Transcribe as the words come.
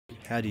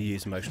how do you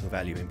use emotional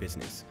value in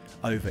business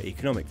over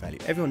economic value?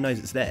 Everyone knows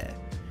it's there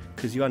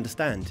because you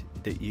understand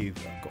that you've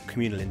got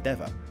communal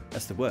endeavour.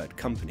 That's the word,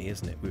 company,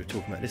 isn't it? We were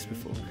talking about this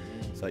before.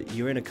 So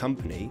you're in a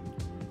company,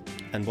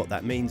 and what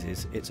that means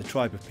is it's a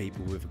tribe of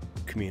people with a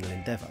communal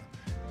endeavour.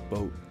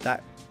 Well,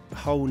 that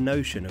whole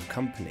notion of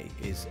company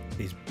is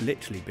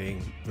literally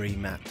being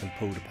remapped and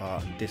pulled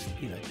apart, and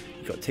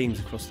you've got teams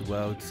across the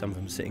world, some of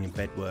them sitting in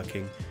bed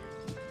working.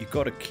 You've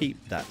got to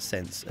keep that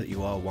sense that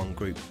you are one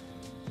group.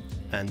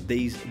 And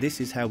this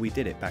is how we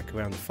did it back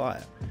around the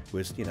fire,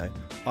 was,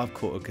 I've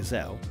caught a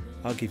gazelle,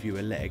 I'll give you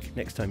a leg,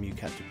 next time you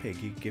catch a pig,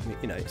 you give me,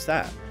 it's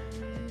that.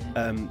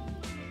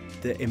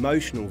 The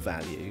emotional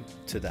value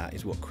to that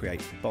is what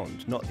creates the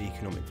bond, not the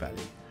economic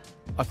value.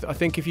 I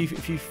think if you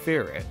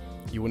fear it,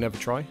 you will never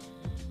try.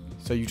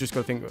 So you just got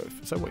to think,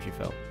 so what if you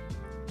fail?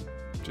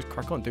 Just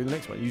crack on, do the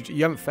next one.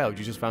 You haven't failed,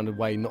 you just found a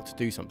way not to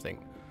do something.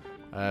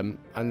 And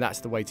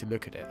that's the way to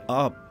look at it.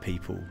 Are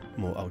people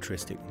more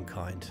altruistic and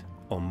kind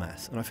en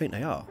masse? And I think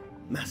they are,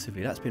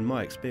 massively. That's been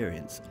my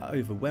experience,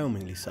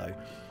 overwhelmingly so.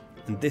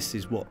 And this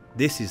is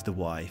the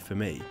why for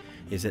me,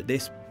 is that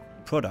this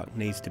product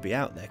needs to be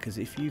out there, because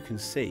if you can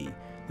see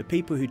the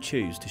people who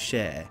choose to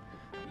share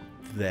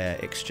their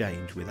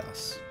exchange with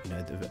us,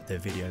 their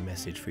video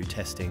message through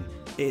testing,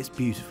 it's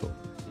beautiful.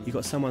 You've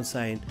got someone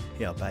saying,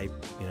 yeah, babe,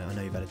 I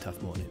know you've had a tough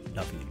morning,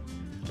 love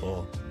you.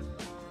 Or,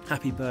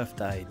 happy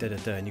birthday,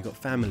 da-da-da, and you've got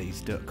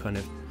families kind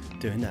of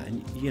doing that.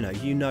 And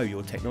you know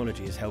your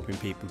technology is helping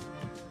people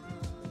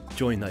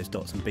join those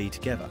dots and be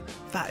together.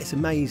 That is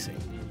amazing.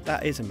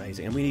 That is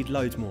amazing, and we need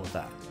loads more of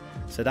that.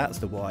 So that's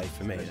the why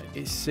for me.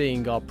 It's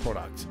seeing our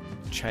product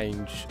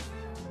change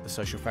the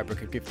social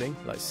fabric of gifting,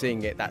 like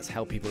seeing it, that's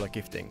how people are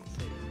gifting.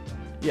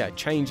 Yeah,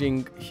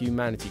 changing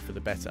humanity for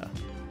the better,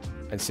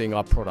 and seeing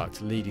our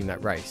product leading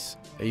that race,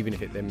 even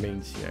if it then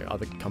means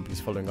other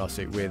companies following our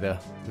suit, we're the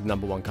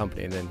number one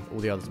company, and then all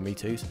the others are Me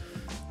Too's.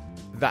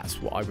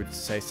 That's what I would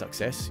say is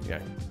success.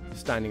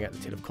 Standing at the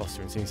till of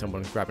Costa and seeing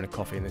someone grabbing a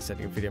coffee and then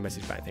sending a video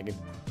message back thinking,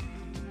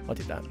 I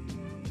did that.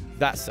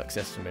 That's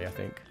success for me, I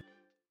think.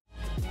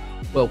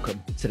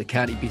 Welcome to the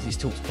County Business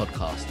Talks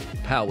podcast,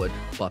 powered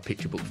by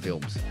Picture Book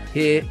Films.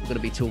 Here, we're going to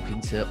be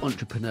talking to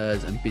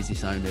entrepreneurs and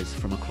business owners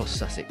from across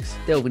Sussex,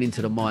 delving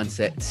into the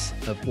mindsets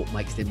of what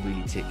makes them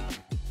really tick.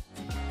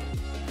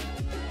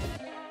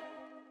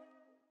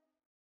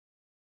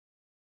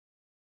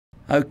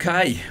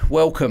 Okay,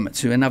 welcome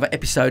to another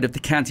episode of the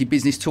County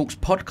Business Talks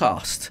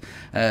podcast.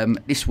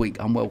 This week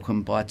I'm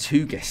welcomed by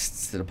two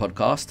guests to the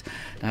podcast.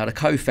 Now, the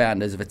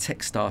co-founders of a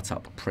tech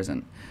startup,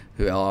 Prsnt,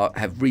 who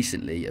have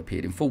recently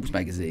appeared in Forbes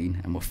magazine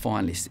and were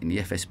finalists in the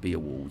FSB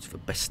Awards for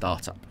Best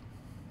Startup.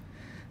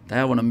 They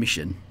are on a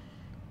mission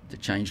to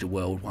change the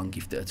world one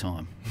gift at a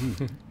time.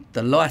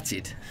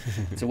 Delighted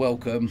to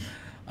welcome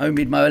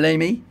Omid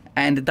Moellemi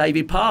and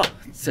David Parr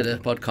to the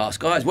podcast.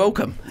 Guys,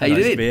 welcome. How you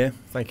doing? To be here.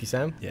 Thank you,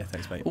 Sam. Yeah,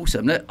 thanks, mate.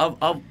 Awesome. Look,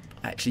 I've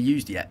actually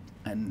used the app,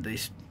 and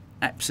it's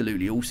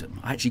absolutely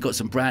awesome. I actually got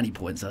some brownie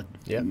points.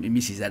 My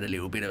missus had a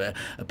little bit of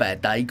a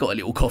bad day, got a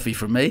little coffee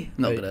from me,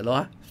 not going to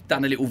lie.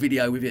 Done a little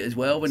video with it as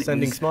well.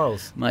 Sending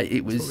smiles. Mate,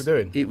 it was, that's what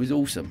we're doing. It was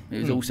awesome. It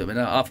was awesome. And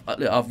I've,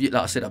 like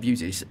I said, I've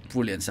used it. It's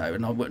brilliant. So,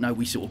 and I know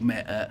we sort of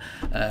met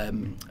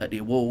at the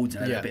awards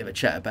and had a bit of a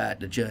chat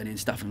about the journey and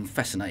stuff, and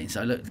fascinating.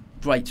 So, look,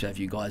 great to have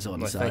you guys on.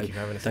 Well, so, thank you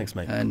for having us. Thanks,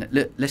 mate. And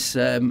look, let's,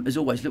 as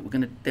always, we're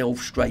going to delve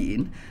straight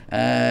in.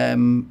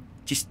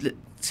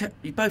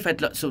 You both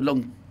had sort of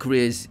long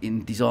careers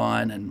in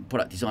design and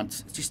product design.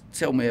 Just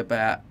tell me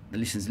about the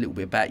listeners a little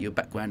bit about your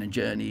background and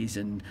journeys,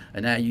 and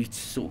how you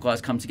sort of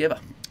guys come together.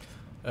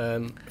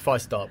 If I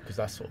start, because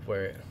that's sort of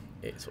where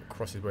it sort of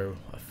crosses where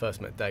I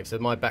first met Dave. So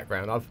my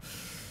background,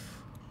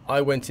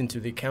 I went into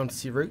the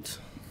accountancy route,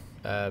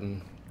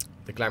 the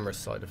glamorous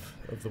side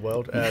of the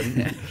world,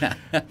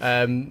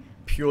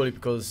 purely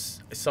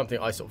because it's something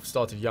I sort of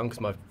started young, because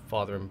my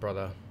father and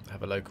brother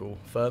have a local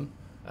firm.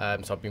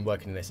 So I've been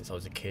working in this since I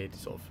was a kid,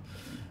 sort of,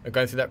 and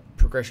going through that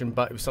progression,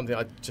 but it was something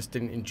I just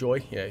didn't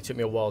enjoy. It took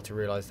me a while to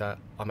realise that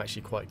I'm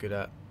actually quite good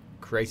at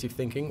creative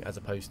thinking, as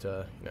opposed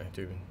to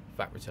doing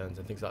VAT returns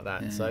and things like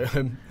that. Yeah.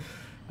 So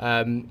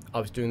I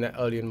was doing that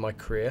early in my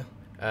career,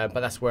 but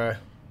that's where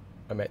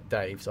I met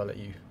Dave, so I'll let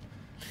you.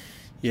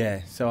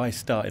 Yeah, so I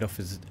started off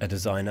as a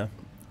designer,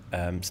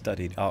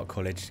 studied art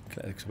college,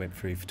 went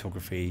through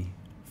photography,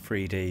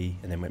 3D,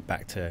 and then went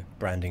back to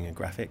branding and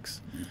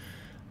graphics.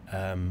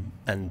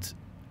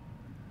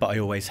 But I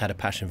always had a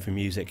passion for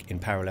music in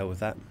parallel with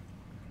that,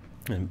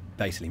 and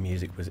basically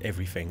music was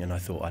everything, and I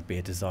thought I'd be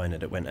a designer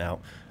that went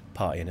out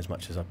partying as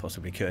much as I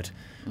possibly could.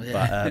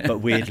 Yeah. But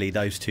weirdly,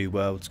 those two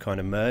worlds kind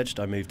of merged.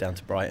 I moved down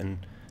to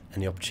Brighton,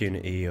 and the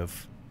opportunity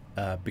of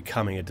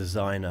becoming a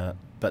designer,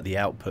 but the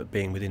output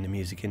being within the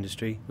music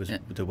industry, was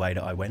the way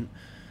that I went.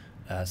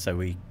 So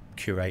we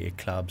curated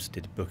clubs,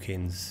 did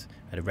bookings,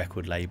 had a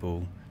record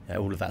label.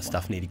 All of that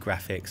stuff needed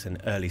graphics,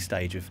 and early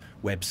stage of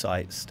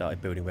websites,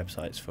 started building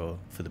websites for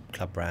the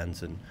club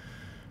brands, and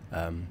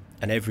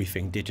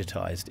everything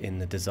digitized in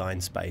the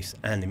design space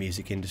and the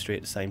music industry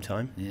at the same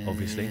time,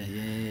 obviously.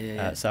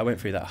 So I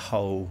went through that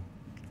whole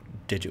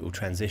digital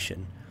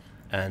transition,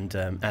 And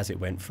as it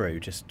went through,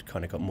 just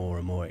kind of got more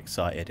and more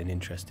excited and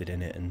interested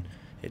in it, and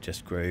it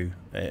just grew.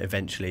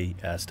 Eventually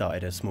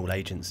started a small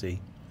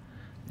agency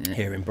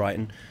here in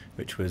Brighton,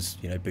 which was,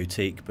 you know,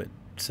 boutique but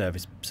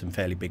serviced some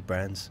fairly big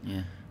brands.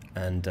 Yeah.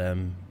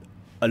 And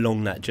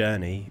along that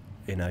journey,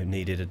 you know,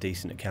 needed a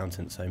decent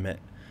accountant, so met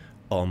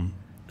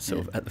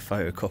sort of at the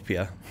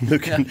photocopier,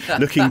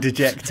 looking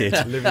dejected,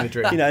 living the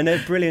dream. You know, and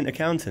they're brilliant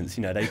accountants.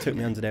 You know, they took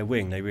me under their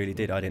wing. They really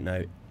did. I didn't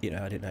know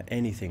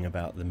anything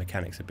about the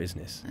mechanics of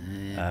business.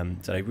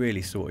 So they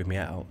really sorted me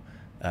out.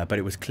 But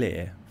it was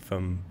clear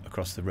from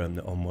across the room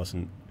that Om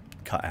wasn't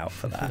cut out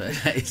for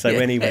that. So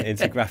when he went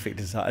into graphic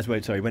design,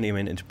 when he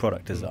went into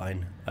product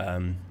design,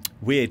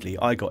 weirdly,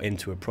 I got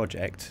into a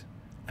project,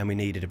 and we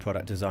needed a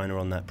product designer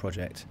on that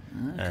project,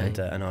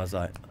 and I was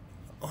like,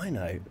 I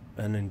know,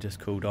 and then just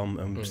called on,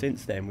 and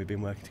since then we've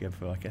been working together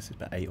for, I guess, it's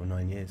about 8 or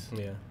 9 years.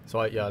 Yeah. So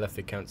I left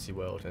the accountancy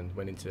world and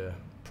went into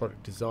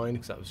product design,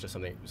 because that was just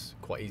something that was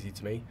quite easy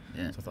to me.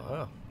 Yeah. So I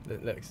thought,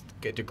 let's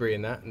get a degree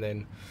in that, and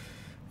then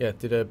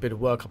did a bit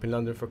of work up in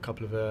London for a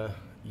couple of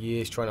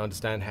years, trying to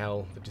understand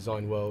how the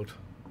design world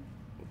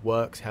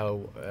works,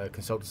 how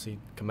consultancy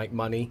can make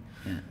money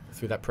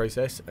through that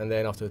process. And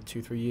then after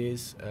 2-3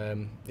 years,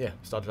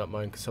 started up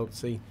my own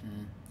consultancy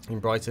in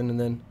Brighton. And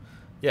then,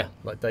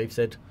 like Dave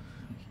said,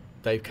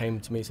 Dave came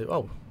to me and said,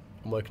 "Oh,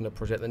 I'm working on a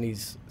project that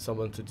needs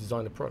someone to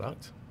design a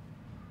product.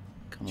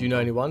 Do you know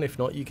anyone? If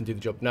not, you can do the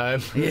job." No.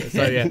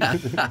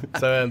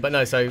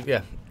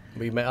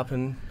 We met up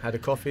and had a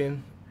coffee,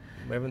 and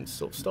we haven't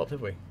sort of stopped,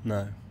 have we?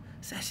 No.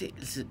 So that's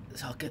it.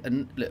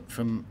 And look,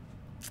 from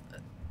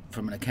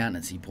an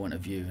accountancy point of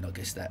view, and I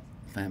guess that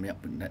family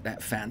upbringing,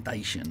 that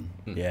foundation,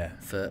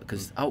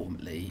 because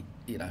ultimately,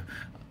 you know,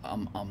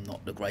 I'm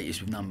not the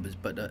greatest with numbers,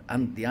 but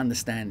the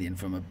understanding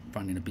from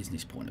running a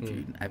business point of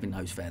view, and having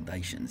those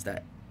foundations,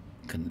 that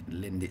can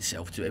lend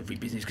itself to every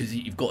business, because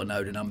you've got to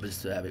know the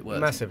numbers to have it work.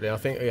 Massively. I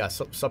think,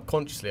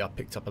 subconsciously I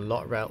picked up a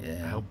lot about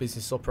how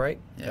businesses operate,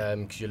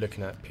 because you're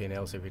looking at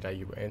P&Ls every day,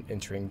 you're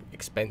entering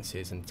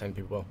expenses and telling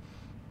people, well,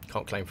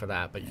 can't claim for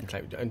that, but you can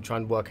claim, and try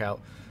and work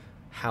out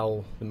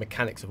how the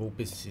mechanics of all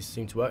businesses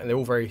seem to work, and they're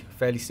all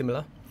fairly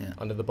similar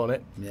under the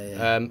bonnet.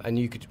 And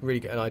you could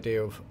really get an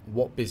idea of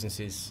what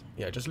businesses,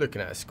 just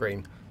looking at a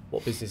screen,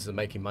 what businesses are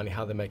making money,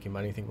 how they're making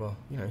money. You think, well,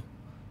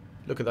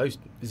 look at those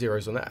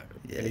zeros on that.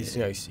 And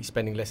he's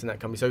spending less in that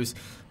company. So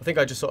I think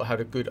I just sort of had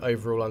a good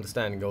overall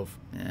understanding of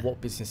what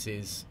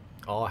businesses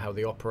are, how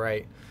they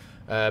operate,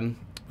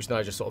 which then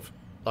I just sort of,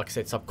 like I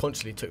said,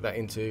 subconsciously took that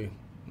into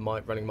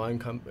running my own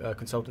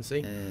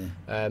consultancy.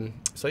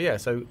 So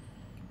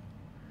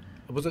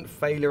it wasn't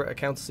failure at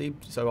accountancy,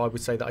 so I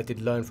would say that I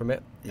did learn from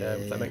it,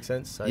 if that makes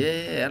sense. So,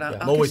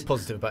 I'm always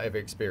positive about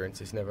every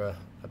experience. It's never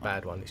a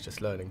bad one, it's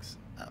just learnings.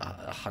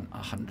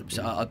 100%.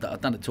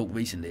 I've done a talk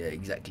recently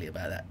exactly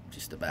about that,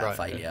 just about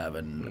failure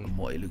and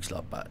what it looks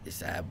like, but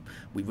it's how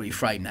we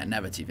reframe that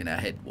narrative in our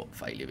head, what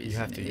failure is. You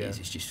have to, it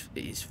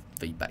is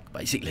feedback,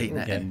 basically,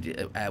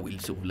 and how we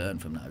sort of learn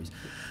from those.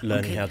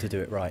 Learning how to do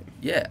it right.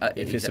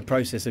 If it's a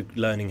process of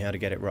learning how to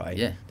get it right,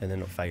 then they're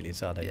not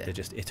failures, are they? They're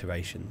just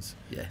iterations.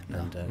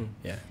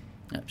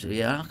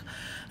 Absolutely.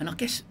 And I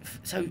guess,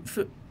 so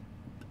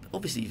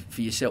obviously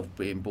for yourself,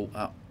 being brought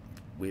up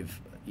with,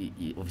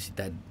 obviously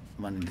Dad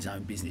running his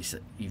own business,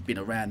 you've been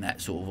around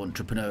that sort of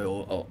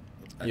entrepreneurial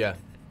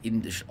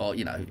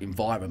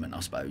environment, I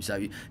suppose.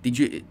 So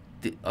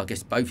I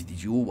guess both,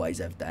 did you always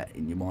have that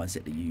in your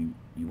mindset that you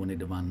wanted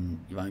to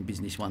run your own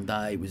business one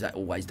day? Was that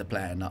always the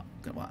plan?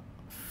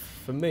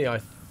 For me, I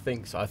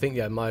think so. I think,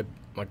 my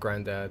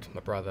granddad,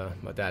 my brother,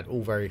 my dad,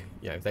 all very,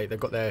 they've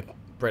got their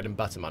bread and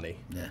butter money.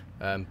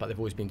 But they've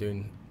always been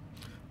doing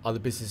other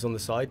businesses on the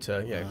side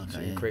to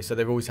increase. So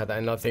they've always had that,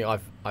 and I think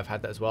I've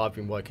had that as well. I've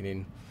been working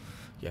in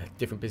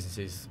different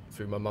businesses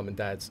through my mum and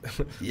dad's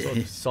sort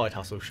of side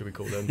hustle, should we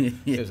call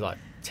them. It was like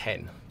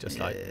 10, just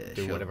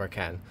do whatever I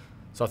can.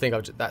 So I think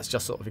that's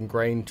just sort of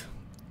ingrained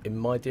in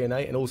my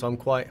DNA, and also I'm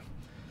quite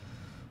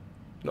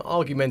not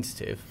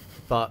argumentative,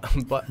 but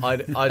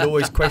I'd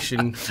always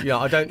question.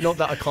 I don't, not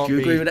that I can't. Do you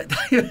agree with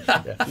that, Dave?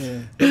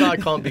 Not that I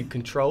can't be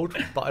controlled,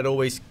 but I'd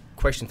always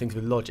question things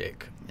with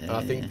logic, and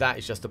I think that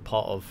is just a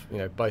part of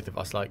both of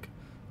us. Like,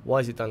 why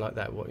is it done like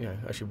that? Well,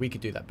 actually we could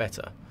do that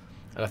better.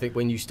 And I think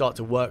when you start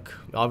to work,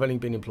 I've only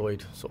been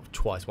employed sort of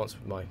twice, once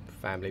with my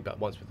family, but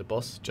once with the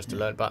boss, just to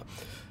learn.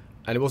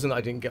 And it wasn't that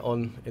I didn't get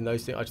on in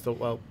those things. I just thought,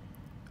 well,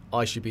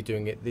 I should be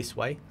doing it this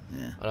way.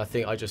 And I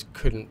think I just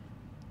couldn't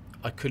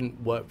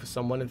work for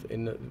someone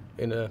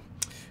in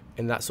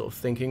that sort of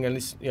thinking. And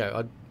it's,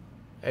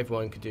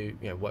 everyone could do,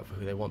 work for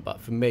who they want.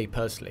 But for me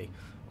personally,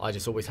 I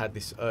just always had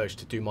this urge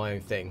to do my own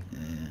thing,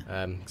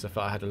 because I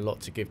felt I had a lot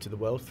to give to the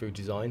world through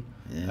design,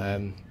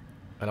 and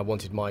I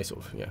wanted my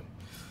sort of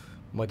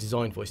my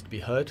design voice to be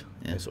heard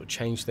and sort of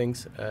change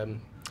things.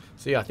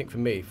 So I think for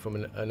me, from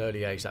an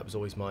early age, that was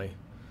always my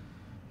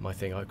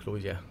thing. I could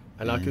always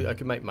and I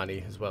could make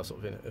money as well,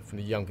 sort of from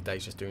the younger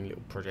days, just doing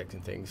little projects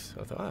and things.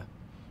 I thought,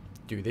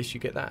 do this, you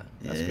get that.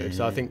 That's good.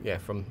 So I think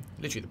from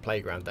literally the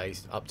playground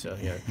days up to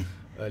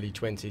early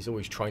 20s,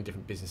 always trying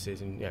different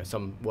businesses, and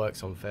some worked,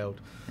 some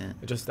failed.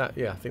 And just that,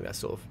 I think that's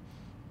sort of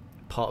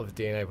part of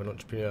the DNA of an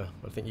entrepreneur.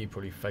 I think you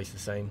probably face the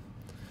same.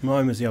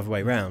 Mine was the other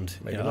way round.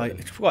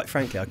 Quite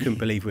frankly, I couldn't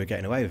believe we were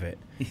getting away with it.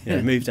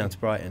 We moved down to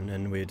Brighton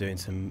and we were doing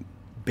some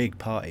big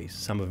parties,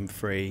 some of them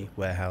free,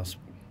 warehouse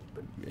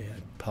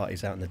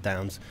parties out in the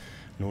Downs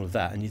and all of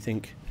that. And you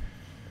think,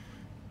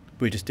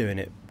 we're just doing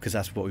it because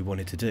that's what we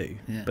wanted to do.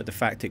 But the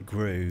fact it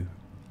grew,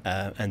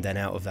 and then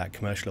out of that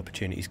commercial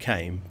opportunities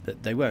came,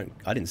 that they weren't,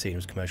 I didn't see them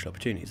as commercial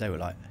opportunities. They were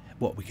like,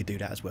 what, we could do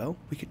that as well?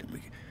 We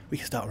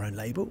could start our own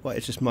label? Well,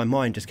 it's just, my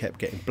mind just kept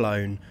getting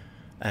blown.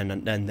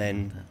 And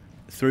then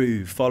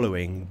through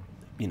following,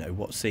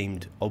 what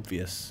seemed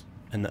obvious,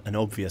 and an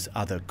obvious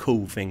other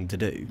cool thing to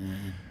do,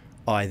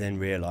 I then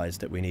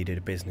realised that we needed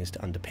a business to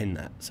underpin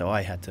that. So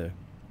I had to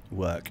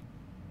work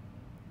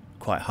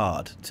quite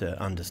hard to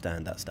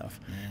understand that stuff,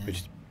 which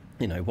is,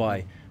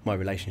 why my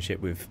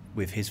relationship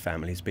with his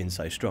family has been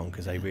so strong,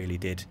 because they really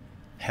did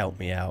help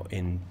me out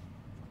in,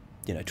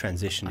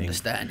 transitioning.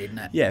 Understanding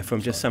that. Yeah,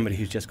 from just somebody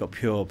who's just got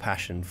pure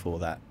passion for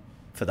that,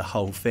 for the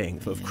whole thing,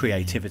 for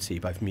creativity,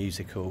 both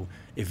musical,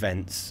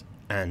 events,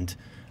 and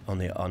on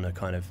a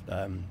kind of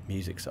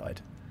music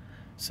side.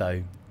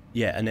 So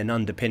and then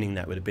underpinning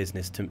that with a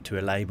business to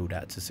enable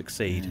that to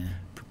succeed,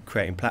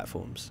 creating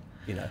platforms.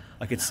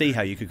 I could see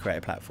how you could create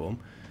a platform,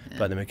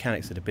 but the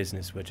mechanics of the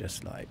business were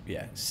just like,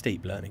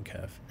 steep learning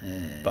curve.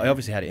 But I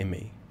obviously had it in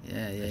me.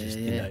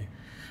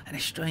 And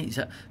it's strange,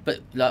 but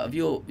like, of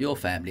your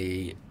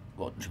family,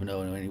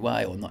 entrepreneur in any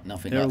way, or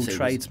nothing? They're all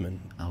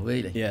tradesmen. Oh,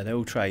 really? Yeah, they're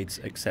all trades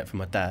except for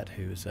my dad,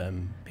 who was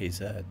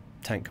he's a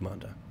tank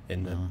commander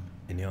in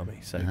the army.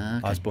 So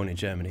I was born in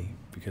Germany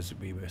because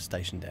we were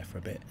stationed there for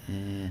a bit.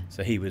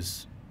 So he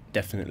was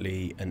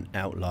definitely an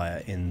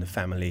outlier in the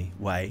family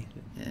way,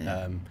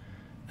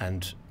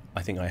 and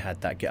I think I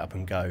had that get up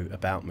and go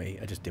about me.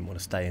 I just didn't want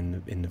to stay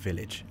in the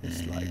village.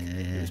 It's like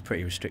it was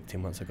pretty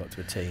restricting once I got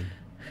to a teen.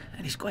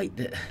 And it's great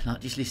that, like,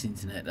 just listening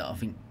to that I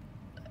think,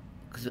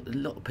 because a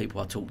lot of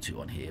people I talk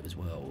to on here as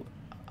well,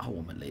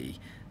 ultimately,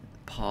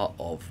 part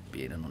of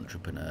being an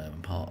entrepreneur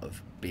and part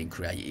of being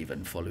creative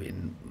and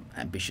following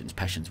ambitions,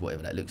 passions,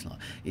 whatever that looks like,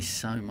 is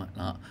so much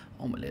like,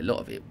 ultimately, a lot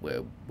of it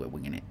we're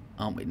winging it,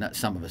 aren't we?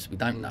 Some of us, we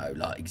don't know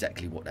like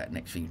exactly what that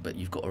next thing, but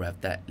you've got to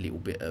have that little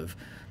bit of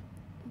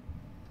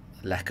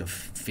lack of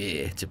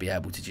fear to be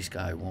able to just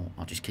go, well,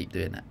 I'll just keep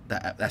doing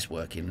that's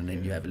working, and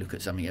then you have a look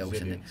at something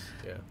else. And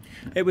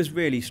it was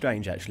really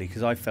strange, actually,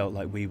 because I felt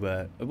like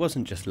it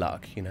wasn't just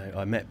luck.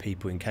 I met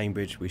people in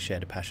Cambridge, we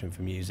shared a passion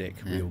for music.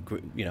 We all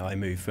grew, I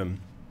moved from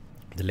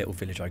the little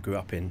village I grew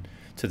up in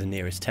to the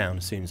nearest town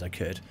as soon as I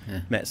could.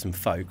 Met some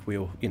folk. We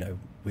all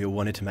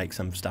wanted to make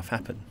some stuff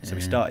happen. So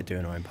we started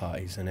doing our own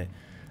parties, and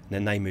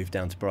then they moved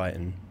down to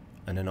Brighton,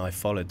 and then I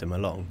followed them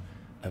along,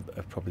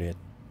 probably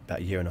about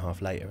a year and a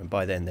half later, and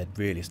by then they'd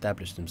really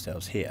established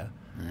themselves here.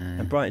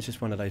 And Brighton's just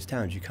one of those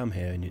towns, you come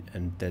here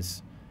and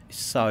it's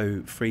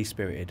so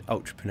free-spirited,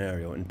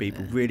 entrepreneurial, and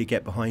people really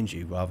get behind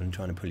you rather than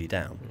trying to pull you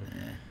down.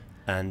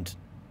 And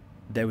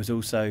there was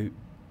also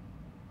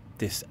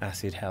this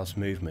acid house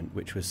movement,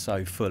 which was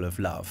so full of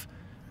love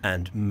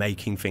and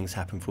making things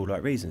happen for all the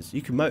right reasons.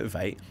 You could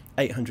motivate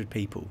 800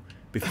 people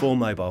before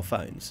mobile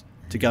phones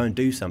to go and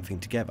do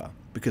something together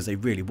because they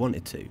really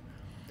wanted to.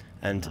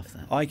 And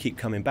I keep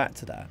coming back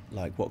to that,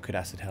 like, what could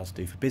Acid House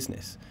do for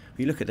business?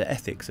 When you look at the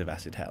ethics of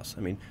Acid House,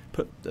 I mean,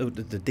 put the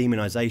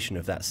demonisation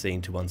of that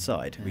scene to one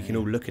side. We can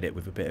all look at it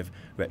with a bit of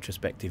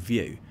retrospective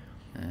view.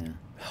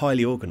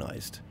 Highly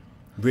organised,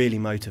 really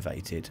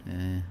motivated,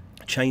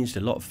 changed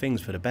a lot of things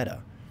for the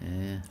better.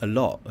 A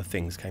lot of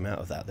things came out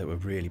of that were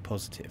really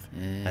positive.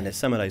 And there's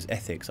some of those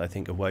ethics, I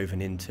think, are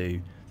woven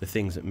into the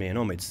things that me and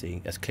Omid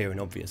see as clear and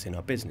obvious in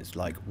our business.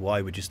 Like,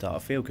 why would you start a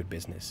feel-good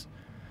business?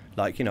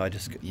 Like,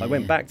 I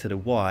went back to the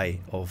why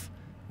of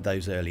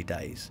those early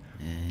days,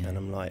 and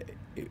I'm like,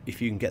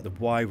 if you can get the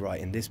why right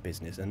in this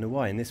business, and the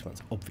why in this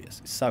one's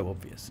obvious, it's so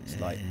obvious. It's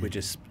like we're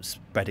just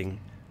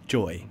spreading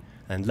joy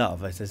and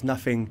love. There's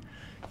nothing,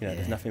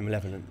 there's nothing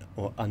malevolent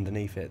or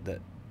underneath it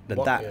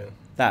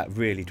that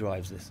really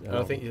drives this. And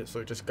I think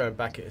sort of just going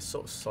back, it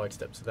sort of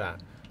sidesteps to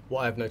that.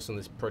 What I've noticed on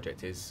this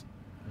project is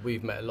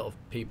we've met a lot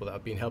of people that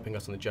have been helping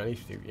us on the journey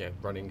through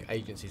running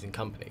agencies and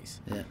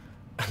companies.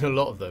 And a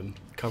lot of them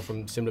come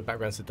from similar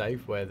backgrounds to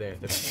Dave, where they're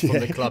from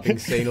the clubbing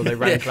scene or they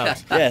ran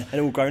clubs. And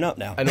all grown up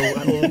now. And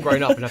all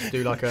grown up and have to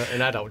do like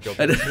an adult job.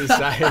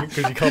 Because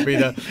you can't be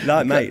the...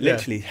 Like, mate,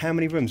 literally, how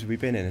many rooms have we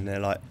been in? And they're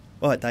like,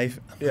 all right, Dave.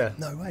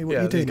 No way, what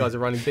are you doing? These guys are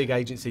running big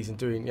agencies and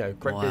doing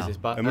great business.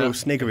 But, and we're all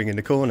sniggering in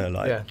the corner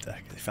like,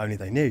 if only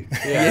they knew.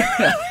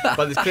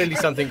 But there's clearly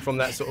something from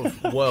that sort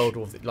of world,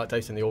 or like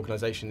Dave said, the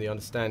organisation, the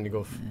understanding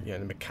of the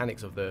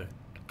mechanics of the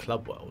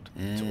club world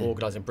to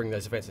organise and bring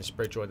those events and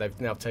spread joy.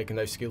 They've now taken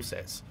those skill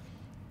sets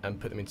and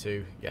put them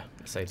into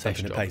say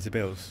something that pays the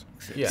bills.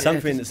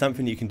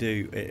 Something you can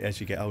do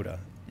as you get older.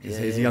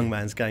 It's a young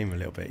man's game a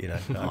little bit,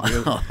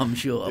 I'm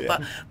sure.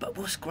 But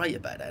what's great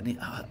about that, and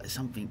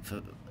something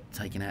for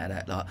taking out of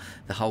that, like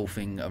the whole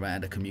thing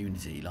around a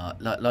community,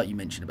 like you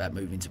mentioned about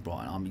moving to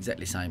Brighton. I'm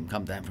exactly the same.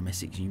 Come down from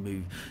Essex, you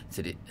move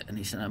to it, and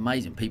it's an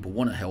amazing. People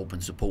want to help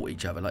and support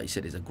each other. Like you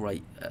said, there's a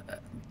great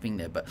thing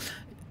there. But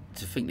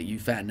to think that you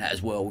found that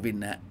as well within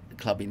that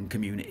clubbing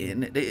community,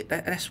 and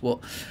that's what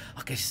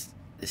I guess.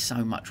 There's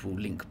so much will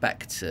link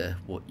back to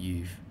what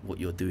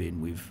you're doing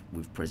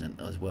with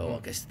Prsnt as well. I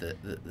guess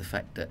the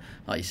fact that,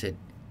 like you said,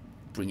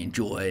 bringing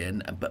joy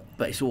but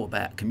it's all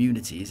about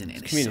community, isn't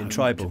it? It's community and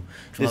tribal.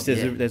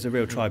 There's a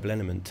real tribal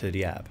element to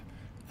the app,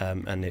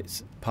 and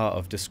it's part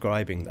of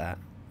describing that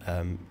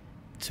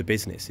to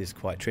business is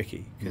quite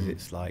tricky because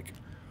it's like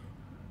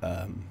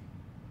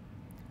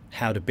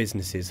how do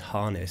businesses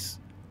harness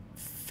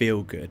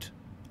feel good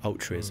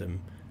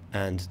altruism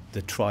and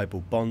the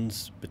tribal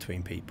bonds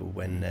between people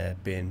when they're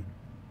being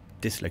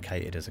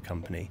dislocated as a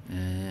company.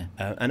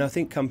 And I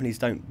think companies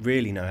don't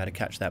really know how to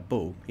catch that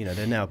ball.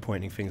 They're now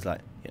appointing things like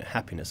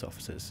happiness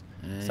officers,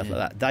 stuff like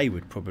that. They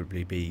would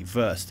probably be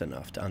versed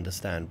enough to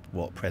understand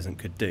what Prsnt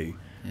could do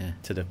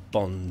to the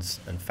bonds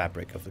and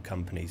fabric of the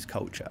company's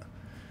culture.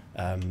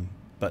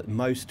 But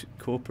most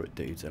corporate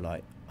dudes are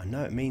like, I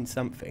know it means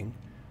something,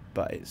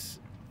 but it's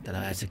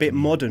a bit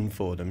modern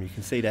for them. You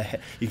can see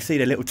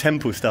their little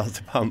temple start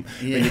to pump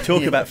when you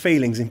talk about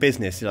feelings in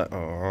business. You're like,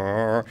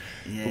 oh.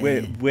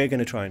 We're going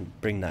to try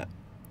and bring that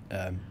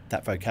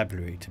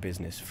vocabulary to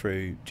business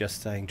through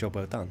just saying, "Job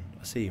well done.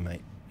 I see you,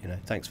 mate.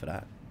 Thanks for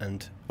that."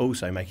 And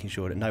also making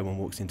sure that no one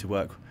walks into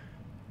work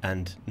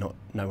and no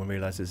one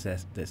realises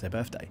that's their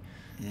birthday.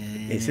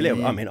 It's a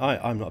little. I mean,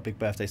 I'm not a big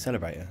birthday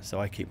celebrator, so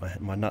I keep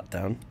my nut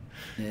down.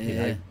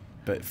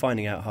 But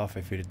finding out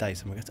halfway through the day,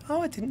 someone goes,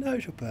 "Oh, I didn't know it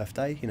was your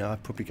birthday."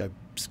 I'd probably go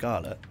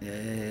scarlet.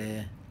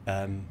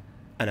 And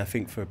I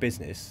think for a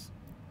business,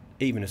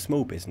 even a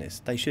small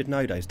business, they should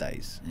know those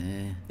days.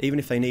 Even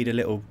if they need a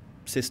little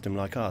system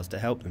like ours to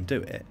help them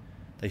do it,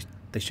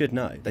 they should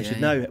know. They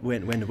should know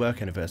when the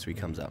work anniversary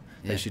comes up.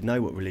 They should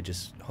know what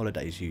religious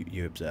holidays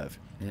you observe.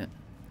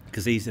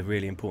 Because these are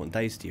really important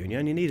days to you, and you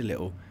only need a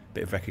little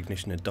bit of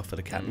recognition and doff of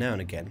the cap now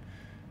and again,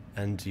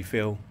 and you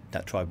feel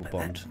that tribal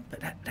bond.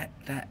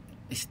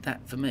 It's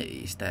that for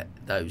me. It's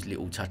those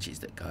little touches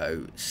that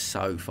go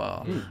so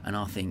far, and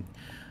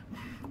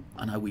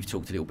I know we've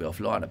talked a little bit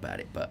offline about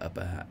it, but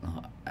about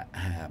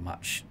how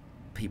much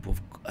people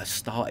have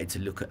started to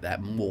look at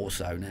that more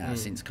so now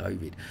since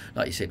COVID.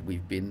 Like you said,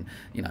 we've been,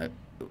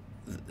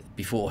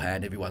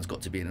 beforehand everyone's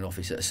got to be in an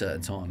office at a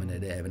certain time and they're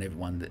there, and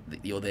everyone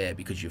that you're there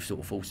because you're sort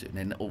of forced to, and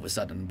then all of a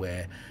sudden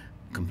we're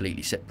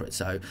completely separate.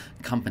 So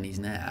companies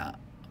now.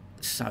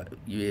 So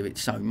you hear it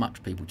so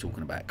much, people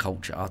talking about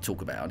culture. I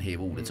talk about on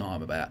here all the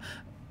time about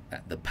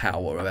the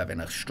power of having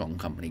a strong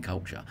company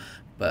culture.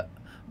 But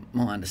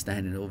my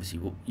understanding of obviously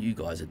what you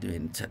guys are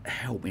doing to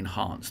help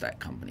enhance that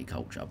company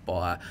culture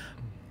by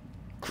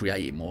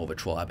creating more of a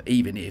tribe,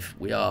 even if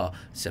we are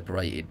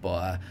separated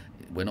by,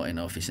 we're not in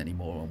the office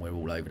anymore and we're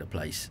all over the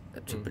place,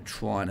 but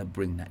trying to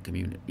bring that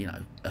community,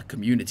 a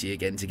community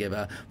again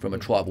together from a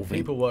tribal thing.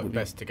 People work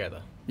best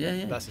together.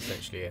 Yeah. That's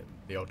essentially it,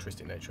 the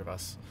altruistic nature of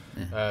us.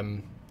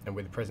 And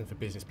with the Prsnt for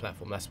Business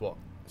platform, that's what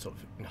sort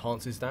of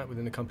enhances that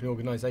within the company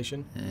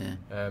organisation.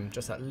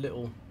 Just that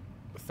little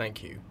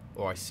thank you,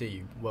 or I see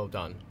you, well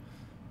done,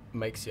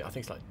 makes it, I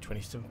think it's like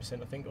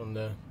 27%, I think, on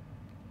the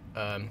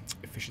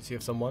efficiency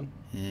of someone,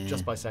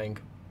 just by saying,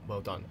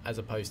 well done, as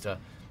opposed to,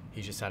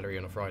 here's your salary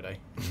on a Friday.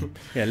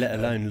 Let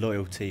alone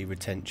loyalty,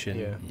 retention,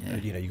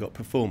 you got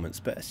performance,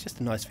 but it's just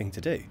a nice thing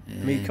to do.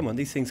 I mean, come on,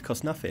 these things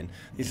cost nothing.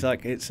 It's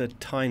like, it's a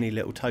tiny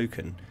little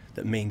token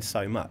that means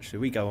so much. So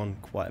we go on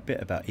quite a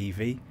bit about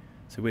EV.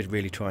 So we're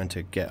really trying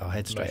to get our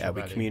heads straight how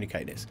we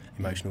communicate this.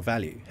 Emotional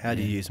value. How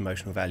do you use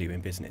emotional value in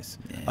business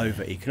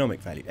over economic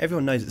value?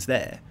 Everyone knows it's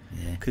there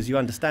because you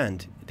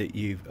understand that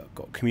you've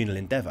got communal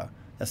endeavour.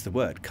 That's the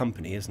word,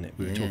 company, isn't it?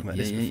 We were talking about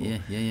this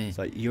before.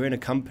 So you're in a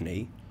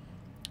company,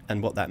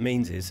 and what that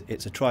means is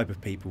it's a tribe of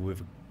people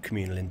with a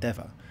communal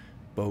endeavour.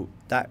 Well,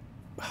 that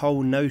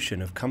whole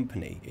notion of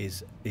company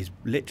is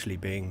literally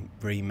being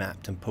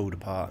remapped and pulled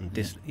apart, and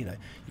you've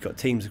got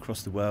teams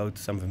across the world,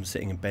 some of them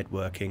sitting in bed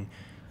working.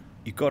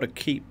 You've got to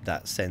keep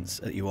that sense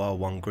that you are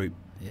one group.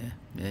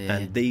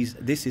 And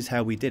this is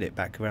how we did it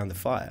back around the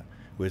fire,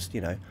 was,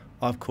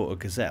 I've caught a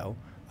gazelle,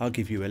 I'll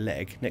give you a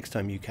leg, next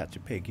time you catch a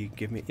pig you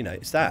give me,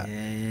 it's that.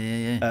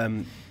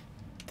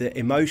 The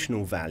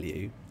emotional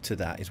value to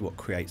that is what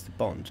creates the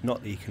bond,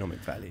 not the economic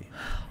value.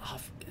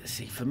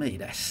 See, for me,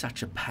 that's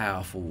such a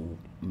powerful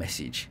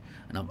message,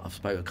 and I've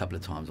spoken a couple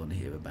of times on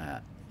here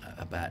about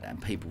that,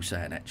 and people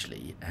saying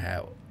actually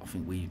how, I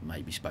think we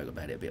maybe spoke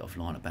about it a bit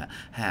offline, about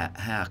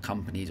how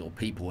companies or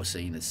people are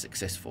seen as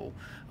successful,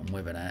 and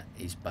whether that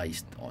is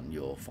based on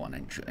your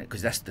financial,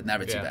 because that's the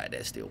narrative out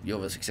there still.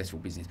 You're a successful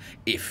business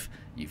if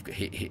you've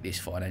hit this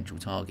financial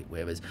target,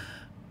 whereas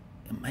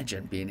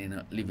imagine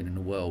living in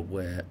a world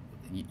where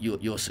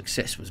your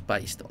success was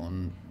based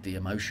on the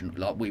emotion,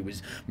 like we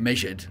was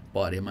measured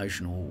by the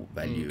emotional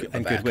value of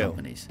and our goodwill.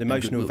 companies. The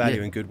emotional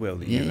value and goodwill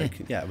that you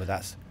well,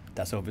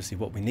 that's obviously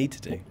what we need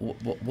to do.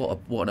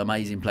 What an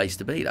amazing place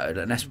to be, though.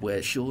 And that's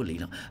where surely,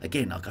 like,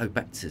 again, I go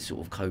back to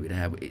sort of COVID,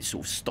 how it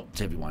sort of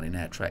stopped everyone in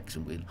our tracks,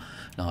 and we,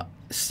 like,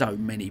 so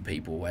many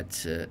people had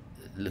to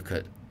look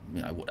at,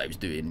 you know, what they was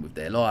doing with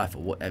their life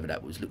or whatever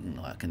that was looking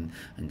like, and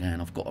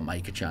going, I've got to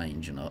make a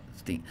change. And I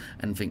think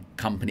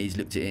companies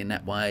looked at it in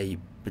that way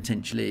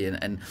potentially,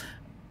 and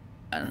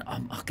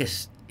I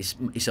guess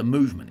it's a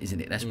movement, isn't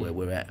it? That's where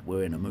we're at.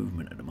 We're in a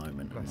movement at the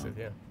moment. Massive,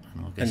 yeah.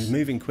 And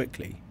moving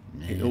quickly.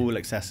 Yeah. It all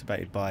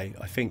exacerbated by,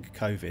 I think,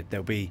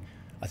 COVID.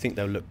 I think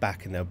they'll look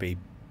back and there'll be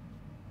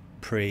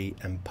pre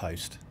and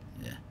post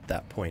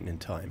that point in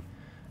time.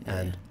 Yeah.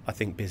 And I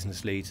think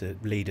business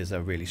leaders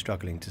are really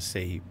struggling to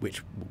see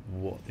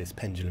what this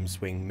pendulum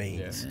swing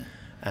means. Yeah.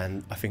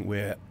 And I think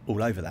we're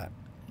all over that.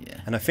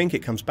 Yeah. And I think it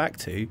comes back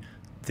to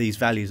these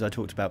values I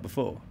talked about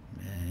before.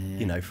 Yeah.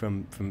 You know,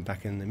 from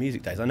back in the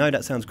music days. I know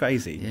that sounds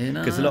crazy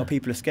because a lot of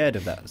people are scared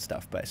of that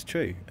stuff, but it's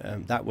true.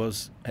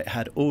 It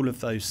had all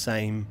of those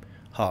same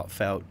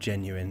heartfelt,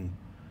 genuine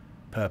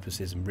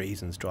purposes and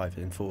reasons,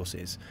 driving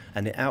forces,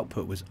 and the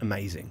output was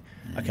amazing.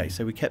 Okay,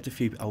 so we kept a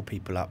few old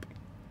people up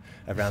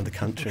around the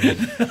country,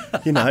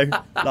 you know,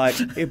 like,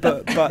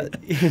 but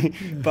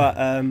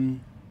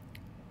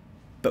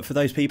for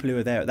those people who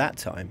were there at that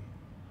time,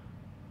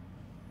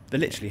 they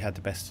literally had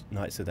the best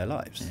nights of their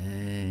lives,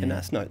 and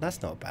that's not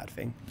a bad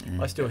thing.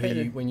 I still hear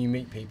you when you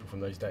meet people from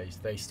those days.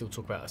 They still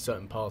talk about a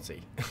certain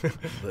party. A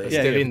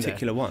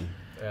particular one.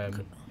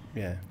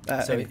 Yeah.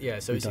 So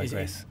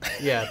it's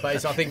yeah,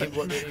 but I think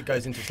what it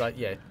goes into is like,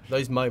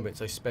 those moments,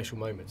 those special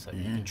moments that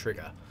you can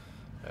trigger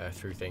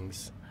through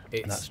things.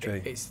 That's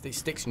true. It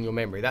sticks in your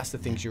memory. That's the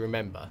things you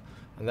remember,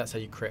 and that's how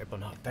you create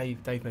upon. Oh,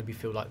 Dave made me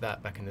feel like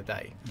that back in the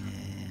day. Yeah.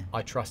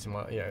 I trust him,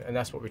 and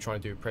that's what we're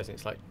trying to do with Prsnt.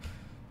 It's like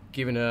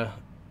giving a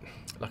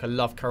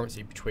love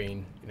currency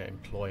between, you know,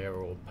 employer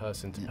or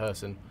person to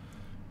person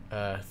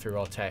through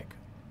our tech.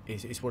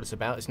 Is what it's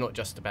about. It's not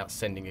just about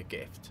sending a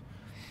gift.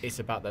 It's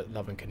about that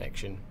love and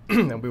connection.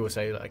 And we will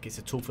say, like, it's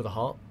a tool for the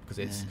heart, because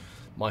it's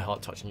my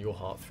heart touching your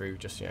heart through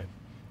just, you know,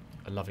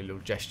 a lovely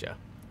little gesture.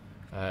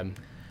 And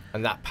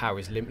that power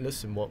is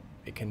limitless in what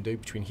it can do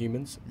between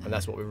humans. And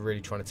that's what we're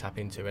really trying to tap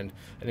into and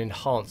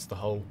enhance the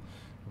whole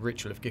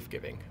ritual of gift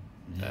giving.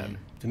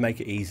 To make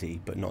it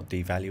easy but not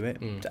devalue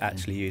it, to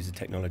actually use the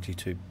technology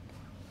to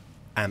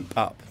amp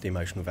up the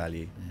emotional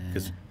value.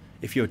 Because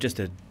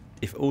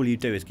if all you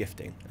do is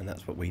gifting, and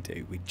that's what we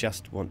do, we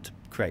just want to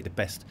create the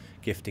best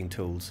gifting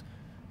tools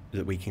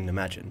that we can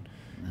imagine.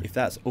 If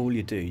that's all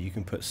you do, you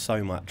can put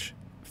so much,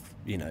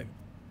 you know,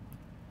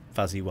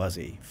 fuzzy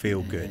wuzzy,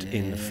 feel good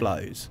in the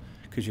flows,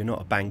 because you're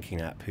not a banking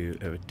app who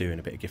are doing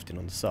a bit of gifting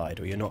on the side,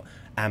 or you're not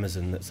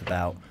Amazon that's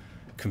about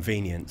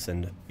convenience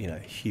and, you know, a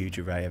huge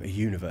array of a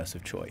universe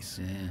of choice.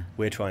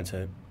 We're trying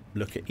to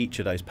look at each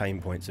of those pain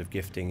points of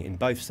gifting in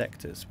both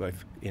sectors,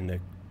 both in the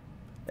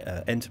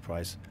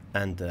enterprise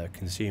and the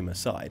consumer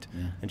side,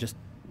 and just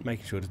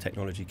making sure the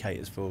technology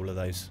caters for all of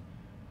those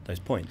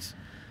points.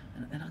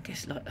 And I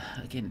guess, like,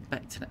 again,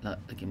 back to that, like,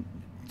 again,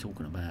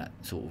 talking about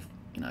sort of,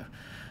 you know,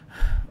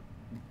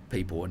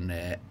 people and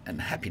their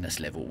happiness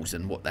levels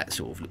and what that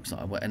sort of looks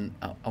like, and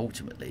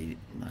ultimately,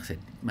 like I said,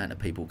 amount of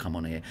people come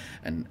on here,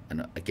 and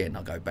again,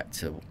 I go back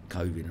to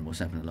COVID and what's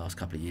happened in the last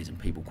couple of years, and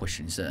people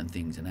questioning certain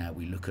things and how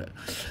we look at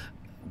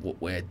what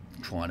we're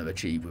trying to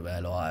achieve with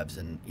our lives,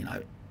 and, you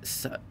know,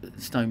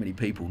 so many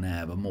people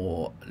now are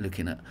more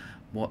looking at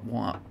what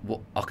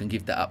I can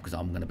give that up because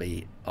I'm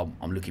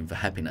looking for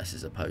happiness,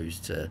 as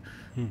opposed to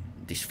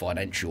this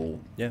financial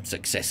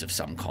success of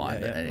some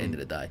kind. At the end of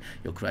the day,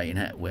 you're creating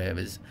that,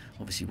 whereas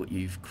obviously what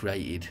you've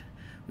created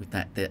with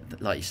that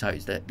like you say,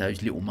 is that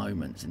those little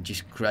moments and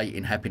just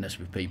creating happiness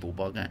with people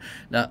by going.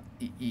 Now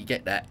you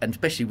get that, and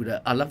especially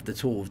with I love the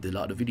tool of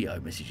the video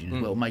messaging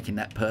as well, making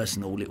that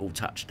personal little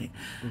touch thing,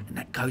 and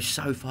that goes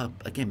so far.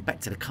 Again, back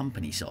to the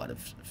company side of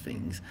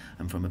things,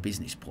 and from a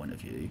business point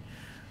of view,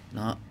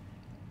 like,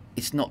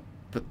 it's not.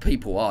 But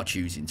people are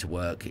choosing to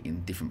work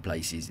in different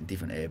places, in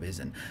different areas,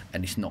 and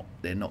it's not.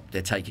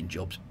 They're taking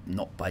jobs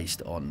not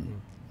based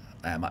on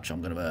how much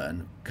I'm going to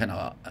earn. Can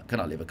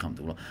I live a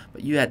comfortable life?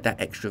 But you add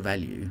that extra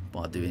value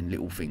by doing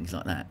little things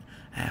like that.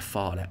 How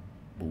far that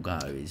will go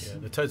is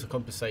the total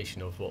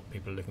compensation of what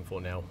people are looking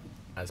for now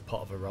as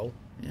part of a role.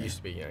 It used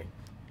to be, you know,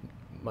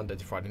 Monday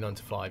to Friday, 9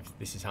 to 5.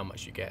 This is how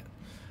much you get.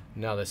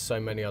 Now there's so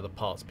many other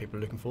parts people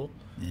are looking for,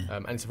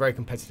 and it's a very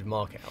competitive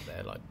market out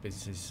there. Like,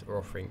 businesses are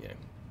offering, you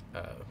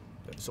know,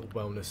 sort of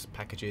wellness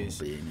packages.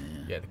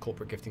 The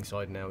corporate gifting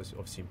side now is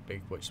obviously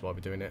big, which is why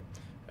we're doing it.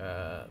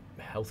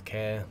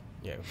 Healthcare,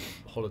 you know,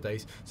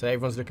 holidays. So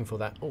everyone's looking for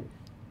that.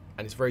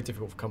 And it's very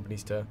difficult for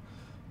companies to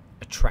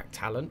attract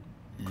talent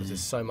because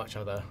there's so much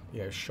other,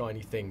 you know,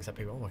 shiny things that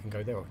people, I can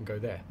go there, I can go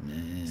there.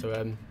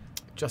 So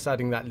just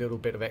adding that little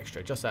bit of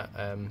extra, just that,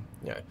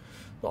 you know,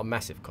 not a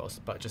massive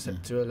cost, but just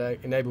to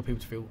enable people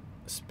to feel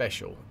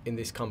special in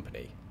this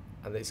company,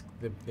 and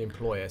the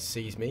employer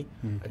sees me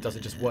and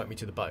doesn't just work me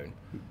to the bone.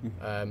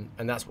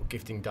 And that's what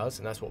gifting does,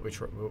 and that's what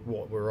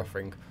we're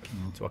offering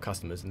to our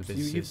customers and the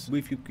businesses.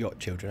 You've got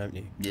children, haven't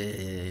you?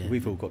 Yeah.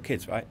 We've all got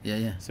kids, right?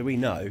 Yeah. So we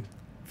know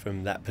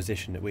from that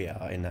position that we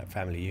are in that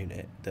family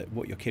unit that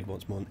what your kid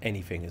wants more than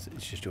anything is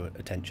just your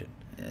attention.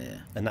 Yeah.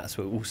 And that's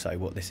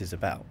what this is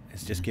about.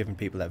 It's just giving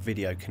people that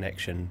video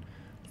connection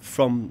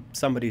from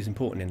somebody who's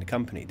important in the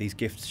company. These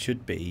gifts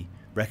should be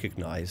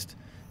recognised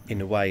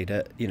in a way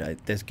that, you know,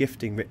 there's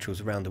gifting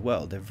rituals around the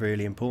world. They're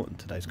really important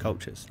to those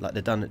cultures. Like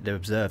they're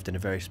observed in a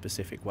very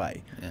specific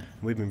way. Yeah.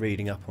 And we've been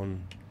reading up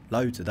on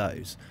loads of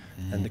those,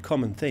 and the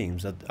common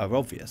themes are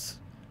obvious.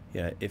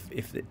 You know,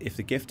 if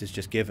the gift is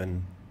just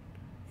given,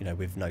 you know,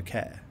 with no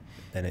care,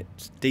 then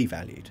it's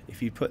devalued.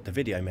 If you put the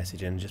video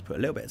message in and just put a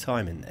little bit of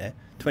time in there,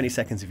 20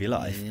 seconds of your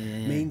life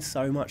means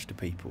so much to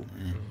people.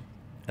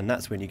 And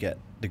that's when you get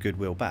the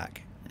goodwill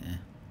back.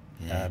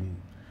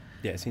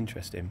 It's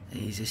interesting.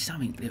 There's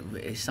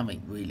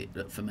something really,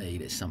 for me,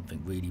 there's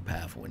something really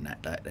powerful in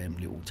that them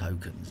little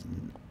tokens,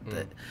 and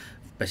that,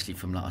 especially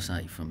from, like I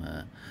say, from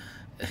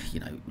you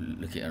know,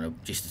 looking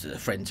at just as a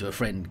friend to a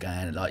friend,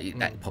 going like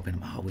that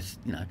popping up,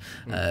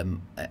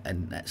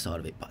 and that side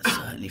of it. But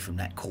certainly from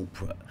that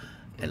corporate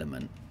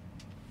element,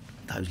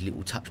 those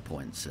little touch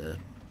points are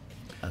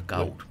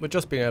gold. We're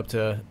just being able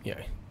to, you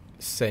know,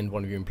 send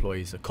one of your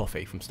employees a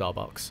coffee from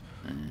Starbucks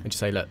and just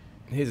say, look,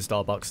 here's a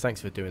Starbucks, thanks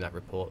for doing that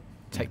report.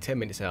 Take 10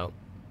 minutes out,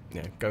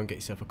 you know, go and get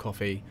yourself a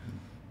coffee.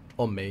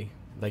 On me,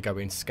 they go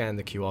in, scan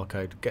the QR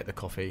code, get the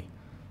coffee,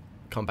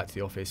 come back to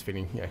the office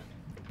feeling, you know,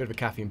 a bit of a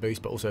caffeine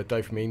boost, but also a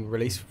dopamine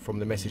release from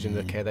the message and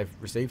the care they've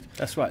received.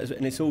 That's right,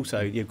 and it's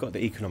also, you've got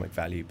the economic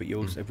value, but you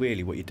also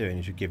really what you're doing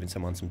is you're giving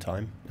someone some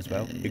time as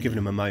well. You're giving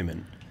them a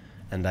moment,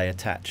 and they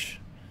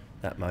attach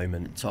that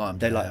moment. Time.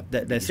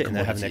 They're sitting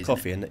there having their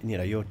coffee, and you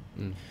know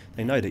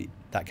they know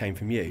that came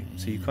from you.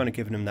 So you're kind of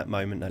giving them that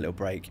moment, that little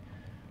break.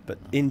 But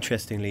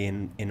interestingly,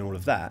 in all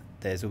of that,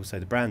 there's also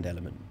the brand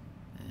element.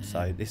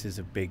 So this is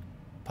a big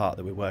part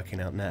that we're working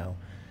out now.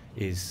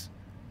 Is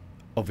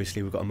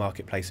obviously we've got a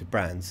marketplace of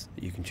brands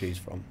that you can choose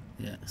from.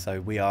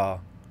 So we are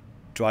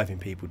driving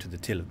people to the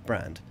till of the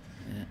brand,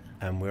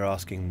 and we're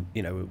asking,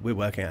 you know, we're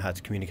working out how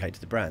to communicate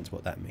to the brands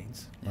what that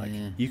means. Like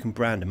you can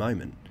brand a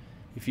moment.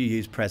 If you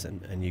use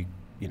Prsnt and you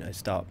know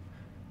start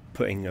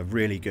putting a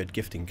really good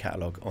gifting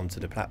catalogue onto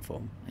the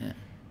platform,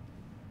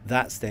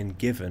 that's then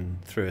given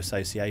through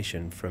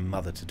association from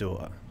mother to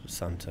daughter,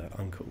 son to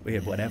uncle,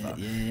 whatever.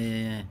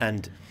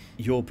 And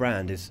your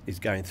brand is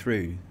going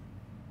through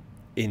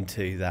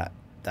into that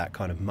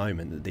kind of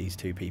moment that these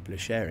two people are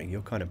sharing.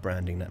 You're kind of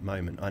branding that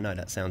moment. I know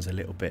that sounds a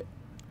little bit...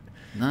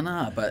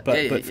 but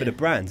for the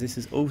brands, this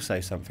is also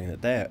something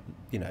that they're,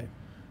 you know,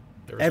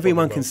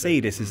 everyone can see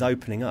this is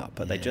opening up,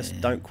 but they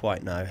just don't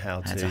quite know how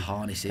to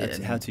harness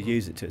it, how to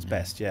use it to its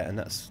best. And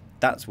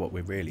that's what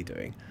we're really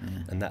doing,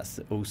 and that's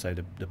also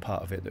the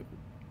part of it that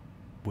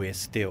we're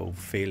still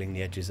feeling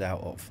the edges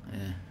out of.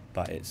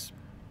 But it's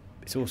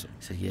awesome.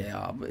 So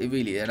it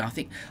really, and I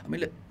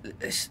mean, look,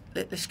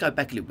 let's go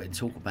back a little bit and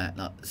talk about,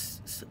 like,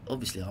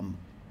 obviously,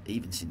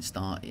 even since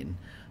starting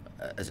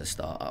as a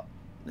startup,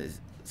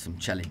 there's some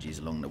challenges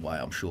along the way,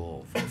 I'm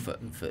sure,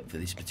 for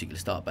this particular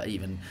start. But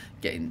even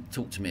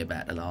talk to me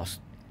about the last,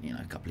 you know,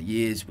 couple of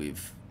years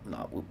with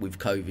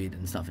COVID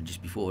and stuff, and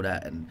just before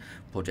that, and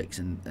projects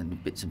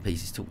and bits and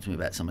pieces. Talk to me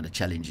about some of the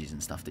challenges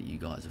and stuff that you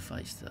guys have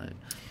faced.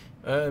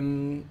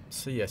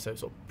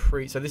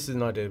 So this is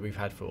an idea that we've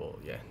had for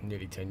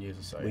nearly 10 years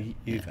or so. Well,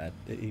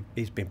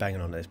 he's been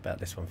banging on about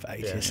this one for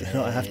ages.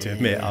 I have to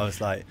admit, I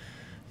was like,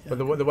 but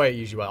the way it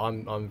usually works,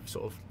 I'm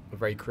sort of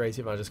very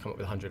creative. I just come up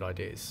with 100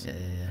 ideas.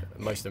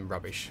 Most of them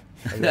rubbish,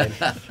 and then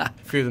a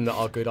few of them that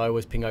are good, I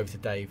always ping over to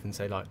Dave and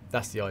say, like,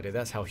 that's the idea,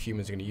 that's how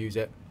humans are going to use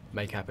it,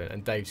 make happen.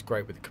 And Dave's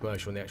great with the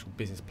commercial and the actual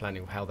business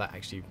planning of how that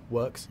actually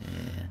works.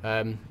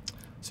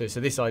 So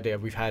this idea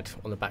we've had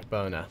on the back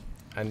burner,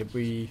 and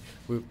the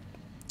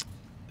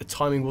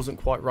timing wasn't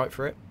quite right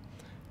for it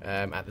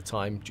at the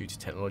time due to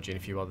technology and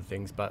a few other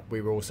things, but we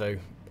were also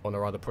on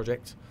our other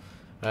project,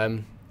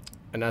 and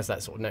as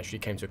that sort of naturally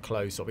came to a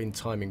close, sort of in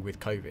timing with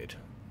COVID,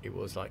 it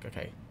was like,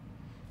 okay,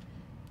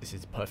 this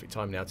is the perfect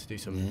time now to do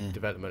some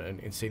development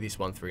and see this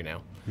one through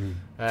now.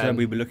 So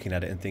we were looking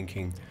at it and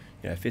thinking,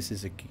 you know, if this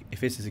is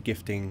a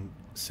gifting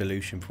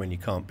solution for when you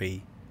can't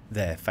be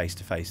there face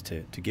to face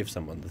to give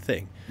someone the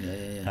thing,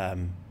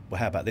 well,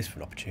 how about this for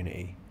an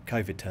opportunity?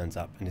 COVID turns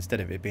up, and instead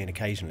of it being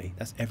occasionally,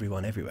 that's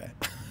everyone everywhere.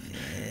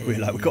 We're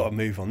like, we've got to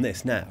move on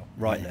this now,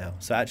 now.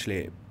 So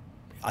actually,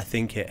 I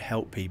think it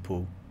helped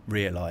people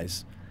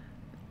realise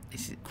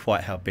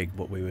quite how big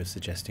what we were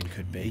suggesting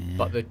could be.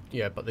 But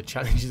the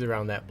challenges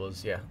around that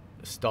was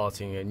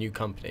starting a new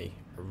company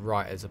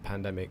right as a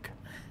pandemic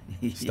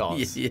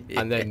starts,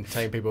 and then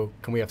telling people,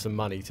 can we have some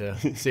money to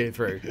see it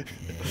through,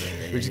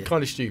 which is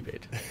kind of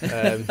stupid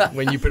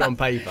when you put it on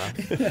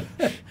paper.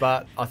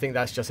 But I think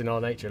that's just in our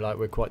nature. Like,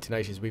 we're quite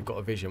tenacious. We've got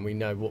a vision. We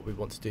know what we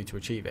want to do to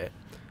achieve it,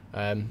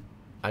 and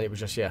it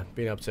was just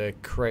being able to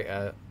create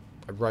a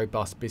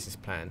robust business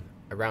plan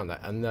around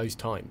that and those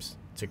times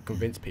to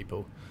convince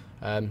people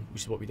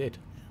which is what we did.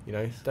 You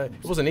know,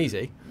 it wasn't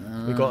easy.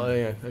 We got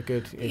a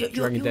good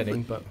dragging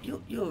denning, but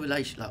your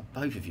relation, like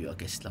both of you, I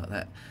guess, like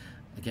that.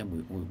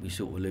 Again, we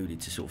sort of alluded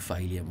to sort of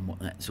failure and what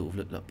that sort of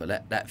looked like,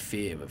 but that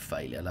fear of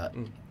failure, like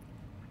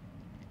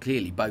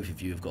clearly both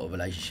of you have got a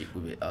relationship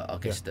with it. I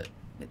guess that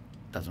it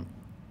doesn't.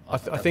 I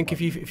think if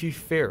you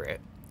fear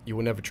it, you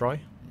will never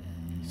try.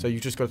 So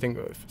you just got to think.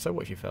 So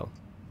what if you fail?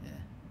 Yeah.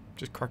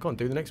 Just crack on,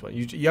 do the next one.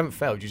 You haven't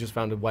failed. You just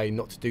found a way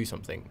not to do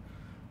something,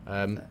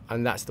 and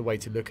that's the way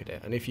to look at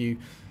it. And if you,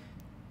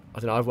 I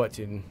don't know. I've worked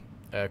in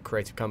a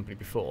creative company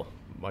before.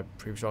 My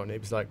previous role, and it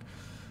was like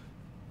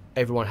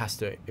everyone has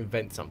to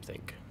invent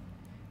something,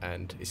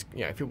 and it's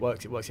if it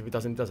works, it works. If it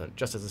doesn't, it doesn't.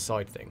 Just as a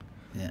side thing.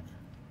 Yeah.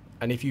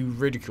 And if you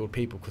ridiculed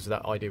people because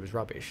that idea was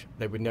rubbish,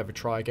 they would never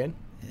try again.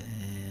 Yeah.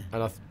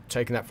 And I've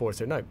taken that forward and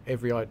said, no,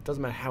 every idea,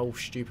 doesn't matter how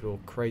stupid or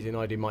crazy an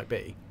idea might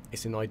be,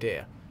 it's an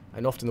idea.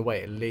 And often the way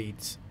it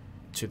leads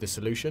to the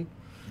solution.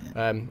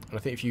 Yeah. And I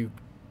think if you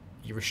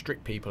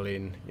restrict people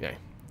in,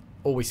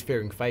 always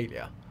fearing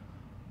failure,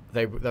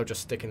 they'll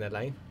just stick in their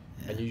lane.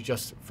 Yeah. And you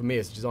just, for me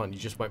as a designer, you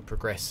just won't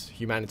progress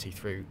humanity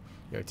through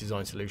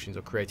design solutions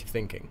or creative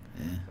thinking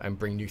and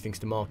bring new things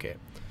to market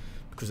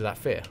because of that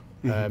fear.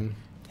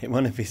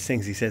 One of his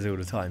things he says all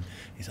the time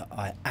is,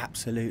 I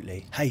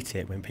absolutely hate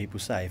it when people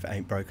say, if it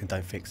ain't broken,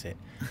 don't fix it.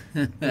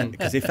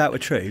 Because if that were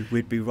true,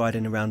 we'd be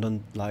riding around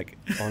on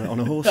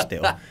a horse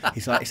still.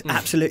 He's like, it's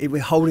absolutely,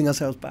 we're holding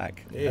ourselves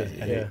back.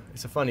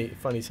 It's a funny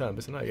term,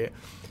 isn't it?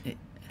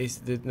 It's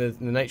the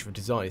nature of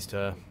design is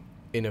to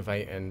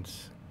innovate and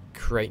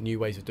create new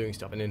ways of doing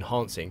stuff and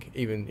enhancing.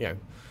 Even,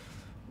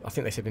 I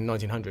think they said in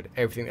 1900,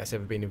 everything that's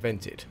ever been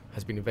invented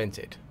has been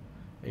invented.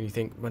 And you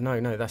think, well,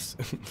 no, that's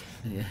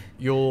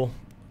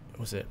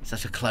was it?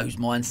 Such a closed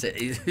mindset.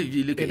 If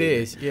you look at it,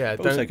 it is. Yeah.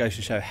 It also goes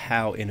to show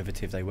how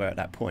innovative they were at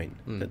that point.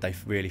 That they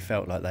really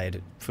felt like they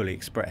had fully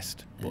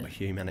expressed what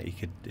humanity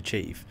could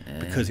achieve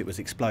because it was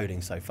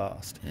exploding so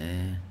fast.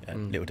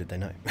 Little did they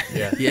know.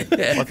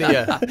 I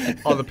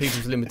think other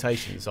people's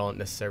limitations aren't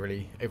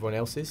necessarily everyone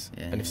else's.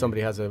 And if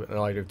somebody has an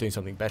idea of doing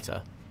something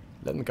better,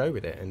 let them go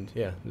with it and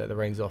let the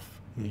reins off.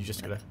 You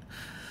just gotta.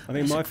 I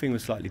mean, my thing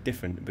was slightly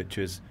different, which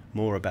was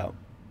more about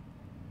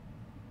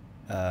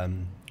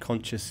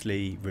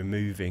consciously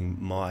removing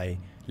my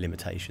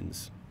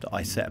limitations that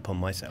I set upon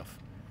myself.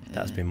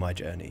 That's been my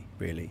journey,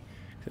 really.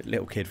 A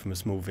little kid from a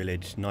small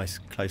village, nice,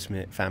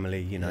 close-knit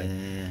family,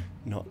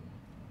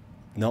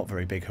 not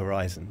very big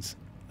horizons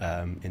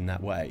in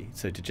that way.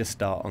 So to just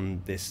start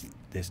on this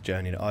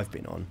journey that I've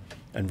been on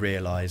and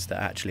realise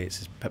that actually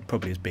it's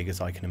probably as big as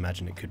I can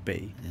imagine it could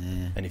be.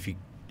 And if you're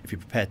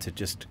prepared to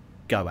just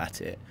go at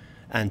it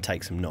and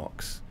take some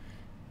knocks,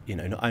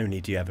 not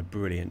only do you have a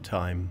brilliant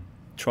time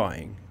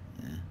trying,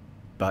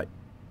 but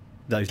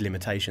those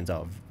limitations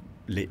are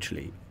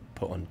literally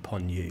put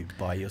upon you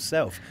by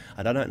yourself.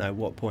 And I don't know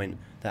what point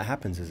that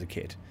happens as a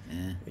kid.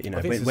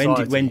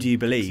 When do you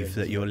believe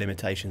that your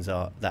limitations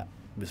are that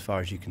as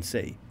far as you can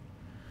see?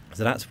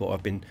 So that's what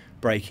I've been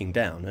breaking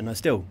down, and I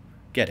still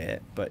get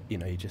it, but you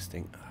just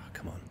think, oh,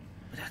 come on.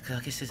 I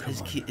guess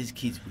as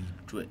kids,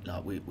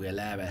 we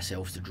allow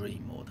ourselves to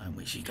dream more, don't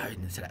we? So you go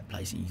into that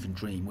place and you can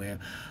dream where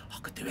I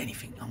could do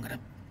anything. I'm gonna,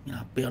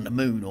 be on the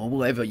moon or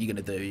whatever you're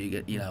gonna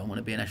do. I want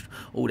to be an astronaut.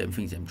 All them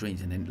things, them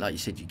dreams, and then, like you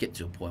said, you get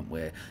to a point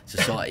where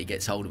society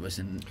gets hold of us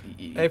and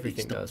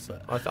everything does.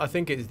 I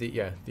think it's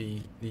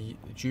the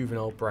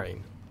juvenile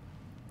brain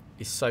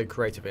is so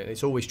creative and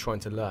it's always trying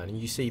to learn. And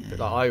you see, like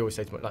I always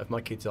say to if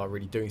my kids are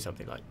really doing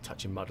something like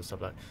touching mud or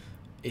stuff like that,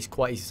 it's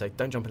quite easy to say,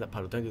 don't jump in that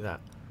puddle, don't do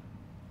that.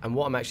 And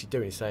what I'm actually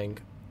doing is saying,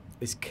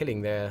 it's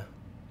killing their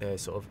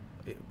sort of,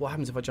 what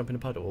happens if I jump in a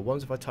puddle? Or what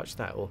happens if I touch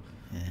that? Or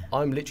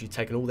I'm literally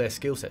taking all their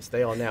skill sets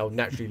they are now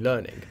naturally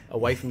learning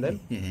away from them.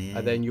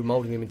 And then you're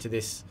moulding them into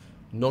this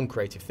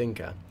non-creative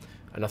thinker.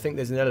 And I think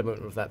there's an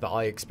element of that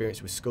I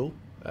experienced with school.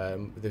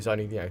 There's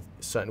only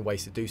certain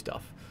ways to do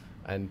stuff.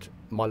 And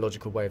my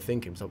logical way of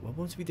thinking was like, well,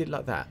 once we did it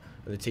like that,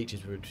 and the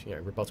teachers would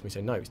rebuttal me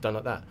saying, no, it's done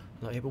like that.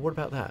 I'm like, yeah, but what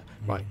about that?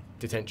 Right,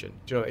 detention.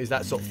 Do you know, is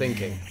that sort of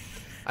thinking?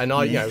 And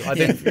I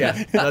don't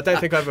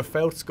think I ever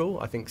failed school.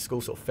 I think school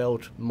sort of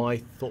failed my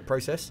thought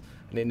process,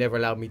 and it never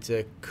allowed me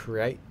to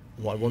create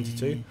what I wanted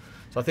to.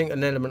 So I think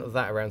an element of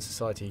that around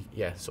society,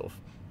 sort of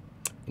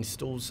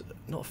installs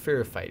not a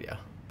fear of failure,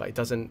 but it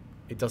doesn't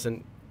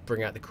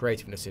bring out the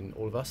creativeness in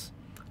all of us.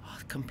 Oh,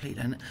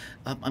 completely. And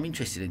I'm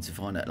interested in to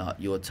find out like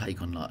your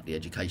take on like the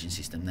education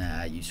system now,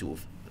 how you sort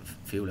of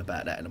feel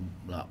about that, and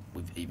like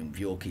with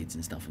your kids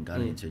and stuff and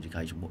going into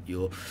education, what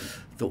your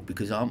thought,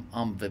 because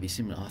I'm very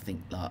similar. I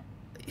think like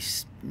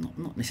it's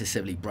not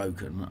necessarily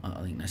broken.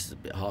 I think that's a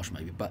bit harsh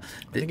maybe, but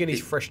I think it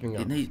needs freshening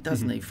up. It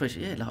does need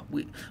freshening. Yeah,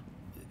 like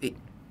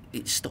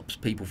it stops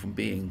people from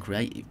being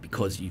creative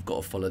because you've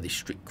got to follow this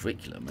strict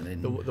curriculum. And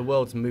then the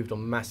world's moved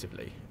on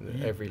massively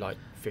every like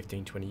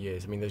 15, 20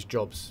 years. I mean, there's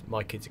jobs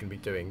my kids are going to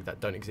be doing that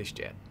don't exist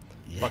yet.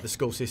 Like the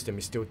school system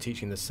is still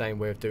teaching the same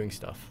way of doing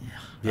stuff.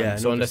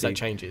 So unless that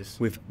changes,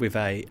 with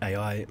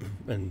AI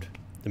and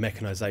the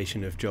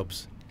mechanisation of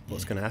jobs,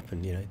 what's going to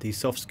happen? These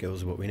soft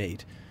skills are what we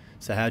need.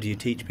 So how do you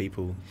teach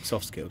people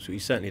soft skills? Well,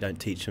 you certainly don't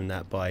teach them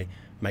that by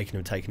making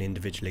them take an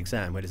individual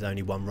exam where there's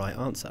only one right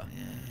answer.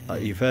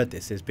 Like, you've heard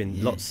this, there's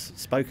been lots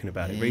spoken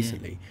about it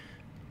recently.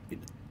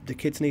 The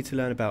kids need to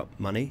learn about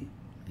money.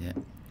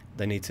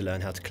 They need to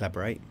learn how to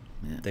collaborate.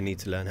 They need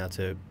to learn how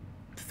to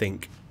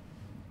think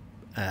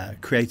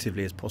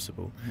creatively as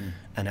possible,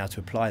 and how to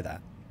apply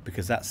that,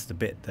 because that's the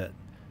bit that,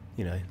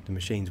 you know, the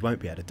machines won't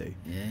be able to do.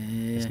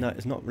 It's not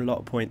a lot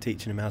of point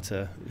teaching them how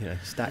to, you know,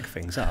 stack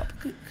things up.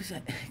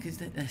 Because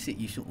that's it.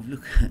 You sort of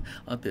look.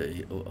 I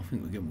think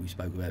again we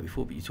spoke about it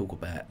before, but you talk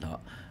about, like,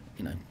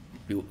 you know,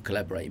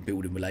 collaborating,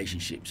 building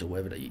relationships or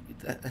whatever.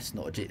 That's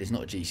not there's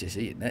not a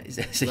GCSE in that, is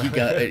there? So you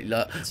go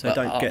like. So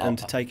don't get them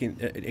to take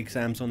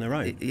exams on their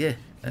own.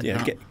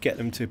 Get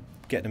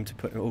them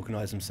to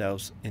organise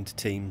themselves into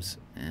teams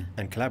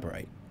and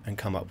collaborate and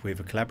come up with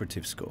a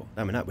collaborative score.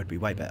 I mean, that would be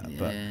way better.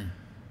 But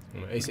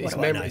it's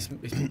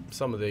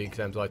some of the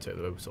exams I took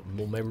that were sort of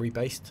more memory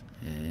based,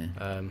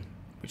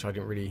 which I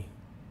didn't really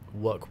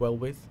work well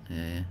with.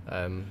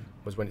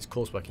 Was when it's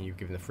coursework and you're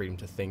given the freedom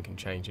to think and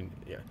change, and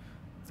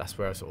that's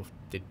where I sort of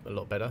did a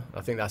lot better. I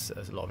think that's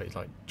a lot of it. It's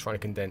like trying to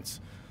condense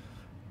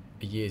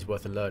a year's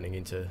worth of learning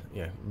into,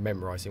 you know,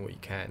 memorising what you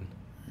can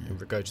and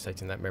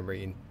regurgitating that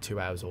memory in 2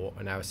 hours or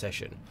an hour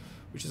session,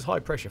 which is high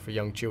pressure for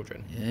young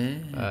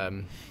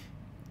children.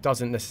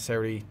 Doesn't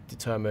necessarily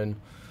determine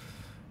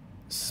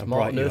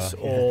smartness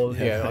or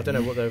I don't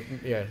know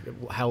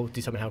what how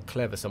determine how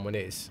clever someone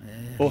is,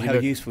 or how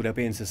useful they'll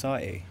be in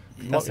society.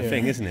 That's the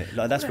thing, isn't it?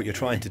 Like, that's what you're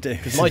trying to do.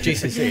 Because my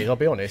GCSEs, I'll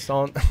be honest,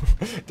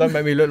 don't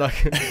make me look like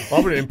I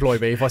wouldn't employ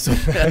me if I saw.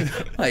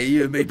 Hey,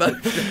 you and me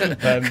both.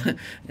 I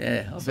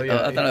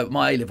don't know.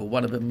 My A level,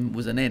 one of them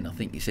was an N. I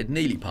think he said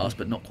nearly passed,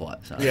 but not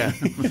quite. So.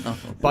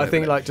 But I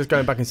think, like, just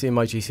going back and seeing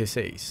my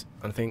GCSEs,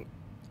 I think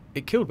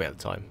it killed me at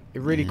the time.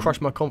 It really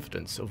crushed my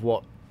confidence of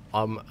what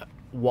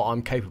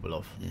I'm capable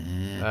of.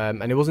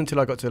 And it wasn't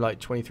until I got to like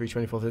 23,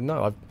 24, I said,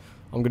 no,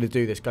 I'm going to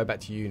do this, go back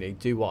to uni,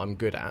 do what I'm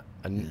good at,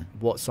 and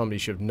what somebody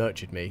should have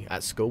nurtured me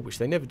at school, which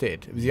they never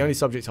did. It was the only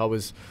subject I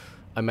was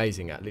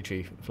amazing at,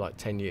 literally for like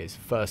 10 years,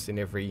 first in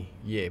every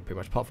year, pretty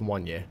much, apart from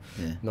 1 year,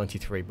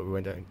 93, but we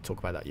won't talk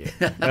about that year.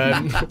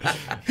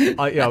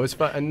 I was,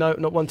 and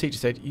not one teacher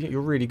said, you're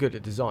really good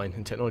at design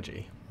and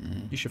technology,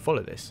 you should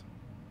follow this.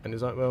 And it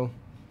was like, well,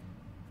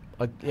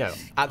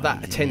 at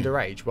that tender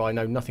age where I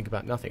know nothing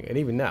about nothing, and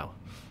even now,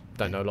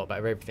 don't know a lot about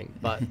everything,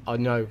 but I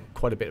know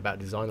quite a bit about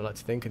design, I like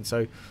to think, and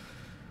so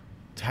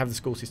to have the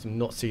school system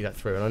not see that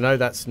through, and I know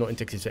that's not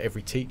indicative to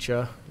every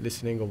teacher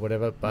listening or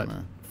whatever, but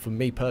for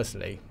me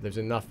personally, there's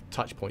enough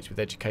touch points with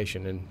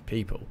education and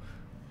people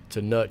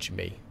to nurture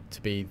me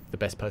to be the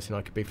best person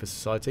I could be for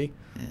society,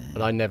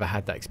 and I never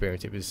had that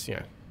experience. It was,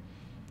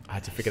 I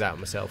had to figure it out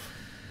myself.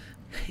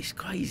 It's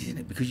crazy, isn't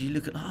it? Because you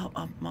look at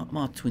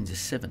my twins are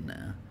 7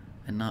 now,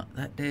 and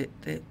they're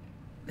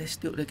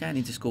going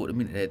into school at the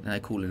minute. They're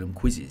calling them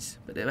quizzes,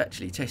 but they're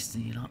actually tests.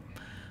 And you're like,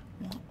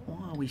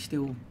 why are we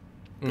still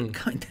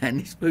going down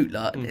this route?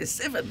 Like, they're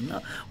 7.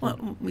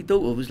 Like, my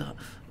daughter was like,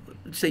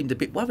 seemed a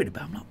bit worried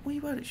about. I'm like, what are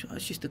you worried?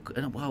 It's just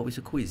it's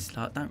a quiz.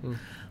 Like, don't.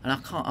 And I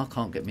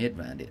can't get my head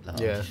around it. Like, I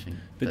just think,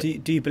 but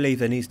do you believe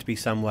there needs to be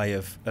some way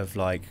of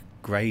like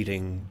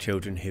grading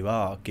children who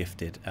are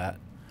gifted at,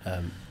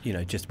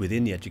 just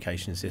within the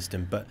education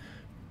system,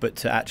 but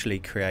to actually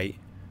create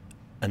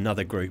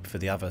another group for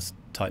the other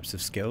types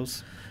of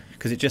skills?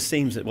 Because it just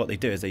seems that what they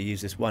do is they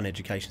use this one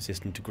education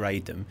system to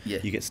grade them.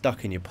 You get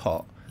stuck in your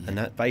pot, and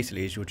that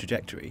basically is your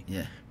trajectory.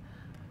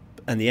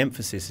 And the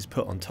emphasis is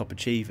put on top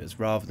achievers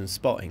rather than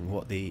spotting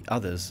what the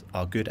others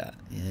are good at.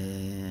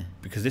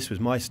 Because this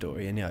was my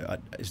story, and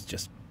it's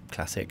just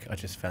classic. I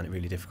just found it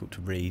really difficult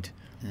to read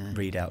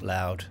out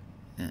loud.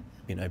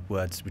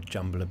 Words would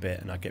jumble a bit,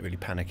 and I'd get really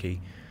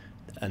panicky,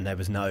 and there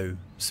was no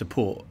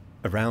support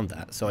around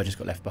that, so I just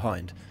got left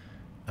behind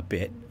a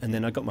bit. And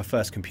then I got my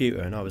first computer,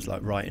 and I was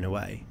like writing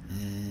away,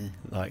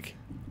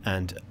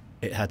 and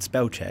it had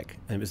spell check,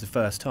 and it was the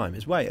first time. It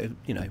was way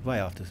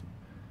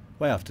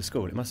after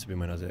school. It must have been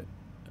when I was at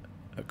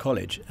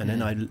college, and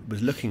then I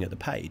was looking at the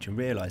page and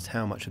realised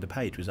how much of the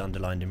page was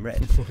underlined in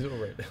red.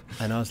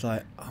 And I was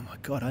like, oh my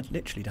god, I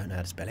literally don't know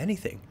how to spell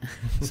anything.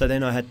 So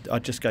then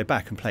I'd just go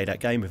back and play that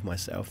game with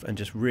myself and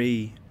just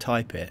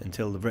retype it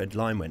until the red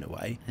line went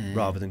away,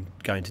 rather than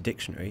going to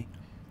dictionary,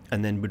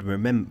 and then would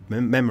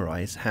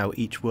memorise how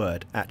each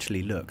word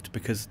actually looked,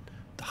 because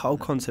the whole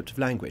concept of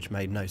language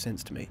made no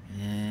sense to me.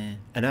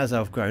 And as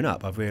I've grown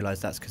up, I've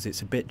realised that's because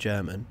it's a bit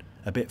German,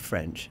 a bit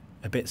French,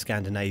 a bit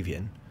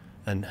Scandinavian,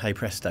 and hey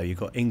presto, you've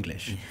got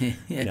English.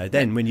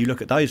 Then when you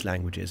look at those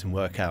languages and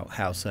work out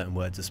how certain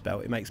words are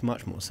spelled, it makes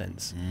much more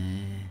sense.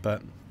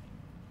 But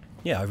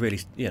I really,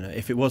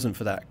 if it wasn't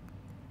for that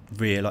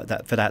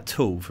for that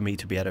tool for me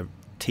to be able to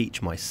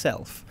teach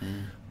myself,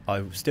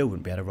 I still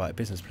wouldn't be able to write a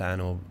business plan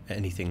or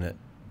anything that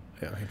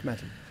I could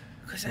imagine.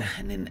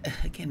 And then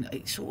again,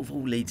 it sort of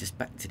all leads us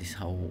back to this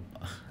whole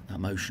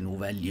emotional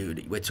value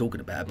that we're talking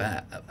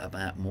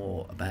about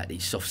more about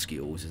these soft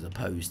skills as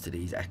opposed to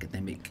these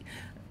academic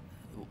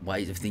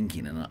ways of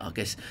thinking. And I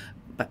guess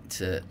back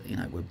to,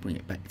 we'll bring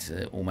it back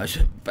to almost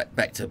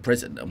back to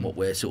present and what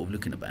we're sort of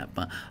looking about.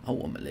 But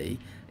ultimately,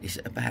 it's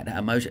about that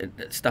emotion,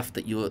 stuff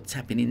that you're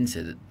tapping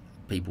into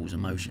people's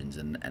emotions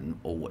and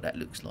all what that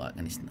looks like.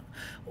 And it's not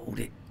all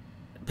the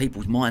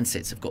people's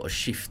mindsets have got to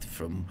shift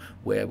from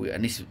where we,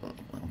 and this is, well,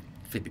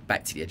 flip it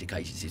back to the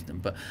education system,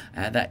 but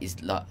that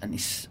is like, and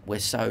we're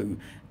so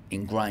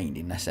ingrained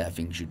in that's how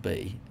things should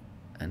be,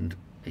 and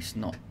it's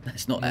not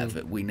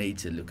that we need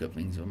to look at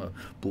things from a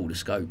broader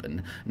scope.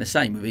 And the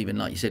same with, even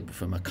like you said,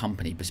 from a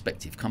company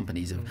perspective,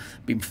 companies have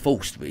been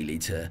forced really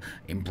to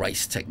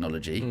embrace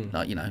technology.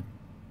 Like,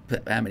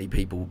 how many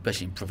people,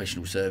 especially in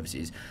professional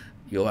services,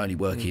 you're only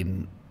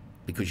working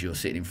because you're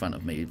sitting in front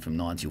of me from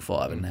 9 till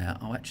 5, and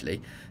now,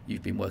 actually,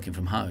 you've been working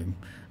from home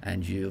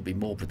and you've been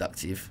more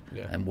productive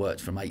and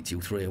worked from 8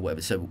 till 3 or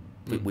whatever. So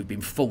we've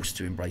been forced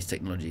to embrace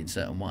technology in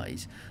certain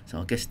ways.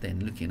 So I guess then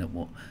looking at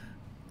what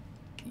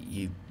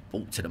you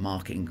brought to the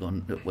market and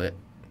gone, look,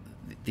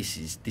 this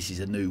is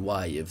a new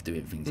way of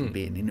doing things and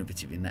being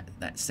innovative in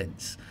that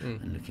sense,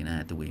 and looking at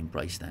how do we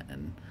embrace that,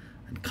 and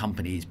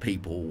companies,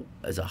 people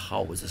as a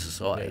whole, as a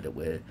society, that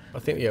we're... I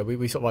think,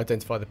 we sort of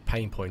identify the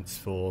pain points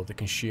for the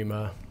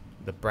consumer,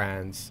 the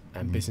brands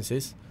and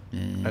businesses,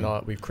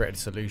 and we've created a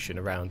solution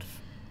around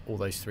all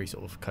those three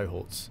sort of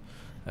cohorts.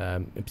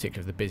 In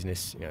particular the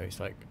business, it's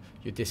like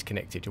you're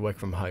disconnected, you're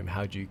working from home,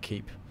 how do you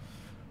keep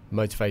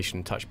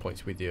motivation touch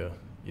points with your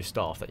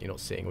staff that you're not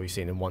seeing, or you're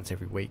seeing them once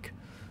every week?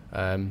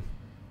 It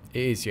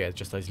is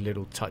just those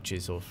little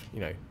touches of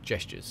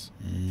gestures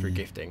through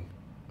gifting,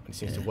 and it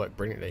seems to work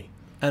brilliantly.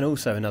 And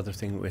also another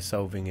thing that we're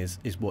solving is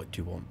what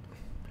do you want?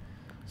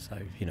 So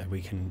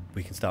we can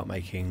start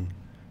making,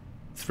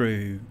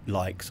 through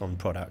likes on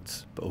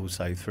products, but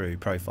also through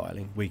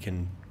profiling, we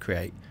can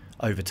create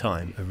over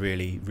time a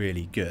really,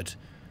 really good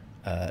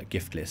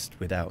gift list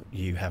without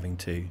you having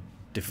to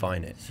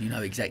define it. So you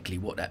know exactly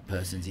what that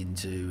person's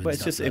into.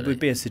 But it would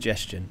be a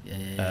suggestion,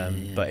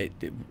 but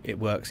it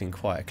works in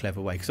quite a clever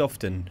way, because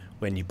often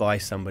when you buy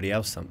somebody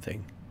else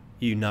something,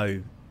 you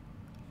know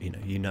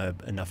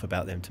enough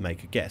about them to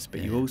make a guess,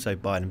 but you also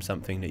buy them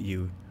something that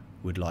you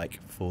would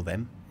like for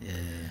them.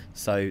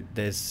 So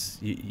there's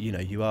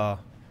you are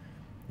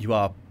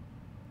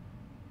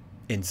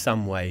in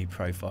some way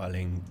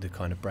profiling the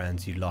kind of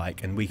brands you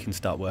like, and we can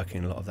start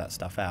working a lot of that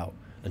stuff out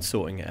and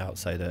sorting it out,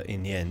 so that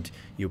in the end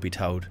you'll be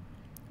told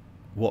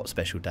what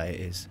special day it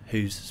is,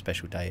 whose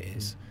special day it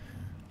is,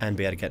 and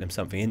be able to get them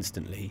something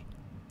instantly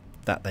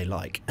that they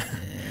like.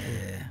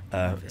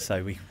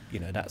 So we,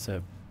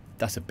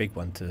 that's a big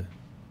one to.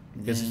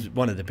 This is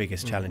one of the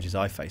biggest challenges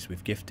I face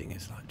with gifting.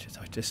 Is like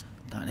I just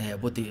don't know.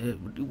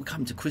 We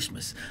come to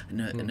Christmas and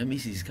the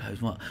missus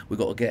goes, "What? We've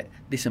got to get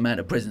this amount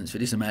of presents for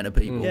this amount of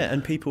people." Yeah,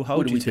 and people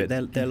hold you to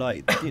it. They're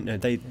like,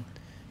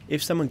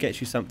 if someone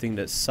gets you something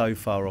that's so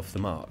far off the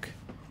mark,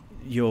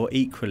 you're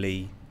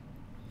equally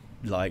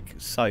like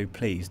so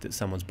pleased that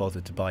someone's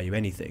bothered to buy you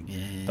anything,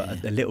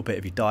 but a little bit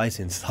of you dies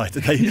inside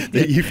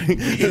that you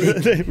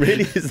think,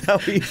 really, is that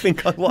what you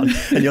think I want?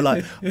 And you're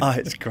like,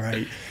 it's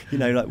great.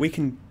 Like we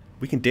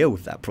can deal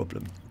with that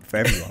problem for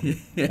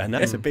everyone, and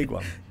that's a big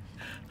one.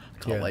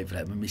 Can't wait for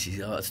that. My missus,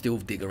 I still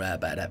dig her out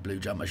about that blue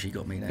jumper she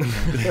got me now.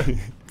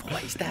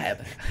 What is that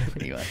about?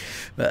 Anyway,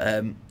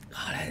 but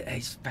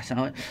it's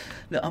fascinating.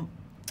 Look,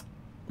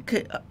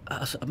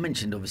 I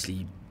mentioned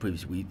obviously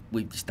previously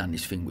we've just done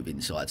this thing with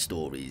Inside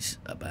Stories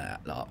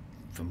about, like,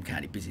 from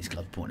County Business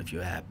Club point of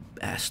view,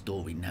 our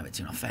story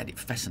narrative. I found it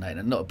fascinating.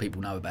 A lot of people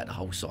know about the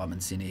whole Simon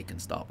Sinek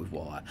and Start With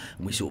Why,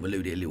 and we sort of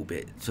alluded a little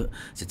bit. So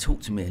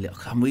talk to me a little.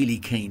 I'm really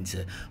keen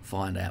to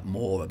find out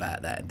more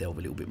about that and delve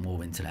a little bit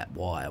more into that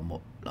why, and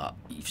what, like,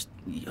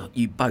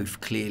 you both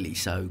clearly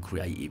so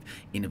creative,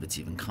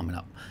 innovative, and coming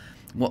up.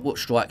 What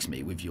strikes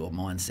me with your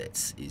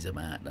mindsets is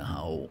about the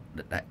whole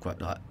that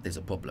like, there's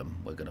a problem,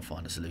 we're going to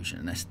find a solution,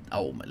 and that's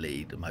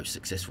ultimately the most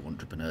successful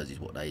entrepreneurs is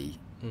what they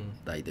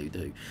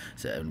do.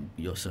 So, and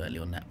you're certainly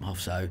on that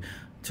path. So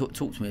talk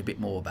to me a bit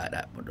more about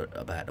that,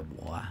 about the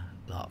why,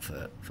 like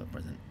for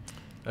present.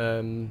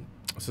 So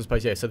I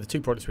suppose so the two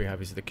products we have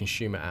is the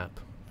consumer app,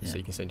 so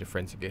you can send your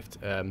friends a gift,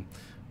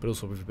 but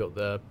also we've built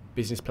the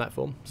business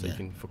platform, so you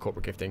can, for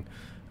corporate gifting.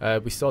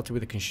 We started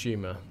with the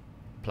consumer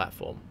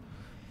platform,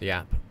 the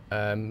app.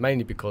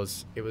 Mainly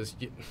because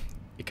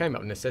it came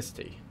out of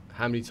necessity.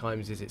 How many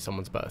times is it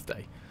someone's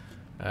birthday,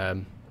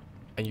 and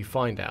you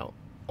find out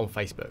on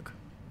Facebook?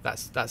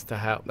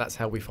 That's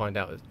how we find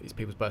out it's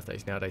people's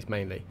birthdays nowadays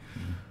mainly.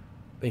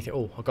 Then you think,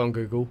 I'll go on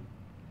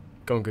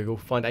Google,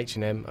 find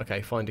H&M.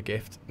 Okay, find a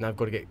gift. Now I've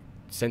got to get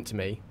sent to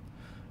me.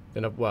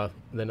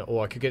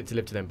 Or I could get it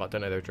delivered to them, but I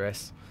don't know their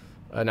address.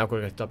 Now I've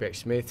got to go to WH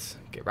Smith's,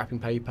 get wrapping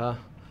paper.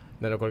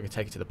 Then I've got to go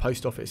take it to the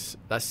post office.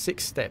 That's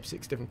 6 steps,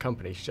 6 different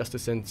companies just to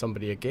send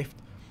somebody a gift.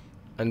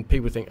 And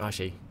people think,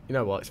 actually, you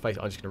know what, let's face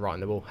it, I'm just going to write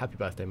on the wall, happy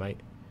birthday, mate.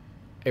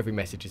 Every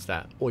message is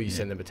that. Or you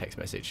send them a text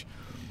message.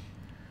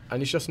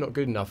 And it's just not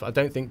good enough. I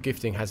don't think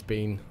gifting has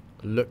been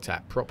looked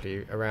at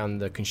properly around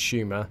the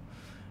consumer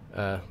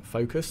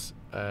focus.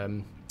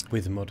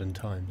 With modern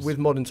times. With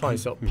modern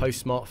times,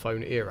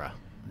 post-smartphone era.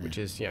 which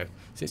is,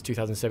 since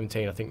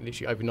 2017, I think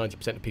literally over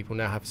 90% of people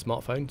now have a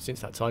smartphone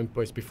since that time,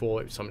 whereas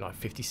before it was something like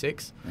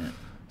 56.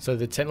 So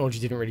the technology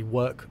didn't really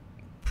work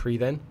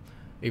pre-then,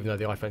 even though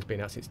the iPhone's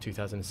been out since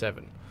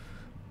 2007.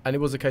 And it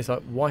was a case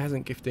like, why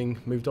hasn't gifting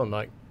moved on?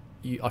 Like,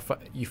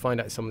 you find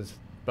out someone's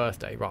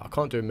birthday, right, I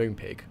can't do a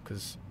Moonpig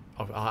because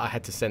I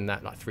had to send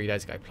that like 3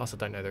 days ago, plus I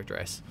don't know their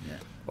address.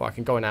 Or I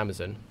can go on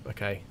Amazon,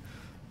 okay,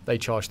 they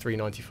charge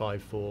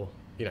 $3.95 for,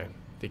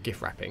 the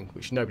gift wrapping,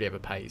 which nobody ever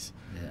pays.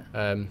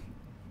 And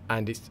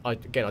I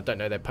don't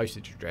know their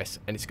postage address,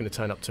 and it's going to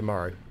turn up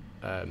tomorrow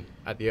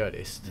at the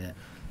earliest.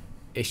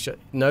 It's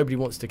nobody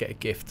wants to get a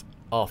gift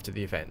after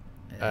the event.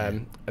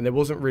 And there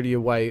wasn't really a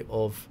way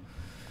of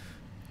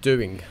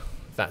doing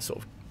that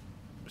sort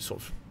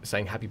of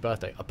saying happy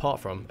birthday apart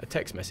from a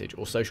text message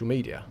or social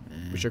media,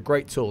 which are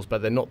great tools,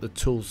 but they're not the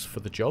tools for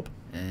the job.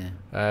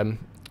 And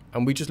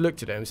we just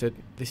looked at it and said,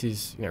 this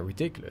is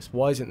ridiculous.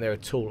 Why isn't there a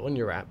tool on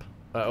your app,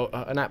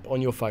 an app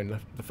on your phone,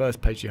 the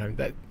first page you home,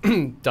 that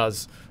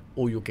does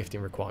all your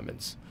gifting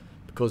requirements?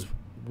 Because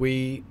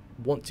we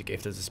want to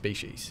gift as a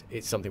species.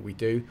 It's something we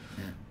do.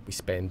 We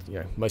spend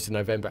most of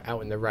November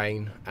out in the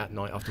rain at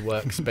night after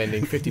work,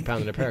 spending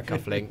 £50 on a pair of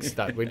cufflinks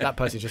that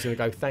person's just going to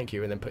go thank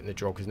you and then put in the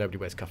drawer because nobody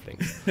wears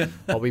cufflinks.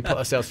 But we put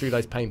ourselves through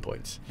those pain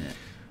points.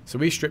 So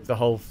we stripped the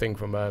whole thing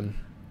from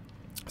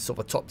sort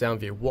of a top-down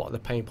view. What are the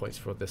pain points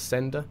for the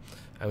sender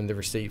and the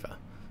receiver?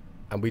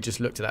 And we just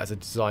looked at that as a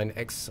design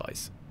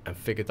exercise and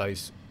figured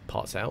those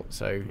parts out.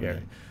 So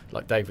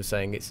like Dave was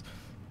saying, it's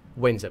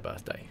when's their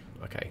birthday?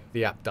 Okay,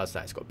 the app does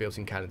that. It's got a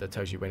built-in calendar,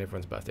 tells you when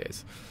everyone's birthday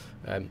is.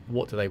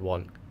 What do they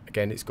want?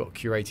 Again, it's got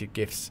curated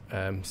gifts,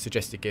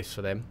 suggested gifts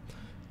for them.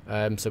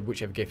 So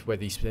whichever gift,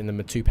 whether you send them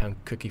a £2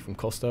 cookie from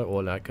Costa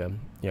or like a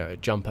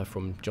jumper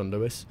from John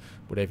Lewis,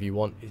 whatever you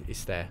want,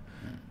 it's there.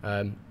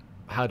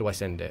 How do I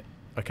send it?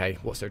 Okay,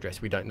 what's their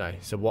address? We don't know.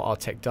 So what our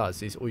tech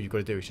does is all you've got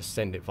to do is just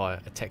send it via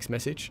a text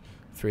message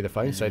through the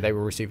phone. So they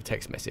will receive a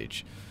text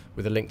message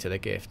with a link to their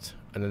gift,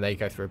 and then they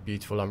go through a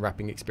beautiful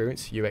unwrapping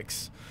experience.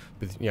 UX,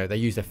 with they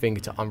use their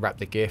finger to unwrap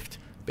the gift,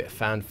 a bit of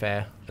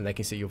fanfare, and they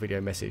can see your video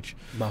message.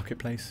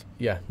 Marketplace.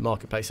 Yeah,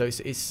 marketplace. So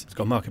it's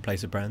got a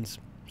marketplace of brands.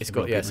 It's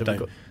got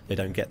so they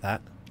don't get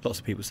that. Lots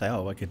of people say,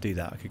 oh, I could do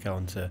that. I could go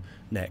on to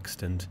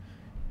Next and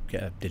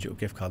get a digital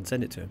gift card and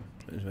send it to them.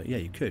 Like, yeah,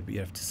 you could, but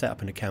you have to set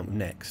up an account with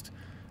Next,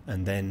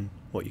 and then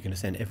what, you're going to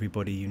send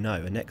everybody a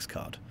Next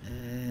card?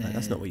 Like,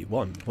 that's not what you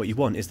want. What you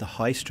want is the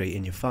high street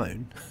in your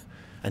phone,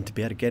 and to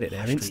be able to get it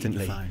there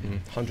instantly.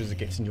 Hundreds of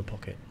gifts in your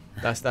pocket.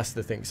 That's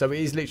the thing. So it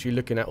is literally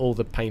looking at all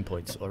the pain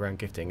points around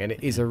gifting, and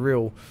it is a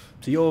real.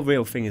 So your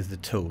real thing is the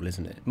tool,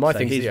 isn't it?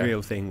 His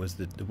real thing was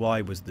the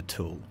why was the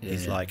tool.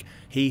 It's like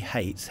he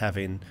hates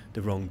having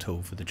the wrong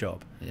tool for the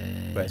job.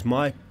 Whereas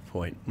my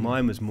point,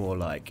 mine was more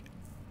like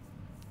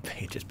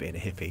just being a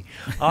hippie.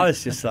 I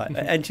was just like,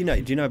 and do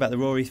you know about the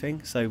Rory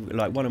thing? So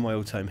like one of my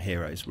all-time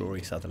heroes,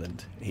 Rory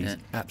Sutherland. He's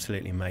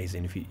absolutely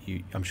amazing. If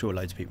you, I'm sure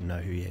loads of people know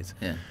who he is.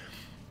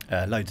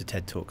 Loads of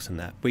TED Talks and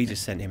that. We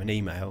just sent him an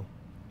email,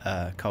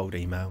 cold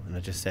email, and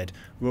I just said,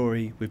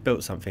 Rory, we've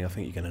built something I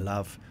think you're going to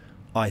love.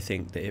 I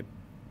think that it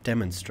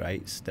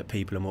demonstrates that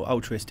people are more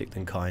altruistic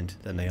than kind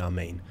than they are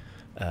mean,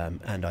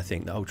 and I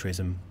think that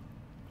altruism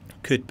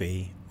could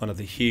be one of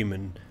the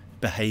human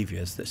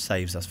behaviours that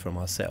saves us from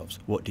ourselves.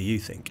 What do you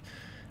think?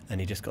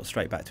 And he just got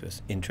straight back to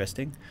us.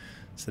 Interesting.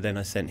 So then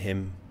I sent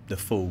him the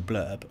full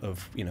blurb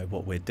of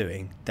what we're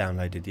doing,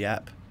 downloaded the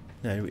app.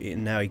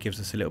 Now he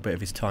gives us a little bit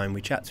of his time.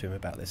 We chat to him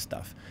about this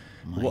stuff.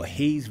 What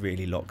he's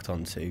really locked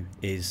onto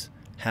is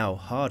how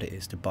hard it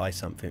is to buy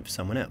something for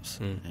someone else,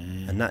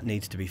 and that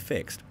needs to be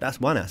fixed. That's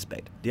one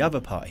aspect. The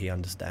other part he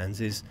understands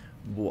is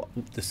what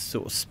the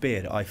sort of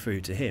spear that I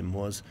threw to him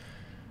was: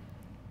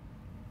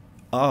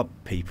 are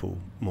people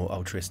more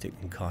altruistic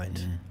than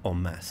kind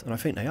en masse? And I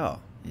think they are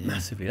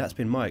massively. That's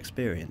been my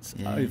experience,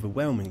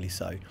 overwhelmingly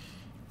so.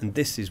 And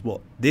this is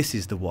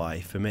the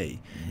why for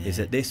me, is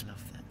that this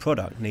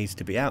product needs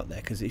to be out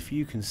there, because if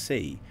you can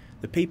see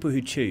the people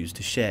who choose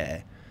to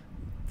share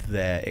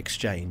their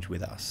exchange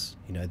with us,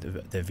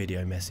 their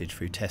video message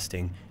through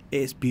testing,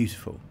 it's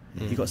beautiful.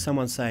 You've got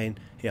someone saying,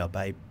 yeah,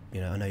 babe,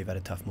 I know you've had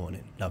a tough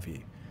morning, love you,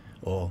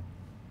 or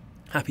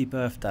happy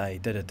birthday,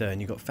 da-da-da,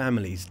 and you've got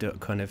families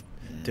kind of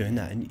doing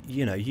that, and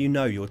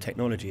your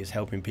technology is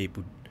helping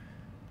people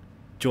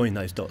join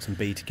those dots and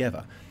be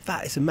together.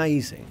 That is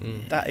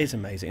amazing. That is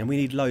amazing, and we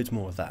need loads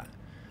more of that.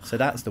 So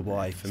that's the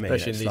why for me.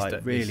 Especially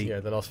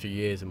in the last few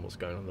years and what's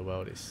going on in the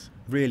world, is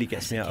really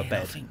gets me out of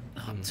bed. I think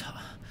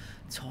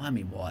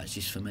timing-wise,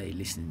 just for me,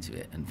 listening to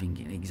it and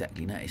thinking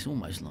exactly that, it's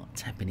almost like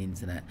tapping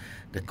into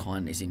the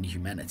kindness and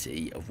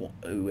humanity of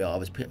who we are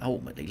as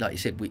ultimately, like you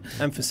said,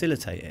 and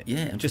facilitate it. Yeah,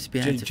 and just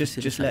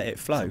let it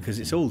flow, because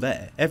it's all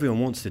there. Everyone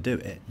wants to do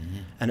it,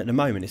 and at the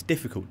moment it's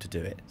difficult to do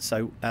it.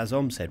 So as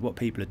Om said, what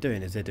people are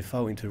doing is they're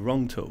defaulting to the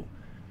wrong tool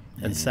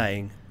and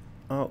saying,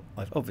 "Oh,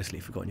 I've obviously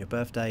forgotten your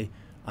birthday.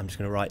 I'm just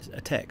going to write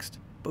a text."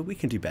 But we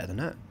can do better than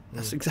that.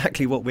 That's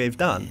exactly what we've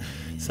done.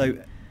 So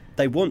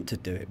they want to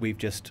do it. We've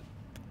just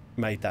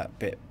made that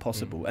bit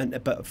possible.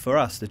 But for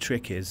us, the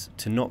trick is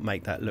to not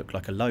make that look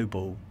like a low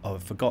ball or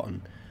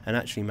forgotten, and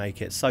actually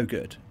make it so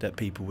good that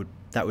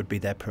that would be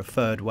their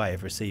preferred way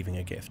of receiving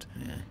a gift,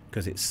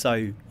 because it's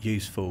so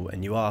useful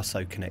and you are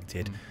so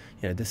connected.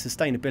 You know, the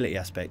sustainability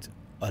aspect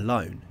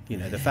alone, you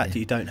know, the fact that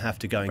you don't have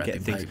to go and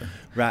get things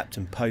wrapped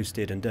and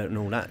posted and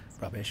all that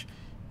rubbish,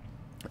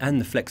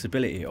 and the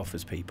flexibility it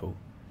offers people.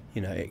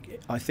 You know,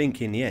 I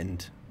think in the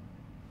end,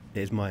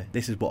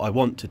 this is what I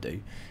want to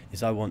do,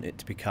 is I want it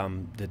to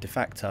become the de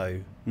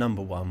facto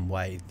 #1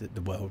 way that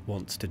the world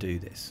wants to do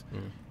this.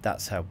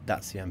 That's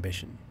the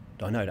ambition.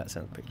 I know that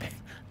sounds big.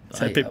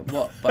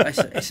 But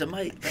it's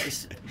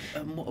amazing.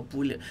 What a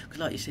brilliant. Because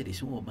like you said,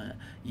 it's all about.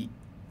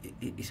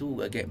 It's all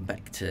getting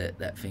back to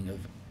that thing of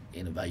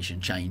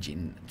innovation,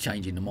 changing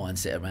the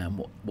mindset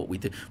around what we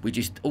do. We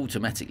just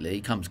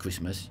automatically, comes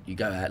Christmas, you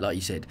go out, like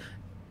you said,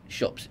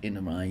 shops in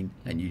the rain,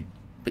 and you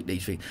pick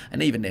these things,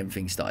 and even then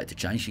things started to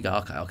change. You go,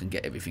 okay, I can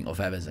get everything off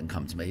Amazon,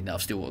 come to me. Now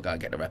I've still got to go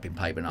and get the wrapping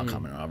paper, and I'll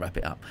come in and I'll wrap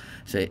it up.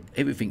 So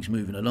everything's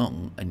moving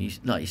along, and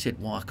like you said,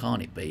 why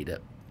can't it be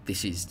that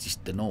this is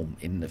just the norm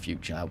in the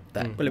future?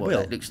 That well,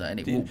 that looks like, and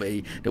it will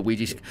be that we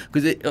just,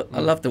 because I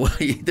love the way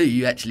you do.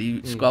 You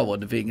actually scroll on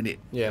the thing, and it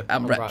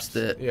unwraps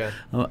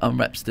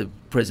the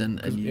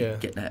present, and you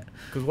get that.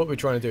 Because what we're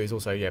trying to do is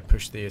also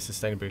push the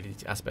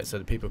sustainability aspect, so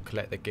that people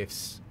collect their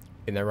gifts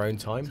in their own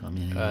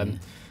time.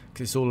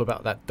 Because it's all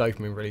about that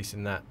dopamine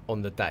releasing that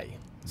on the day.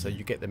 So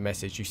you get the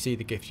message, you see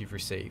the gift you've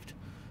received,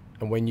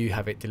 and when you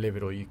have it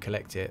delivered or you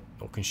collect it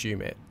or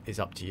consume it, it's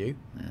up to you.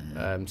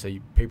 So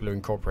people are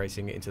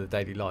incorporating it into the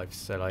daily lives.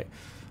 So like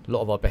a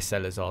lot of our best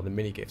sellers are the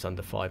mini gifts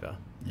under £5.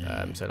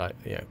 So like,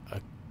 you know,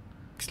 a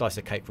slice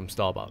of cake from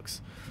Starbucks.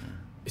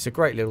 It's a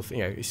great little thing,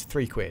 you know, it's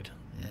 £3,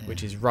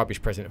 which is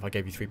rubbish present if I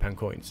gave you £3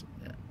 coins.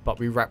 But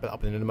we wrap it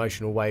up in an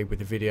emotional way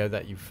with a video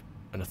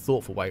and a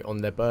thoughtful way on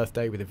their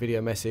birthday with a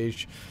video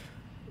message.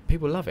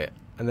 People love it,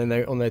 and then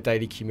they on their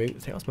daily commute, they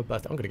think, "Oh, it's my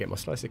birthday. I'm going to get my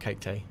slice of cake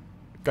today."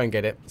 Go and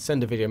get it.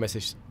 Send a video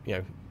message, you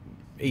know,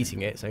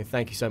 eating it, saying,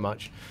 "Thank you so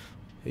much.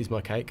 Here's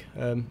my cake.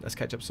 Let's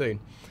catch up soon."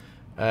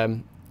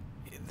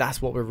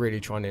 That's what we're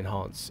really trying to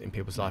enhance in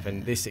people's life,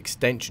 and this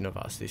extension of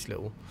us, this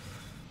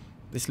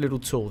little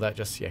tool that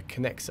just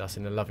connects us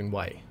in a loving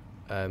way,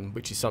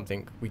 which is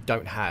something we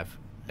don't have,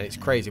 and it's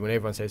crazy when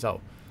everyone says,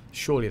 "Oh,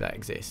 surely that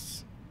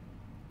exists."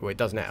 Well, it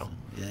does now.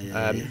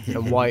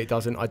 And why it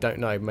doesn't, I don't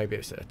know. Maybe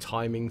it's a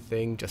timing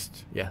thing.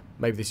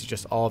 Maybe this is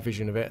just our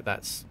vision of it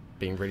that's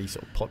being really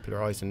sort of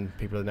popularised, and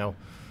people are now,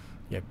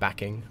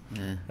 backing.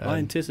 I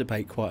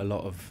anticipate quite a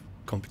lot of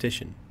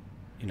competition.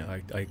 You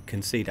know, I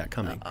can see that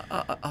coming.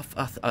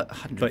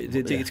 But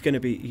it's going to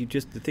be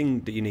the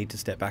thing that you need to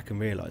step back and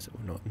realise.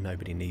 Well,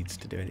 nobody needs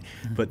to do it.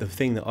 But the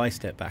thing that I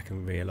step back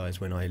and realise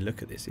when I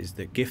look at this is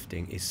that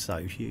gifting is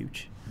so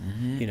huge.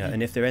 You know,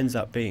 and if there ends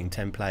up being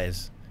 10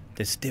 players.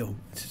 There's still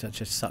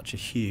such a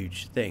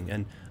huge thing,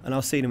 and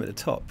I'll see them at the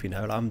top. You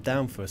know, I'm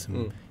down for some.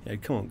 You know,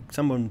 come on,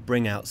 someone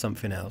bring out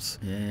something else,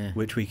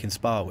 which we can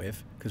spar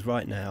with. Because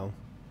right now,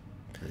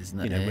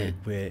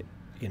 we're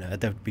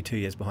they'll be 2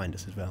 years behind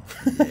us as well.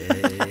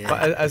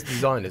 But as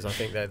designers, I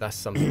think that's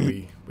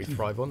something we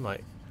thrive on.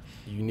 Like,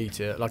 you need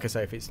to, like I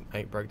say, if it's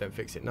ain't broke, don't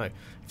fix it. No, if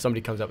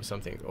somebody comes up with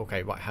something,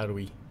 okay, right, how do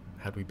we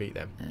beat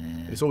them?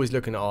 It's always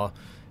looking at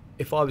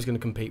if I was going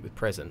to compete with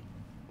Prsnt,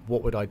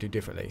 what would I do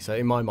differently? So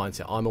in my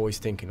mindset, I'm always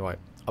thinking, right,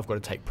 I've got to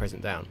take Prsnt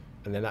down,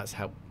 and then that's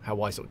how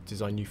I sort of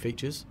design new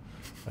features,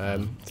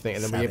 and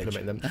then we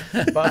implement them.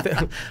 But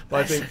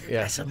I think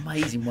that's an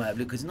amazing way of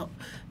looking, because not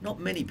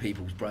many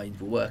people's brains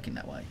will work in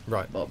that way.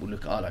 Right. But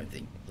I don't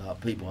think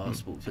people are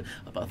sports,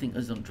 but I think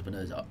as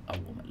entrepreneurs,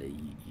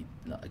 ultimately,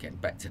 again,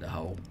 back to the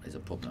whole, there's a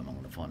problem, I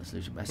want to find a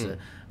solution. That's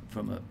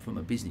from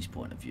a business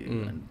point of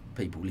view, and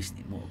people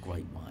listening, what a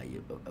great way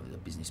of a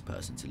business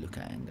person to look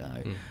at and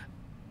go.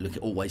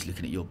 Always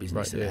looking at your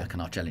business, how can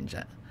I challenge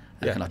that?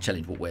 How can I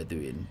challenge what we're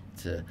doing?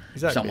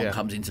 If someone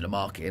comes into the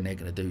market and they're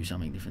going to do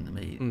something different than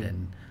me,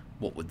 then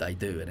what would they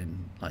do? And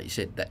then, like you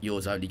said, that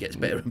yours only gets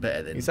better and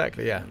better. Then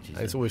exactly, and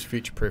it's always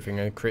future-proofing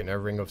and creating a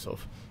ring of sort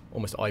of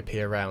almost IP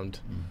around,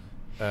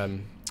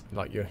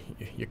 like your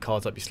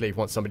cards up your sleeve.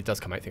 Once somebody does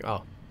come out, you think,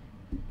 oh,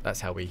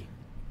 that's how we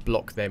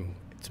block them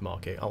to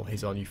market. Oh,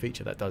 here's our new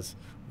feature that does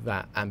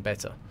that and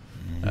better.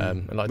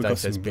 And like we've Dave got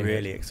says, some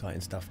really exciting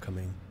stuff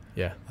coming.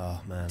 Yeah. Oh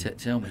man.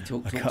 Tell me,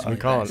 talk to me. We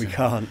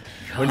can't.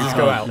 When does it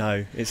go out?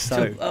 No, it's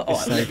so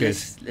good.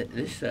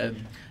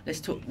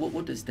 Let's talk.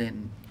 What does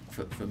then,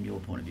 from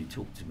your point of view,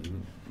 talk to me?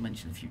 We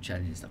mentioned a few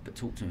challenges and stuff, but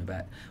talk to me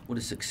about what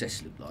does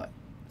success look like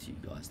to you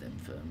guys then?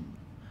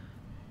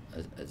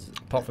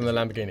 Apart from the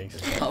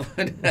Lamborghinis. Apart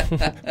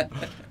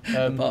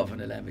from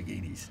the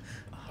Lamborghinis.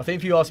 I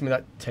think if you asked me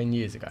that 10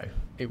 years ago,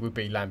 it would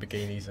be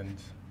Lamborghinis and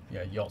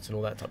yachts and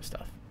all that type of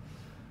stuff.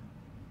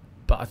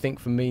 But I think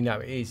for me now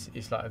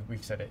it's like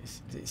we've said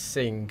it's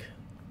seeing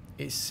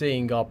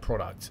our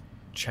product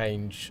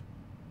change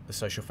the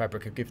social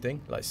fabric of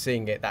gifting, like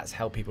seeing it, that's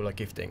how people are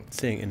gifting.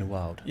 Seeing it in the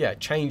wild. Yeah,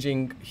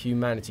 changing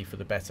humanity for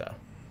the better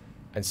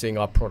and seeing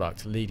our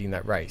product leading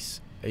that race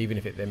even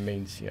if it then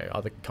means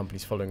other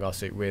companies following our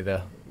suit. We're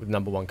the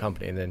number one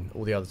company, and then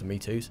all the others are me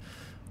too's.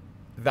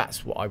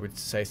 That's what I would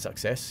say is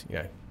success.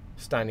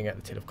 Standing at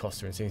the till of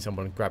Costa and seeing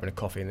someone grabbing a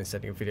coffee and then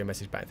sending a video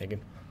message back,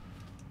 thinking,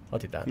 "I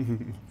did that."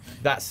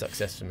 That's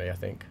success for me, I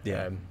think.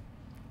 Yeah.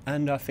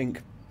 And I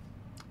think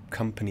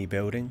company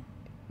building.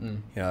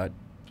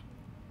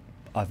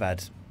 I've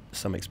had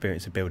some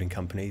experience of building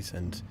companies,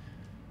 and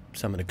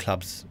some of the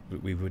clubs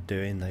we were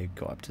doing, they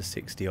got up to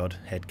 60 odd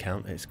head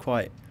count. It's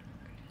quite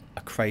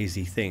a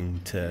crazy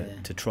thing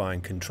to try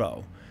and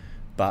control.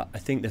 But I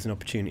think there's an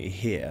opportunity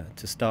here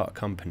to start a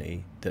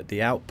company that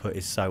the output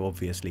is so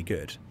obviously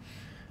good,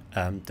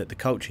 that the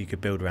culture you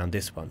could build around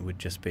this one would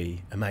just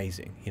be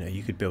amazing.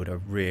 You could build a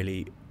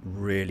really,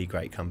 really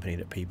great company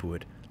that people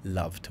would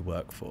love to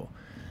work for.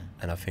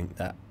 And I think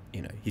that,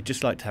 you'd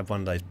just like to have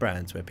one of those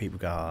brands where people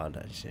go,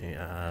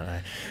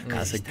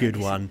 that's a good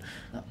one.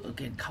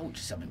 Again, culture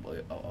is something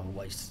I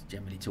always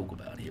generally talk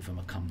about here from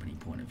a company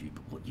point of view.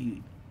 But what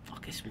you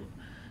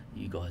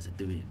guys are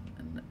doing,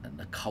 and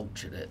the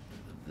culture that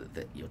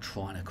you're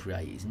trying to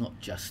create is not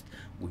just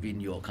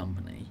within your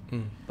company,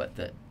 but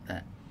that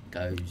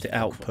goes the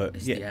output.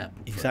 The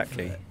output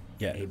exactly.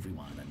 For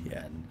everyone.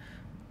 And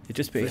it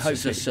just be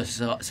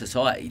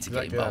society to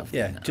get involved.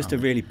 Yeah, just a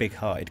really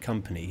big-hearted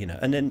company,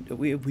 and then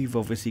we've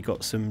obviously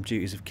got some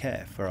duties of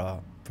care for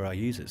our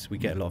users. We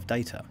get a lot of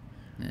data,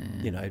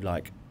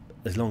 like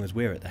as long as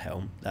we're at the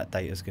helm, that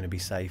data is going to be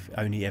safe,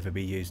 only ever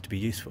be used to be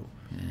useful.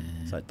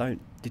 So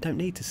you don't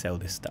need to sell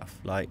this stuff.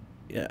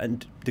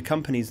 And the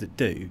companies that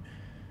do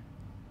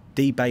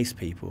debase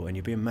people, and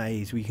you'll be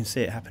amazed. You can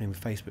see it happening with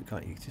Facebook,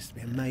 can't you? Just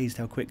be amazed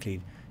how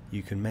quickly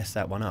you can mess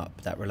that one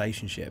up, that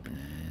relationship.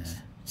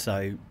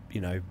 So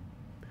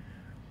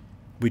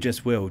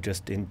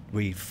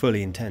we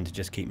fully intend to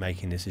just keep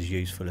making this as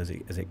useful as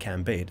it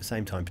can be, at the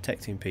same time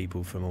protecting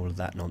people from all of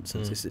that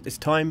nonsense. It's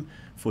time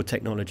for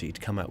technology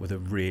to come out with a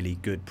really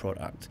good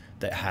product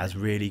that has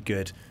really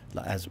good,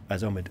 as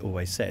Omid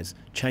always says,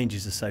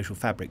 changes the social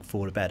fabric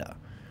for the better.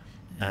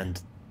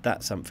 And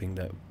that's something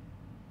that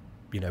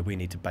we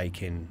need to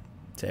bake in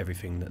to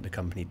everything that the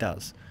company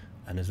does.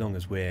 And as long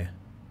as we're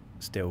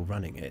still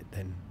running it,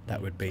 then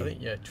that would be... I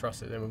think,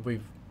 trust it. I mean,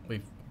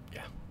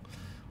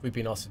 we've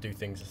been asked to do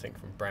things, I think,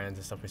 from brands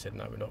and stuff. We said,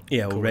 no, we're not.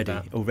 Yeah, cool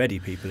already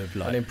people have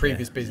and in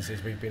previous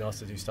businesses, we've been asked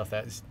to do stuff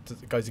that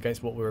goes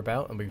against what we're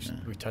about, and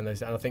we've turned those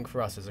down. And I think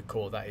for us as a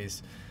core, that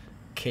is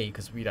key,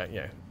 because we don't,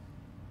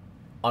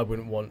 I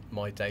wouldn't want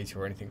my data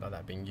or anything like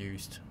that being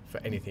used for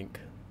anything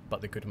but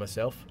the good of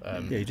myself.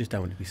 You just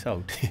don't want to be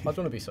sold. I don't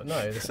want to be sold. No,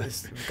 it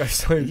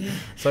goes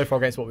so far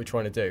against what we're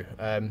trying to do.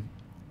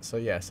 So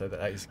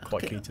that is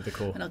quite key to the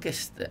core. And I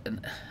guess that,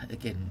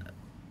 again,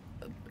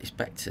 it's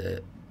back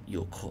to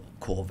your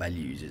core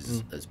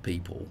values as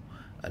people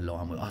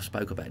align with. I've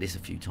spoke about this a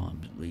few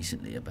times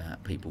recently,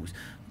 about people's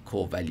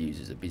core values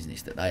as a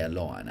business, that they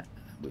align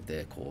with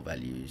their core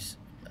values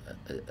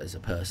as a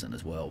person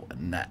as well,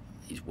 and that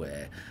is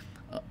where,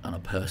 on a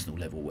personal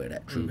level, where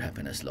that true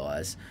happiness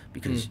lies,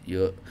 because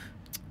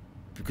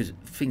because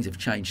things have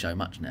changed so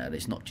much now.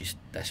 It's not just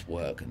that's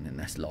work and then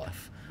that's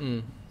life.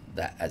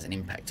 That has an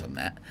impact on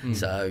that.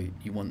 So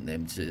you want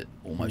them to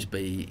almost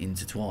be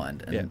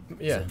intertwined, and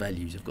so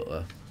values have got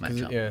to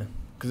match up. Yeah,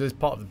 because there's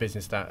part of the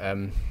business that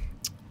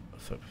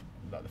sort of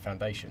like the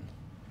foundation.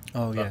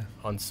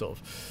 On sort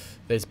of,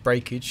 there's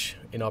breakage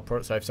in our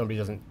product. So if somebody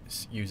doesn't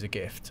use a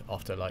gift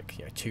after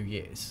 2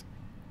 years,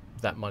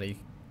 that money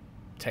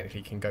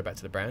technically can go back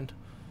to the brand,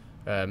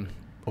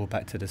 or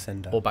back to the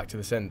sender.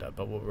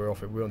 But what we're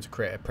offering, we want to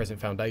create a present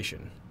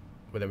foundation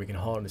where then we can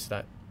harness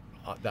that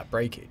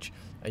breakage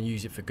and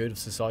use it for good of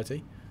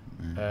society.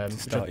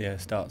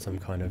 Start some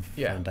kind of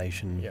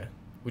foundation. Yeah,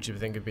 which I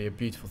think would be a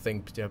beautiful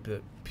thing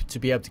to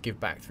be able to give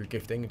back through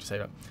gifting, and to say,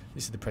 look,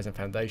 this is the present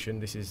foundation,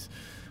 this is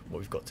what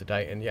we've got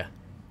today, and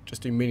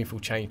just do meaningful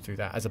change through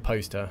that, as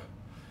opposed to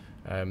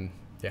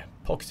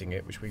pocketing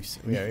it, which we've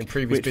in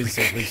previous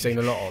businesses we've seen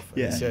a lot of.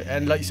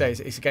 And like you say,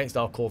 it's against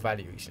our core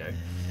values.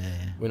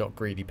 We're not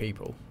greedy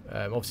people.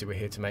 Obviously, we're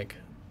here to make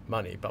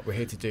money, but we're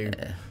here to do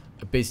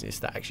a business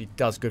that actually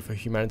does good for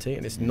humanity,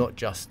 and it's not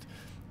just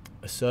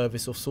a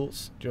service of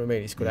sorts. Do you know what I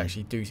mean? It's got to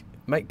actually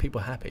make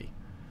people happy,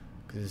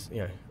 because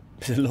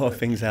there's a lot of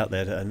things out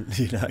there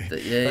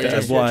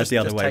that why is the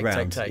other way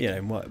around?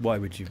 Why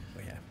would you?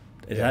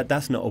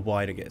 That's not a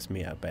why that gets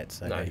me out of bed.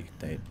 So I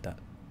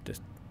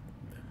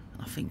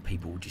think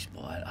people just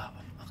buy it up.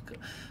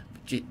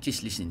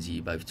 Just listening to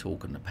you both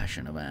talk and the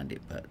passion around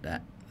it, but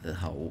the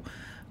whole,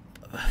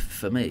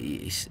 for me,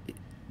 it's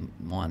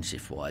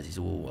mindset wise, is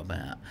all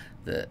about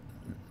the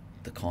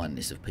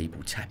kindness of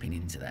people tapping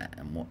into that,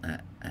 and what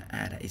that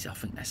is. I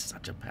think that's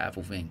such a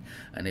powerful thing.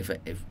 And if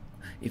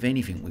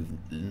anything we've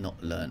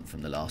not learnt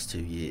from the last 2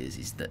 years,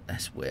 is that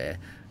that's where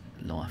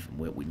life and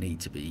where we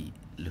need to be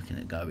looking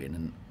at going.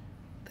 And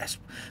that's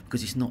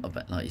because it's not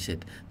about, like you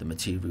said, the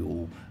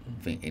material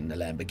thing in the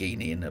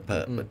Lamborghini and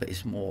but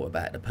it's more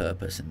about the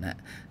purpose, and that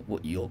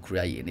what you're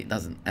creating. It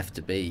doesn't have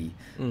to be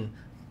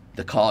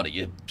the car that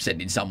you're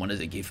sending someone as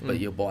a gift, but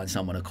you're buying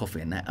someone a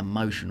coffee, and that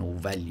emotional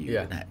value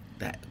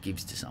that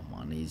gives to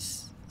someone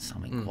is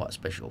something quite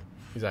special.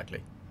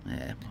 Exactly.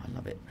 Yeah, I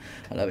love it.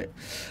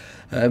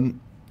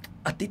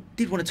 I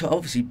did want to talk,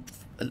 obviously,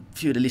 a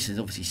few of the listeners,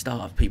 obviously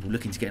startup people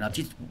looking to get in.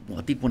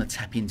 I did want to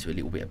tap into a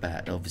little bit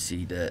about,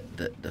 obviously,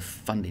 the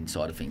funding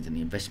side of things and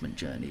the investment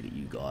journey that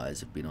you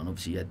guys have been on.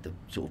 Obviously, you had the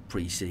sort of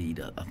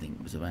pre-seed, I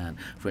think, was around.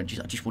 I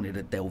just wanted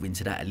to delve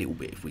into that a little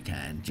bit, if we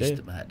can, just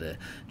about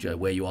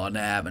where you are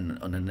now and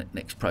on the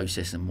next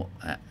process, and what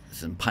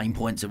some pain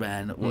points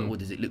around. What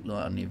does it look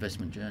like on the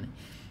investment journey?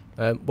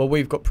 Well,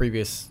 we've got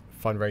previous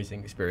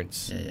fundraising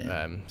experience,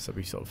 so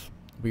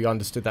we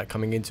understood that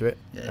coming into it.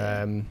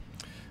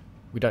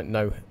 We don't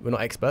know, we're not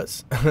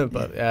experts,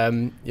 but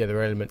there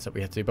were elements that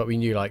we had to do, but we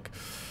knew, like,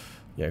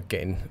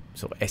 getting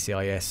sort of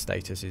SEIS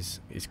status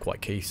is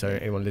quite key. So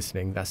anyone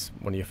listening, that's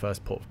one of your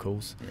first port of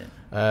calls.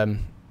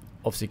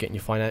 Obviously getting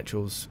your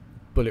financials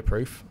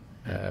bulletproof,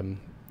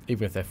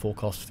 even if they're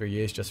forecast for 3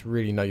 years, just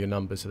really know your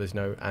numbers so there's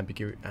no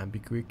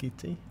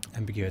ambiguity.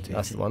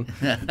 That's the one.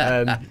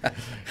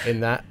 In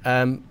that.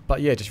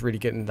 But yeah, just really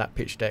getting that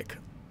pitch deck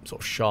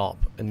sort of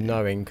sharp and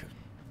knowing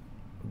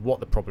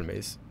what the problem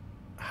is,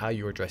 how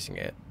you're addressing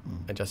it,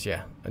 and just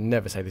and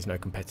never say there's no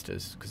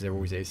competitors, because there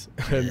always is.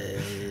 And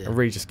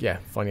really just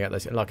finding out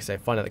those, like I say,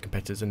 find out the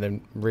competitors and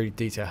then really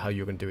detail how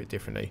you're going to do it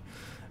differently.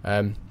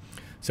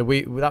 So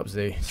that was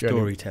the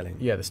storytelling.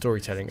 The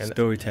storytelling. And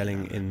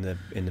storytelling in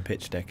the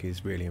pitch deck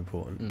is really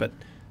important. But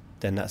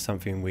then that's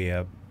something we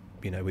are,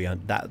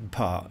 that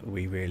part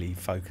we really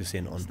focus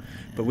in on.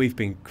 But we've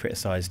been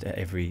criticised at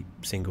every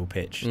single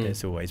pitch.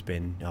 There's always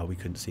been, we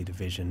couldn't see the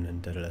vision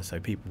and da-da-da. So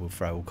people will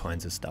throw all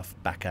kinds of stuff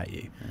back at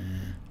you.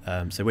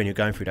 So when you're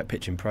going through that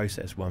pitching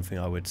process, one thing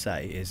I would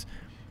say is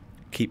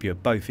keep your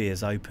both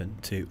ears open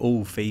to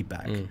all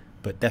feedback,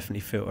 but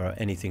definitely filter out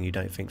anything you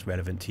don't think is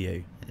relevant to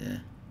you.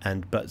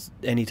 But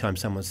anytime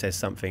someone says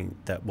something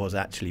that was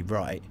actually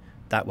right,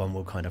 that one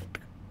will kind of,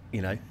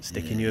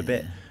 stick in you a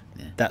bit.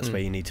 That's where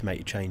you need to make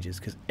your changes,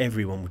 because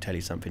everyone will tell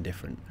you something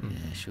different.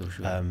 Sure.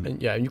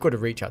 And you've got to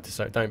reach out to,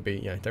 so don't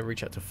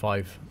reach out to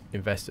 5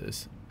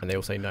 investors and they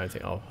all say no and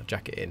think, I'll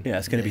jack it in.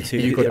 It's going to be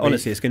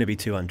it's going to be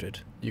 200.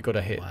 You've got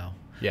to hit. Wow.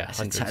 That's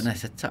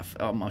a tough.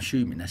 I'm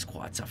assuming that's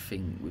quite a tough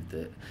thing with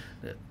the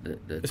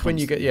it's when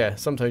you get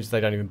sometimes they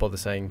don't even bother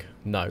saying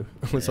no.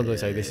 Sometimes they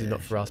say this is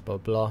not for us, blah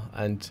blah,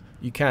 and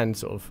you can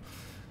sort of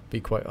be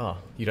quite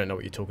you don't know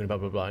what you're talking about,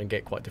 blah blah, and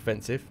get quite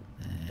defensive.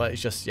 But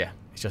it's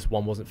just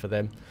one wasn't for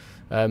them,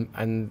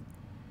 and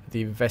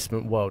the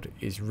investment world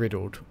is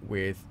riddled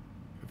with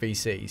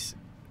VCs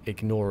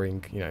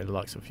ignoring the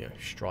likes of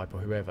Stripe or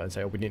whoever and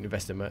say, we didn't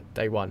invest in them at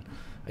day one,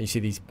 and you see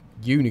these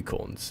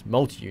unicorns,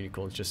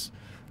 multi-unicorns just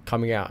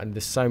coming out, and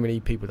there's so many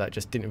people that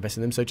just didn't invest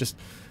in them. So just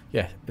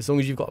as long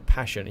as you've got a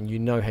passion and you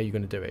know how you're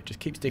going to do it, just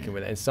keep sticking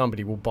with it, and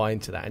somebody will buy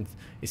into that. And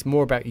it's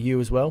more about you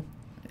as well,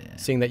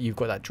 seeing that you've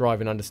got that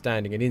drive and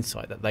understanding and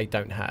insight that they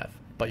don't have,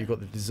 but you've got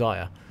the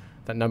desire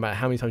that no matter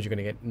how many times you're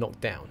going to get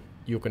knocked down,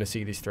 you're going to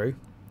see this through,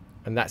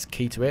 and that's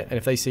key to it. And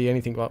if they see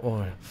anything like,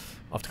 after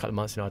a couple of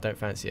months, I don't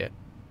fancy it,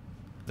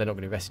 they're not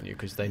going to invest in you,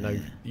 because they know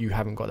you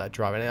haven't got that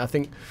drive. And I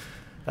think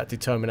that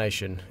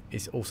determination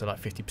is also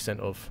like 50%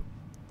 of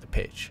the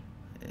pitch.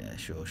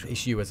 Sure.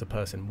 It's you as a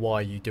person. Why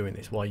are you doing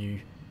this? Why are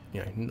you,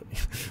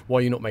 why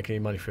are you not making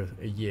any money for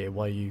a year?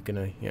 Why are you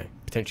going to,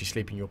 potentially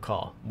sleep in your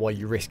car? Why are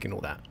you risking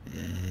all that?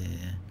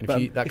 And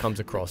if that comes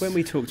across. When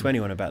we talk to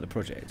anyone about the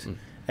project,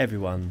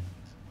 everyone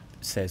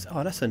says,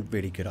 that's a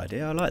really good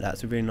idea. I like that.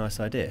 It's a really nice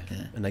idea.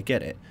 And they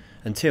get it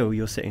until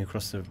you're sitting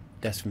across the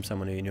desk from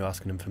someone and you're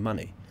asking them for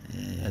money.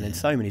 And then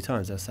so many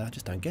times they'll say, I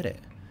just don't get it.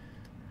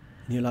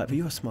 And you're like, but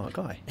you're a smart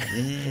guy.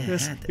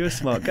 You're a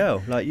smart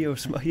girl. Like, you're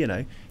smart,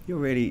 you're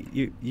really,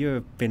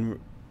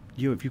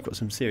 you've got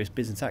some serious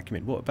business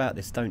acumen. What about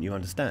this don't you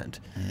understand?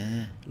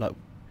 Like,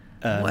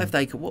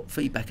 what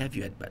feedback have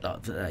you had? But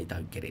like, they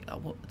don't get it.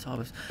 Like, what type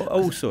of?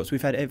 All sorts.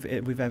 We've had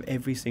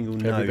every single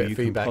no you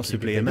can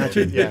possibly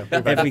imagine. Yeah,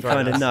 every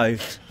kind of no,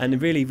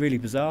 and really, really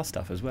bizarre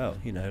stuff as well.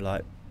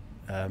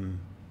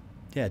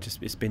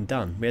 Just it's been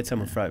done. We had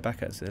someone throw it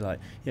back at us. They're like,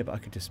 but I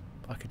could just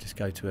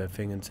go to a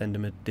thing and send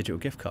them a digital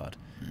gift card.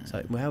 It's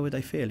like, well, how would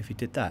they feel if you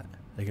did that?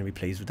 They're going to be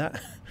pleased with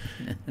that.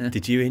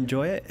 Did you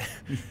enjoy it?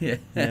 And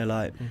they're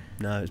like,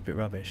 no, it's a bit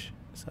rubbish.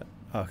 It's like,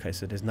 okay,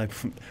 so there's no.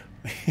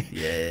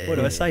 What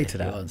do I say to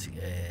that?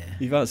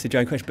 You've answered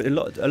your own question, but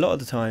a lot of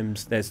the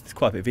times there's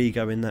quite a bit of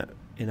ego in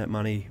that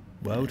money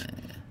world.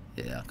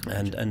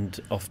 And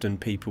often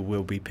people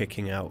will be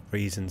picking out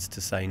reasons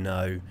to say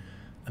no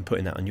and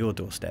putting that on your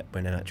doorstep,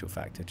 when in actual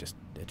fact they're just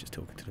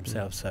talking to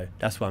themselves. So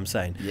that's what I'm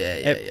saying.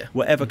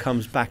 Whatever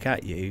comes back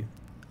at you,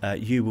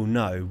 you will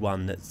know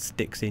one that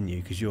sticks in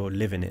you, because you're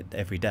living it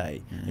every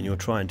day, and you're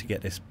trying to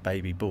get this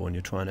baby born.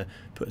 You're trying to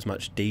put as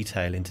much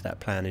detail into that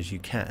plan as you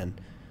can.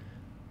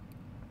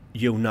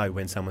 You'll know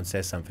when someone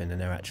says something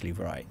and they're actually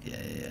right.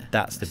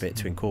 That's the bit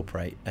to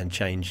incorporate and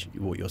change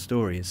what your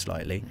story is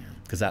slightly,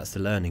 because that's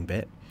the learning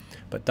bit.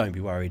 but don't be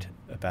worried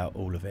about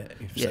all of it.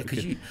 Yeah,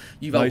 because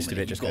you've most of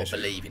it you've just got goes. to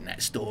believe in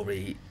that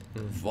story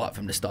right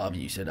from the start.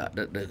 You said that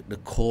the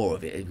core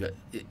of it,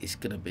 it's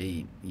going to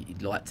be.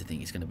 You'd like to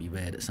think it's going to be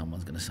rare that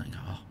someone's going to say,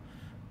 "Oh,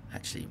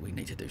 actually, we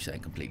need to do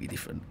something completely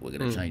different. We're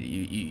going to change it."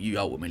 You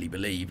ultimately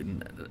believe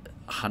in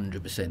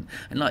 100%.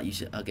 And like you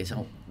said, I guess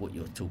what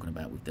you're talking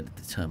about with the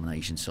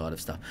determination side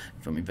of stuff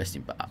from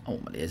investing, but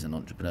ultimately as an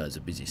entrepreneur, as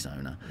a business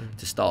owner,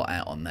 to start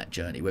out on that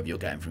journey, whether you're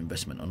going for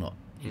investment or not,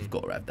 you've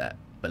got to have that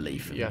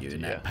belief in you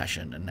and that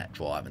passion and that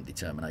drive and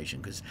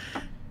determination, because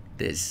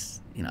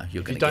there's, you're going to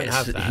get... If you don't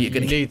have that, you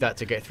need that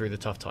to get through the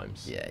tough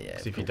times. Yeah.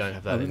 Because if you don't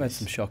have that... we've had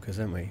some shockers,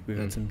 haven't we? We've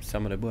had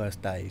some of the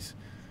worst days.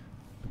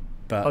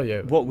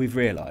 But what we've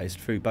realised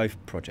through both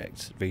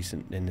projects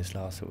in this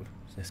last sort of,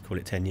 let's call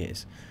it 10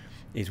 years,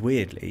 is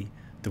weirdly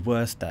the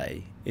worst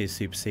day is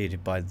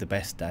superseded by the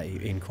best day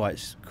in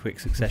quite quick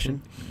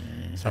succession.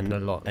 It's happened a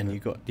lot. And you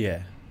got,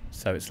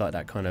 so it's like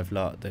that kind of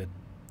like the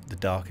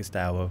darkest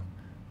hour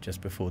just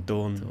before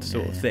dawn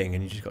sort of thing,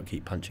 and you just got to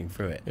keep punching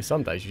through it.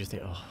 Some days you just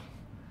think, I'm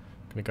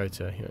going to go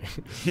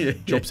to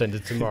job centre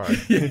tomorrow.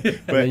 And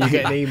then you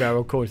get an email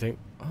or call and you think,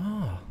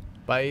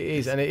 but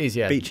it is,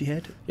 Beachy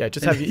head? Yeah,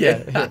 just have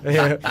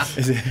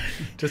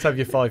just have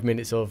your 5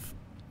 minutes of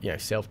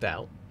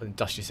self-doubt and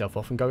dust yourself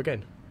off and go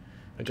again.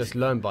 And just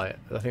learn by it.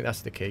 I think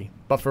that's the key.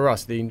 But for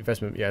us, the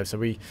investment, so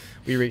we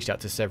reached out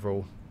to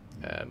several,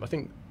 I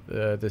think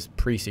this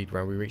pre-seed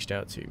round we reached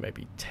out to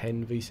maybe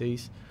 10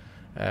 VCs.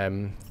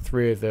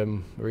 3 of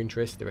them were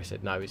interested, the rest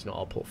said no, it's not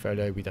our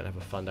portfolio, we don't have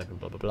a fund open,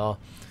 blah blah blah,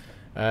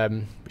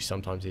 which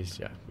sometimes is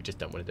we just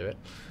don't want to do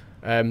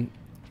it,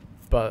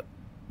 but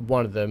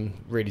one of them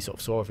really sort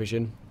of saw our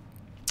vision,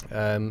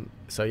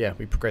 so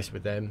we progressed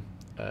with them.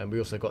 We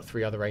also got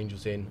 3 other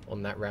angels in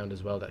on that round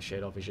as well that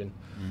shared our vision,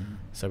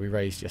 so we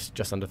raised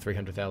just under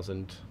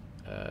 300,000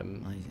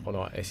 on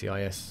our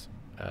SEIS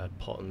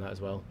pot on that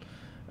as well,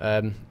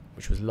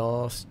 which was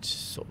last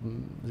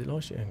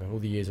year? All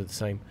the years are the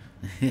same.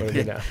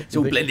 It's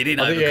all blended in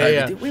over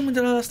COVID. When was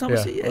the last time I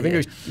see it? I think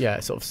it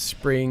was sort of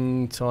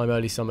springtime,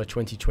 early summer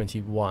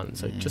 2021,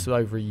 so just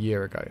over a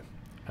year ago.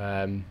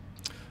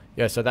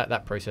 So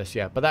that process,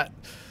 but that,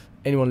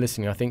 anyone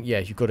listening, I think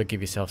you've got to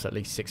give yourselves at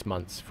least 6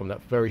 months from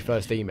that very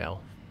first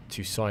email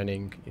to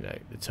signing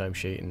the term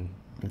sheet and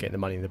getting the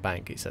money in the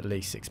bank. It's at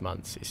least 6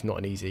 months. It's not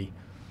an easy,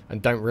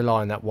 and don't rely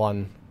on that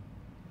one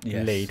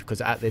lead, because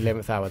at the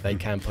 11th hour they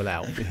can pull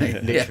out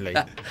literally.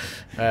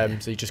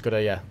 So you just got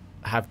to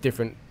have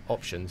different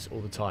options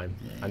all the time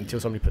until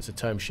somebody puts a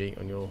term sheet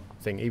on your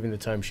thing. Even the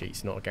term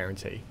sheet's not a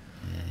guarantee.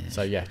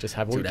 So just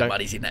have all that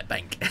money's in that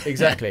bank.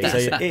 Exactly. So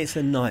it's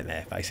a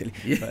nightmare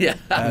basically.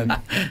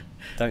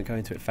 Don't go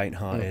into it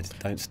faint-hearted.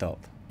 Don't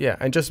stop.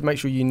 And just make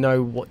sure you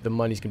know what the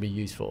money's going to be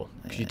used for,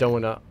 because you don't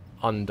want to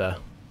under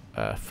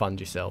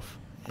fund yourself,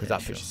 because that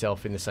puts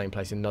yourself in the same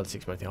place in another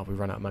 6 months. We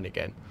run out of money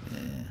again.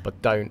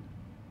 But don't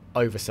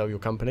oversell your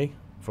company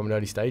from an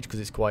early stage, because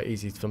it's quite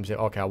easy for someone to say,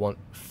 okay, I want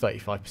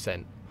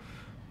 35%.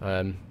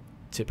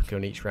 Typically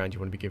on each round you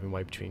want to be giving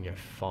away between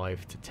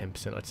 5 to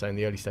 10%, I'd say, in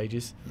the early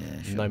stages.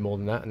 No more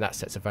than that, and that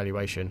sets a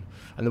valuation.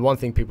 And the one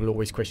thing people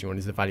always question on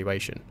is the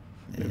valuation.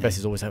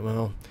 Investors always say,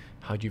 well,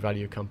 how do you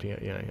value a company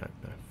at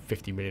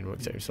 50 million or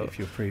etc. So if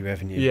you're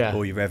pre-revenue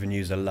or your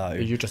revenues are low,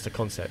 you're just a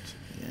concept.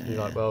 You're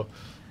like, well,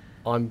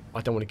 I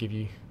don't want to give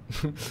you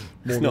more.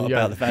 It's not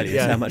about the value,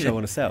 it's how much I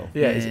want to sell.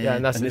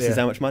 And this is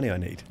how much money I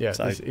need.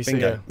 So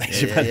bingo.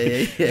 That's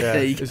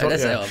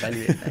how I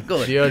value it.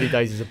 The early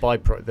days is the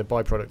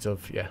byproduct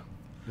of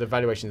the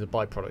valuation is a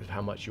byproduct of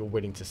how much you're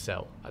willing to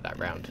sell at that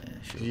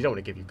round. You don't want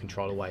to give your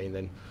control away, and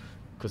then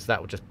because that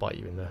will just bite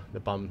you in the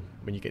bum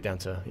when you get down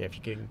to if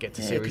you can get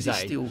to Series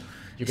A, you're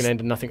going to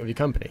end up nothing with your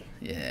company.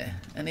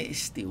 And it's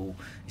still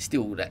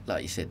that,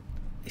 like you said,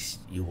 it's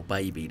your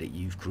baby that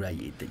you've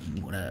created, that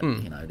you want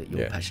to that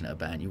you're passionate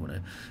about, and you want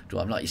to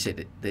drive. Like you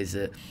said, there's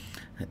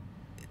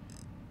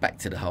back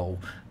to the whole.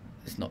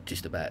 It's not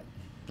just about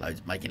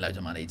making loads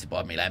of money to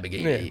buy me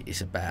Lamborghini.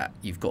 It's about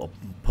you've got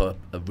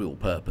a real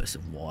purpose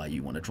of why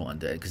you want to try and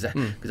do it, because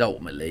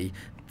ultimately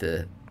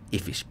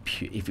if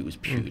it was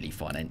purely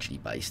financially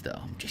based,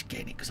 I'm just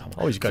getting it because I want.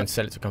 Oh, you go and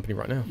sell it to a company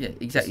right now.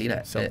 Exactly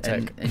that. Sell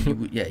tech.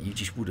 And you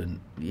just wouldn't.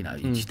 You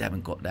just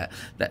haven't got that.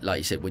 Like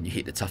you said, when you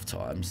hit the tough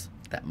times,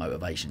 that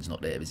motivation's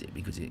not there, is it?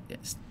 Because it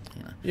gets.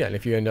 And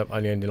if you end up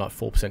only owning like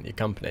 4% of your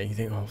company, you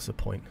think, what's the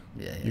point?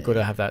 You've got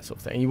to have that sort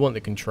of thing. And you want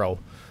the control.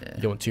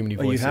 You don't want too many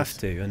voices. Well, you have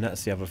to, and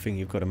that's the other thing.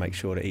 You've got to make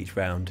sure that each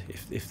round,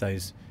 if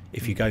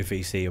you go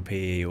VC or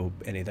PE or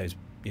any of those,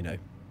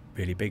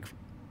 really big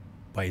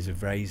ways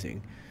of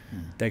raising,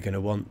 they're going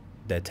to want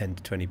their 10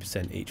 to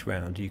 20% each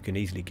round. You can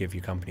easily give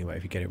your company away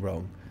if you get it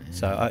wrong.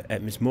 So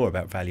it's more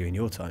about valuing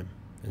your time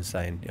and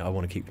saying, I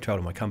want to keep control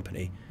of my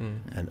company,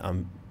 and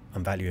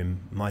I'm valuing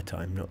my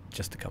time, not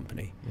just the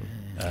company.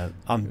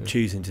 I'm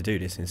choosing to do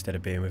this instead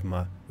of being with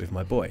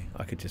my boy.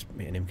 I could just,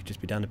 me and him could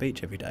just be down the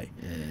beach every day.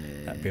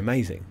 That'd be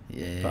amazing.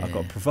 But I've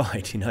got to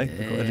provide, I've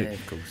got to do,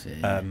 of course.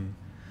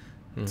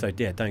 So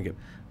don't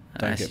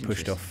get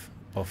pushed off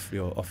off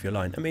your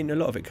line. I mean, a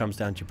lot of it comes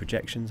down to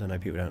projections. I know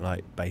people don't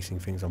like basing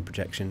things on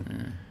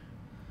projection.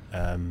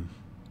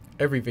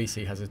 Every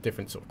VC has a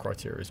different sort of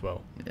criteria as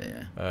well,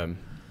 and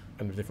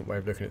a different way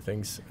of looking at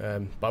things.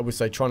 But I would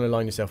say trying to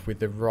align yourself with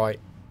the right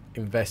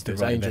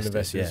investors, angel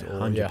investors,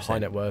 or high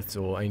net worths,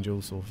 or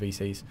angels, or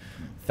VCs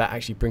that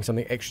actually bring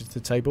something extra to the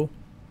table.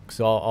 Because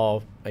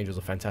our angels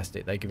are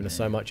fantastic. They've given us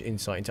so much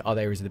insight into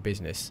other areas of the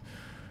business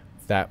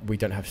that we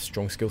don't have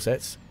strong skill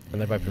sets, and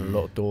they've opened a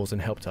lot of doors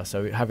and helped us.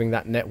 So having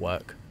that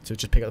network to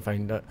just pick up the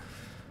phone, we're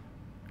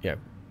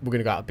going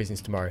to go out of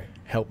business tomorrow.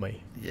 Help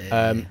me,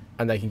 and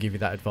they can give you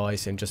that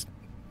advice and just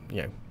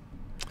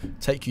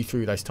take you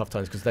through those tough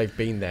times because they've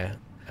been there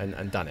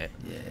and done it.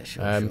 Yeah,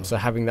 sure. So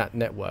having that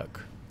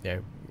network,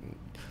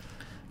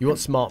 you want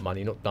smart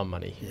money, not dumb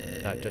money.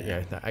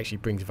 That actually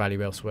brings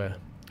value elsewhere.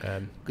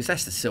 Because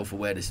that's the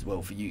self-awareness as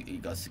well for you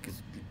guys.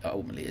 Because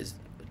ultimately, as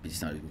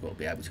business owners, we've got to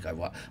be able to go,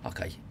 right,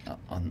 okay,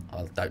 I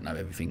don't know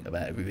everything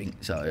about everything.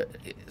 So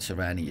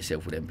surrounding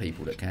yourself with them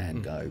people that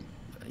can go.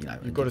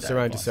 You've got to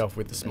surround yourself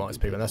with the smartest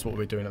people, and that's what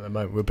we're doing at the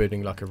moment. We're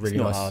building like a really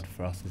nice. It's not hard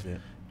for us, is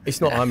it?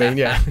 It's not. I mean,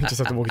 you just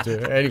have to walk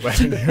into it anyway.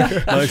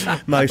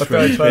 most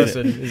third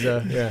person is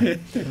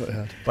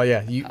But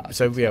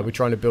we're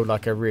trying to build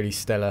like a really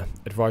stellar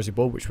advisory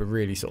board, which we're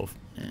really sort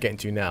of getting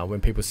to now. When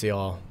people see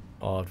our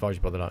advisory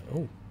board, they're like,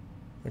 oh,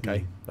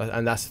 okay,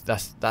 and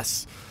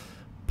that's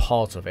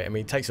part of it. I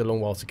mean, it takes a long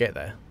while to get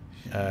there.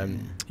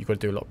 You've got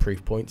to do a lot of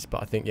proof points,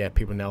 but I think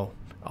people now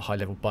at a high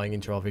level buying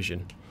into our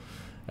vision,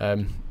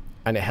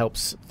 and it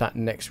helps that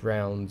next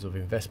round of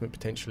investment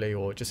potentially,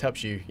 or it just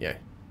helps you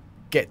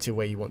get to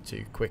where you want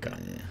to quicker.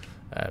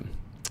 But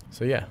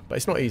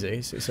it's not easy.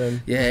 It's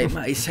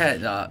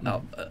had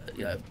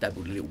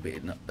dabbled a little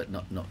bit, but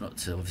not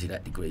to obviously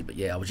that degree. But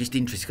I was just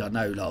interested. I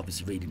know,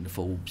 obviously reading the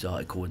Forbes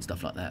article and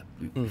stuff like that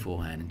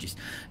beforehand, and just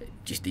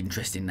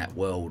interested in that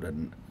world.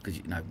 And because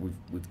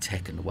with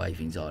tech and the way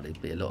things are,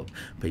 there'd be a lot of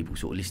people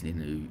sort of listening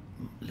who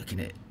looking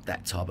at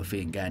that type of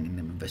thing, going in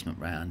them investment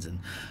rounds and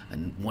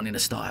wanting to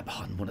start.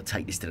 I want to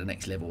take this to the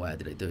next level. How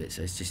do they do it?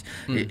 So it's just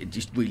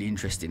just really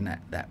interesting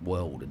that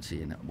world and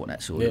seeing what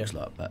that sort of looks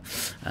like. But.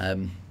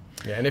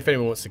 And if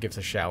anyone wants to give us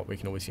a shout, we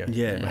can always.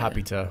 We're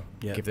happy to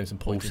give them some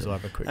pointers. Or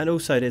have a quick. And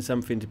also, there's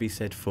something to be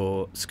said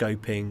for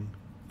scoping,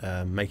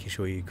 making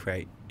sure you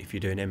create. If you're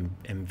doing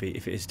MV,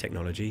 if it is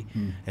technology,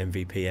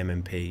 MVP,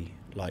 MMP,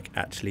 like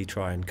actually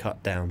try and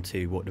cut down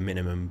to what the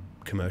minimum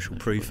commercial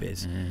proof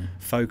is.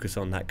 Focus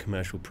on that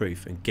commercial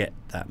proof and get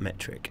that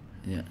metric.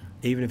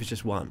 Even if it's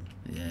just one.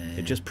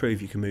 Just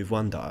prove you can move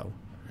one dial.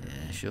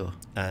 Yeah, sure.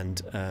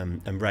 And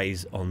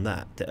raise on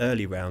that. The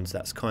early rounds,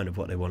 that's kind of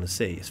what they want to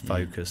see, is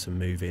focus and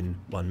move in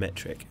one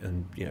metric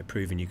and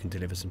proving you can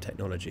deliver some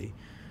technology.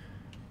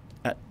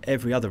 At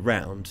every other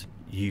round,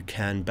 you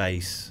can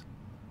base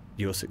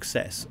your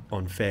success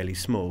on fairly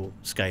small,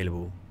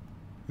 scalable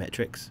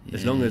metrics.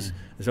 As long as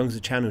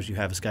the channels you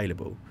have are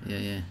scalable,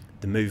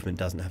 the movement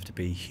doesn't have to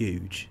be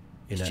huge.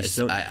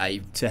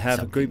 To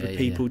have a group of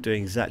people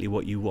doing exactly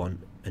what you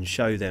want and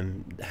show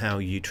them how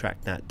you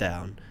track that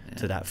down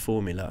to that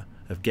formula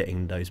of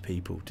getting those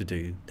people to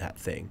do that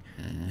thing.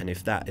 And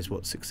if that is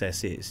what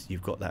success is,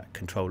 you've got that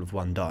control of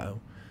one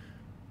dial,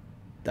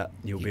 that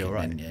you'll be all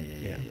right.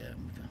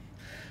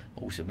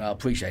 Awesome. No, I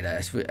appreciate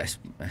that.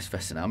 That's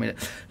fascinating. I mean,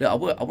 look,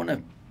 I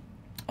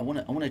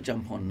want to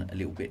jump on a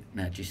little bit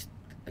now. Just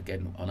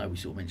again, I know we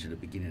sort of mentioned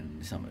at the beginning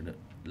something that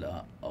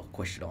a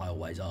question I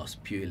always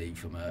ask purely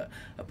from a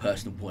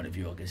personal point of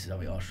view. I guess is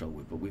something I struggle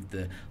with, but with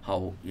the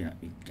whole,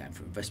 going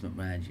through investment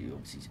rounds, you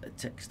obviously a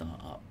tech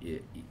startup, you're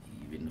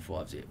in the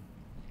fives.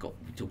 We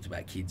talked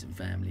about kids and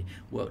family,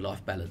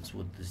 work-life balance.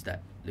 What does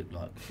that look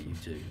like for you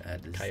two?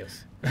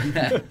 Chaos.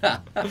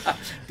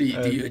 Do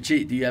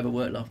you have a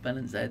work-life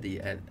balance there?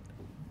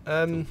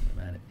 I mean,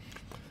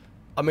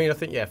 I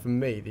think for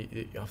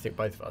me, I think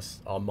both of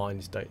us, our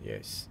minds don't.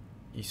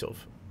 You sort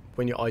of,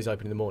 when your eyes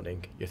open in the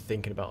morning, you're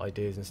thinking about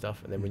ideas and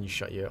stuff, and then when you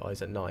shut your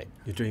eyes at night,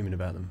 you're dreaming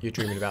about them.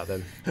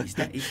 Is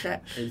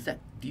that?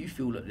 Do you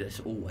feel that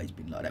that's always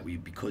been like that with you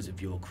because of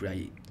your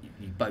creative?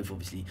 You both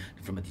obviously,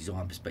 from a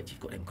design perspective,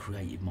 got them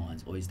creative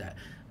minds, or is that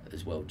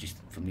as well just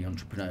from the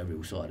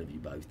entrepreneurial side of you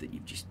both that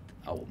you've just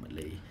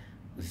ultimately?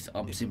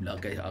 I'm similar. I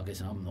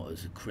guess I'm not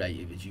as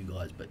creative as you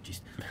guys, but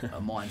just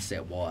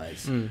mindset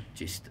wise,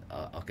 just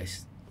I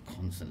guess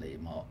constantly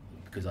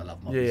because I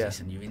love my business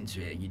and you're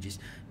into it, and you just.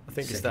 I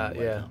think it's that.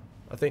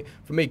 I think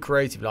for me,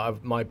 creative,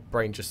 my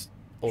brain just.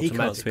 He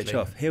can't switch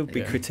off. He'll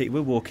be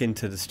We'll walk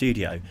into the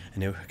studio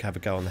and he'll have a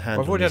go on the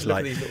handle. He's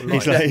like,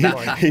 oh,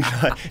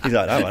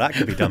 well, that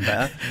could be done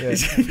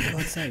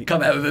better.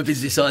 Come out with a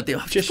business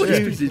idea. Just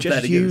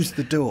use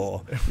the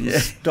door.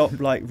 Stop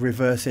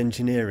reverse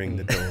engineering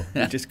the door.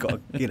 You just got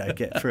to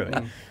get through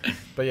it.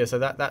 But so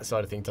that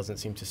side of things doesn't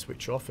seem to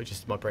switch off. It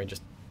just my brain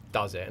just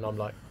does it, and I'm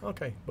like,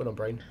 okay, well done,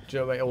 brain. Do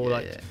you know what I mean? Or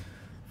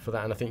for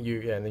that. And I think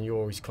and then you're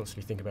always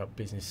constantly thinking about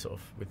business sort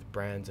of with the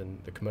brands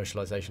and the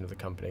commercialisation of the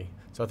company.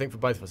 So I think for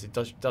both of us, it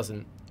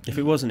doesn't. If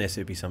it wasn't this,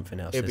 it'd be something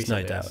else. It'd be There's no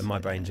something doubt. else. And my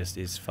brain just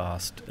is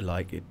fast.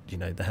 Like it,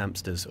 the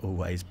hamsters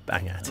always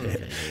bang at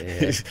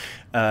it.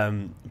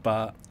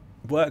 But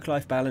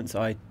work-life balance,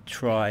 I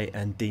try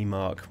and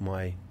demark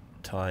my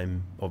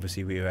time.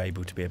 Obviously, we were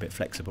able to be a bit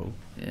flexible.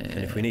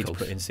 And if we need to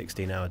put in a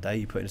 16-hour day,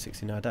 you put in a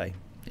 16-hour day.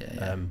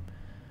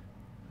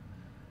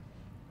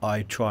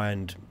 I try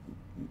and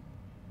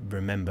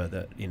remember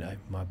that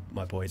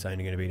my boy's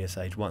only going to be this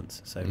age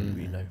once, so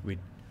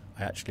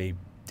I actually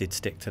did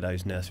stick to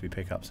those nursery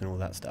pickups and all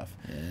that stuff.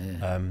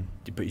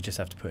 But you just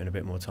have to put in a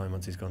bit more time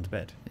once he's gone to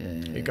bed.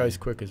 It goes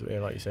quick as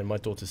well. Like you say, my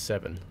daughter's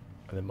 7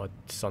 and then my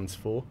son's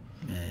 4,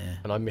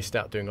 and I missed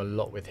out doing a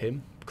lot with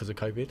him because of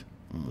COVID,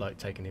 like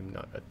taking him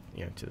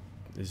to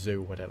the zoo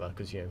or whatever,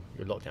 because you're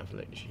locked down for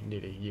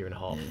nearly a year and a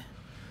half.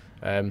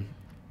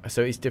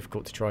 So it's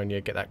difficult to try and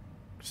get that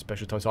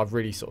special time. So I've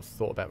really sort of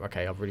thought about,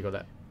 okay, I've really got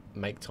to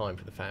make time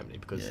for the family,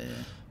 because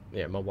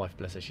my wife,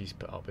 bless her, she's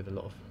put up with a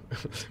lot of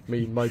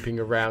me moping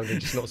around and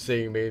just not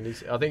seeing me. And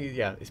I think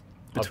it's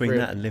between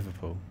that and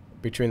Liverpool.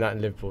 Between that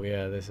and Liverpool,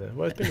 there's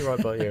it's been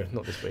alright, but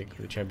not this week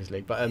for the Champions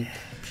League. But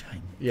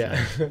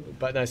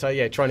but no,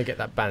 so trying to get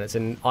that balance.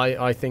 And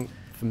I think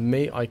for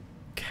me, I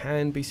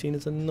can be seen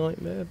as a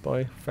nightmare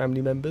by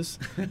family members,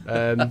 but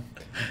I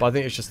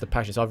think it's just the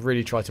passion. So I've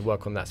really tried to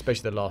work on that,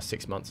 especially the last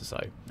 6 months or so.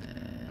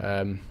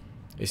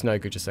 It's no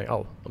good just saying,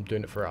 "Oh, I'm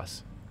doing it for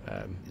us."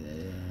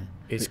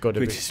 It's got to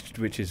be,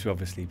 which is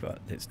obviously, but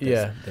it's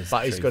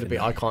but it's got to be.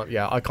 I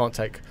can't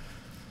take.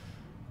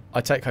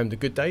 I take home the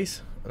good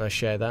days and I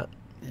share that,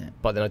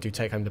 but then I do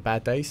take home the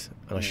bad days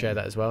and I share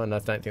that as well, and I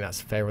don't think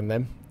that's fair on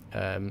them.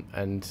 I'm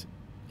trying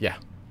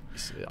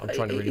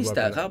to really work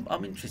on that.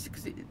 I'm interested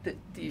because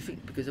do you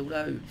think, because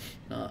although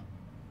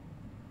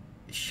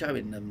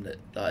showing them that,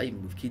 like,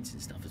 even with kids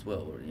and stuff as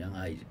well at a young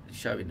age,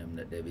 showing them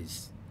that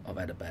I've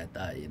had a bad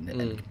day,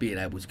 and being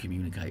able to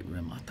communicate with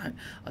them,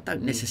 I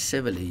don't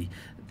necessarily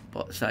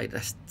say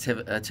that's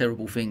a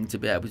terrible thing to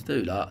be able to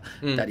do. Like,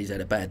 Daddy's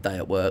had a bad day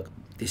at work,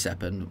 this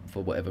happened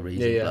for whatever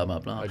reason, blah blah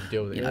blah. I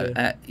deal with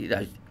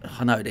it.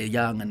 I know they're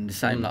young and the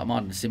same, like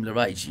mine, a similar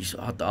age.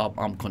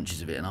 I'm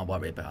conscious of it, and I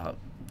worry about.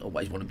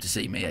 Always want them to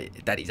see me.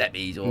 Daddy's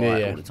happy, he's all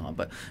right all the time.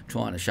 But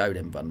trying to show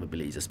them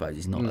vulnerabilities, I suppose,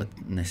 is not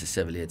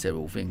necessarily a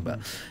terrible thing. But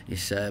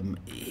it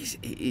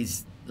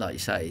is like you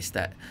say, it's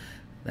that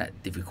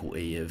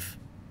difficulty of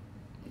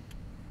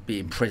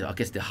being present. I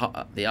guess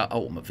the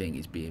ultimate thing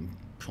is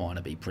trying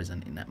to be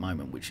present in that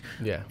moment, which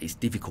is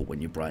difficult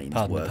when your brains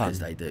work as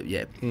they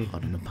do.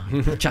 Pardon the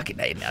pun. Chuck it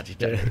there now, just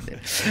chuck it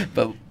there.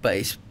 But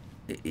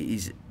it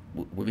is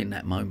within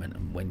that moment,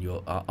 and when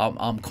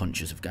I'm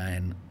conscious of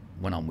going.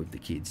 When I'm with the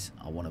kids,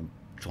 I want to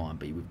try and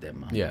be with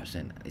them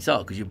 100%. It's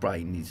hard because your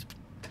brain is.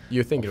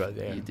 You're thinking about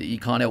it. You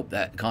can't help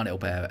that. Can't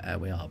help how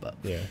we are.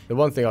 But the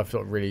one thing I've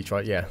sort of really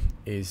tried,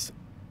 is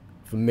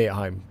for me at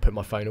home, put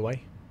my phone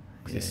away,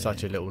 because it's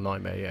such a little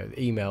nightmare.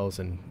 Emails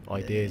and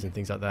ideas and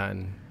things like that,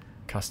 and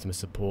customer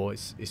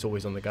support. It's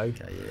always on the go.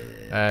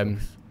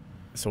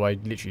 So I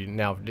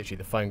literally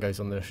the phone goes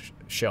on the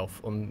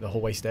shelf on the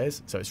hallway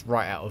stairs, so it's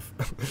right out of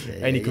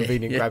any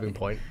convenient grabbing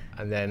point,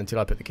 and then until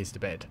I put the kids to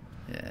bed.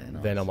 Nice.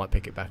 Then I might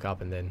pick it back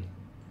up, and then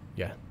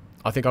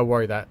I think I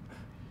worry that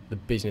the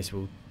business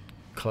will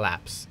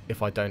collapse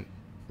if I don't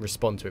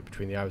respond to it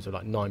between the hours of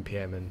like 9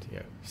 p.m. and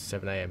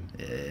 7 a.m.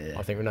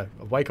 I think I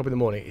wake up in the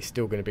morning, it's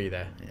still going to be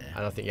there,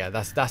 and I think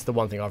that's the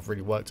one thing I've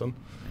really worked on.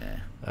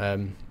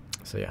 I'm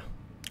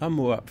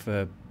more up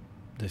for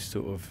this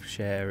sort of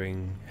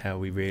sharing how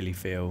we really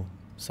feel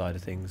side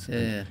of things,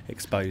 and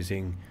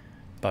exposing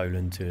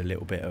Boland to a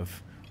little bit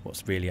of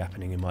what's really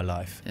happening in my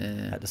life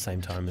at the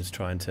same time as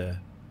trying to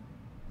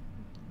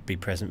be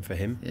present for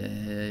him.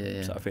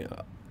 So I think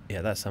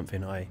that's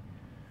something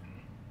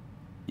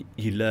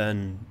you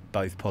learn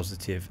both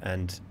positive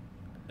and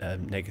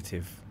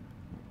negative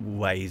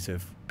ways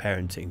of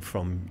parenting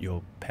from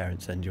your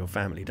parents and your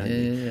family, don't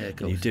you?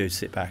 And you do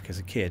sit back as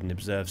a kid and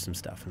observe some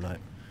stuff, and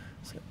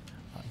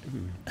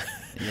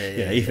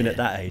even at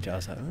that age I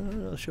was like,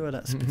 I'm not sure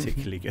that's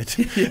particularly good.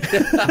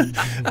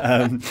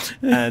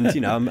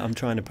 And I'm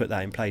trying to put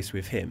that in place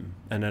with him,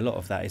 and a lot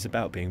of that is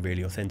about being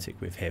really authentic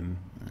with him,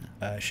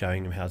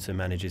 showing him how to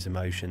manage his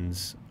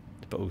emotions,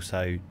 but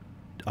also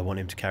I want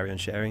him to carry on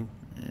sharing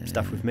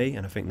stuff with me,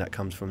 and I think that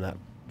comes from that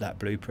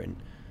blueprint.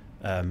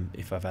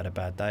 If I've had a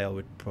bad day, I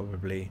would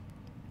probably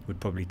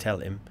tell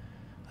him.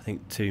 I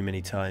think too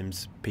many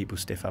times people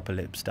stiff upper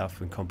lip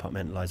stuff and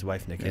compartmentalise away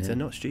from their kids. They're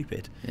not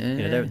stupid.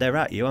 They're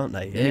at you, aren't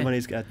they? Anyone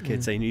who's got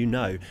kids,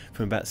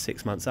 from about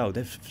 6 months old,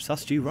 they've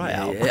sussed you right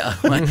out.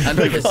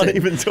 They can't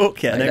even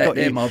talk yet. And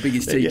they're my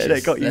biggest teachers.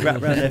 They've got you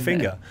wrapped around their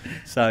finger.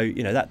 So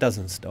that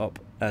doesn't stop,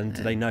 and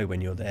they know when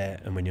you're there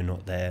and when you're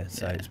not there.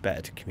 So it's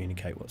better to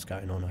communicate what's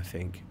going on, I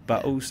think.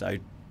 But also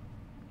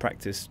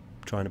practice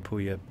trying to pull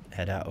your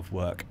head out of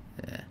work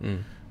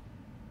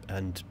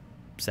and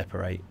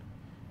separate.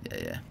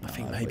 I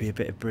think maybe a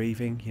bit of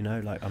breathing,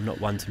 like I'm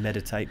not one to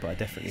meditate, but I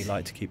definitely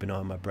like to keep an eye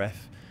on my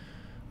breath.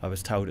 I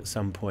was told at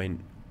some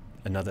point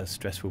another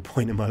stressful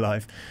point in my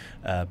life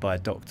by a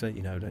doctor.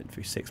 You know, went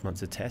through 6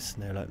 months of tests,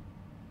 and they're like,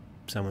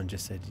 someone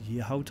just said, the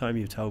whole time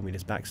you've told me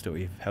this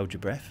backstory, you've held your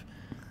breath.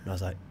 And I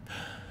was like,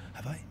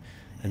 have I?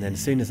 And then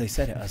as soon as they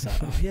said it, I was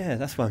like, oh yeah,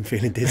 that's why I'm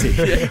feeling dizzy.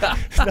 There's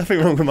nothing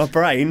wrong with my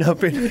brain. I've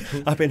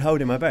been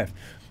holding my breath.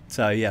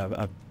 So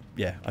I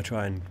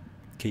try and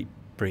keep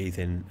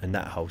breathing, and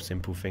that whole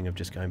simple thing of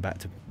just going back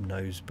to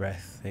nose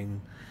breath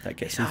thing, that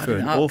gets you through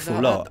an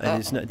awful lot.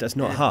 And that's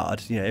not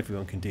hard. You know,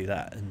 everyone can do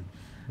that, and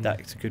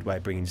that's a good way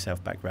of bringing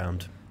yourself back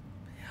round.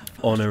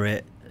 Honour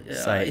it.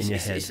 Say it in your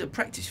head. It's a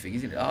practice thing,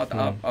 isn't it? I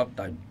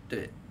don't do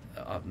it.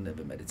 I've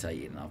never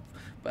meditated,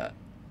 but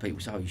people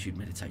say, oh, you should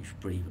meditate, you should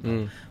breathe.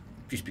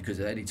 Just because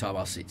any time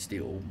I sit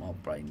still, my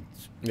brain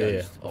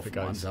goes off at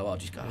once, so I'll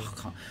just go, oh,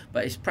 I can't.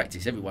 But it's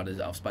practice. Everyone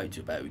that I've spoken to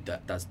about who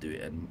does do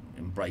it and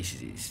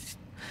embraces it,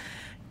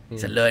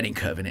 it's a learning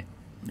curve, isn't it?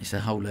 It's a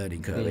whole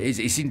learning curve.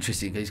 It's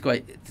interesting. It's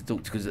great to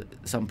talk to, because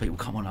some people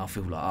come on, I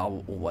feel like,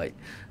 oh, wait.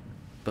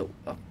 But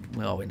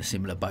we're all in a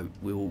similar boat.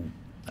 We all,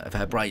 if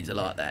our brains are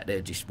like that, they're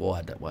just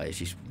wired that way. It's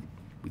just,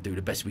 we do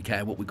the best we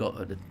can, what we got.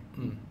 But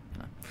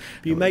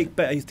you make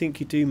better, you think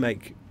you do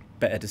make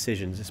better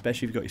decisions,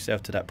 especially if you've got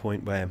yourself to that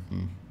point where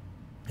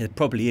there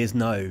probably is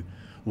no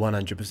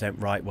 100%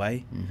 right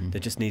way. There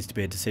just needs to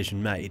be a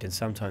decision made, and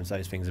sometimes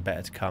those things are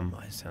better to come.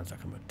 It sounds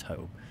like I'm a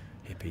total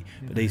hippie,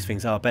 but these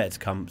things are better to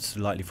come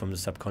slightly from the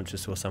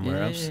subconscious or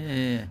somewhere else.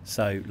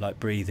 So like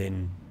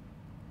breathing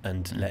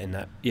and letting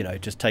that, you know,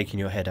 just taking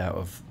your head out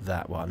of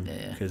that one,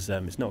 because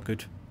it's not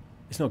good.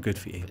 It's not good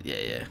for you.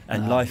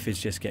 And life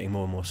is just getting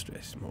more and more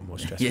stressful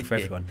for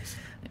everyone.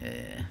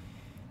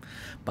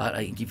 But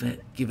give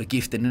a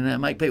gift and then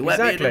make people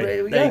happy.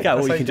 There you go.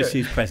 Or you can just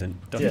use present.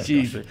 Talk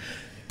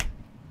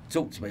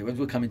to me,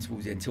 we're coming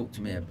towards the end, talk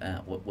to me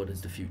about what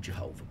does the future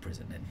hold for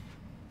Prsnt then?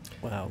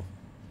 Wow.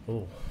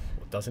 Oh,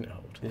 what doesn't it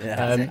hold?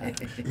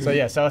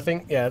 So I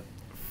think,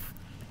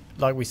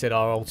 like we said,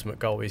 our ultimate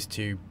goal is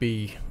to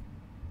be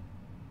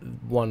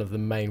one of the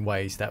main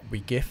ways that we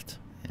gift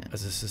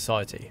as a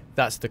society.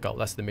 That's the goal,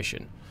 that's the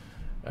mission.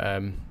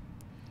 From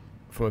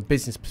a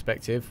business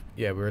perspective,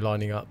 we're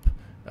lining up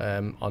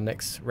our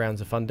next rounds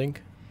of funding.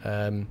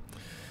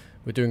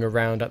 We're doing a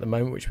round at the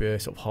moment, which we're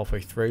sort of halfway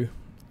through,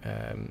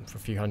 for a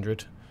few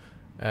hundred,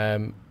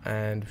 and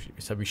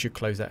so we should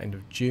close that end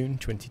of June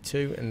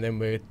 22, and then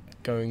we're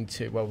going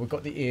to, we've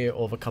got the ear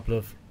of a couple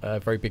of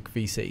very big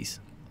VCs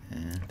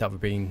that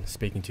we've been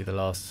speaking to the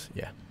last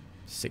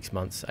 6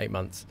 months, 8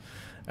 months.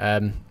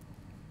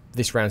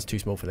 This round's too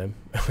small for them.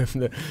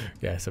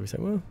 So we say,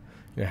 well,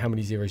 you know, how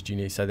many zeros do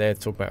you need? So they're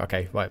talking about,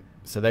 okay, right,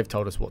 so they've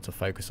told us what to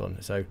focus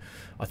on. So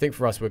I think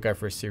for us, we'll go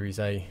for a Series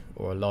A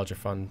or a larger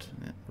fund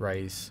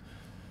raise,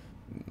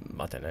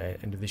 I don't know,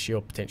 end of this year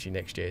or potentially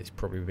next year. It's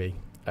probably be.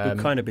 We've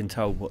kind of been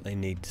told what they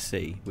need to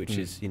see, which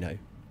is, you know,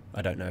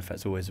 I don't know if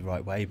that's always the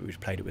right way, but we've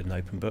played it with an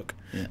open book.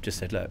 Just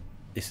said, look,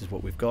 this is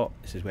what we've got,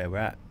 this is where we're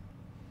at.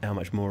 How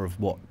much more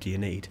of what do you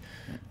need?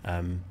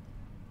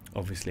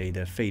 Obviously,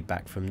 the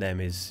feedback from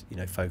them is, you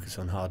know, focus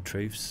on hard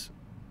truths.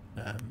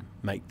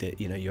 Make the,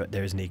 you know,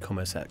 there is an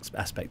e-commerce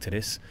aspect to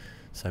this,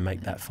 so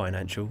make that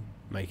financial.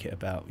 Make it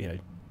about, you know,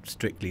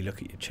 strictly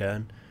look at your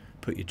churn.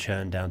 Put your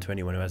churn down to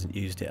anyone who hasn't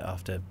used it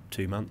after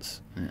 2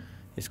 months.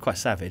 It's quite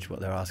savage what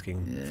they're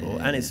asking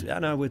for, and it's,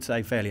 and I would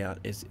say fairly,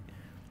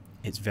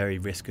 it's very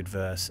risk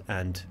adverse,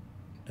 and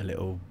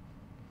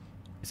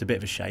it's a bit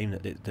of a shame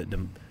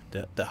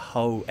that the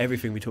whole,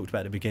 everything we talked about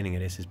at the beginning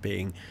of this is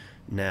being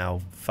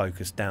now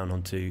focused down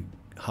onto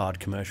hard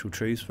commercial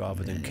truths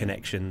rather than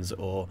connections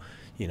or,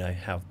 you know,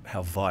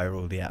 how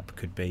viral the app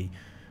could be.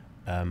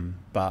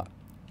 But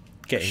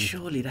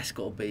surely that's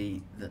got to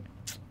be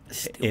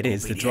it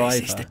is the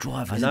driver. It's the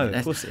driver. I know,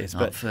 of course it is,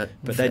 but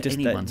they're just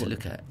anyone to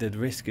look at. The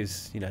risk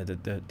is, you know,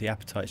 the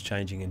appetite's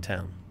changing in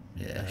town.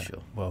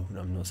 Well,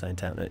 I'm not saying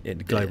town, in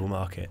the global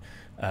market.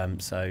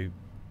 So,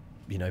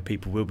 you know,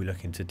 people will be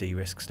looking to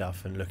de-risk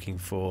stuff and looking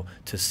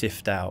to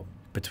sift out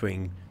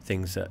between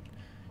things that,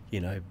 you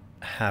know,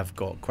 have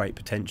got great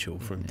potential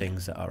from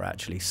things that are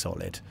actually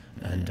solid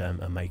and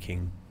are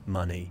making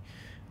money.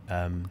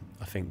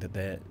 I think that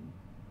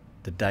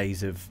the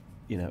days of,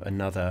 you know,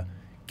 another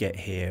get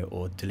here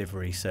or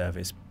delivery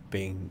service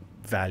being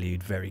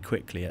valued very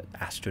quickly at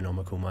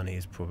astronomical money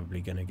is probably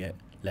going to get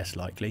less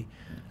likely,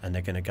 and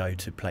they're going to go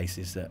to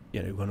places that,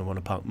 you know, going to want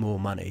to pump more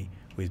money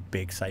with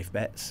big safe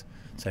bets.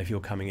 So if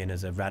you're coming in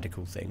as a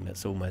radical thing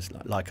that's almost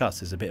like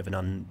us, as a bit of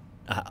an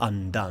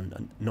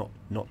undone,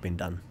 not been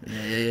done,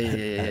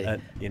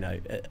 you know,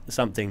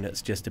 something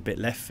that's just a bit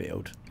left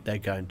field, they're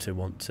going to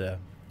want to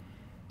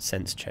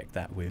sense check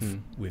that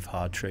with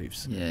hard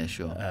truths.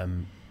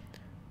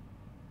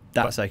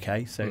 That's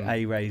okay. So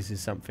A raise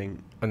is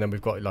something, and then we've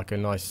got like a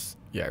nice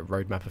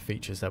roadmap of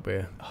features that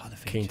we're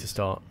keen to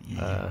start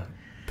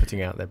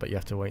putting out there, but you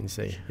have to wait and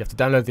see. You have to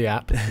download the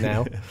app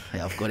now.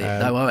 I've got it.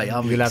 Don't worry,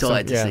 I'm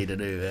excited to see the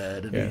new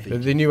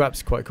features. The new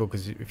app's quite cool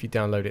because if you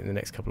download it in the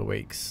next couple of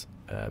weeks,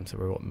 so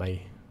we're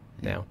May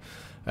now,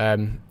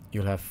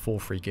 you'll have 4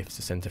 free gifts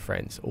to send to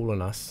friends, all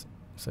on us.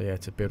 So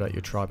to build out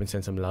your tribe and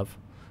send some love.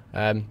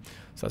 So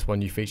that's one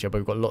new feature, but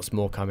we've got lots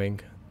more coming.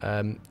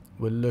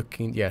 We're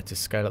looking, to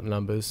scale up the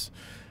numbers,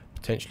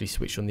 potentially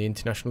switch on the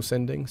international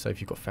sending. So if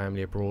you've got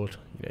family abroad,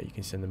 you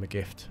can send them a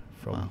gift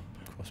from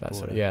that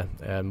sort of,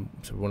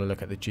 so we want to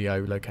look at the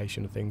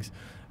geolocation of things.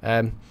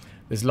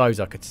 There's loads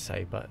I could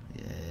say, but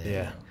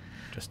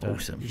just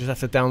awesome. You just have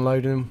to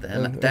download them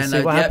and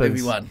see what happens.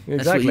 Everyone. Exactly.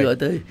 That's what you got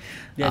to do.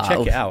 Yeah, check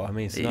it out. I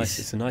mean,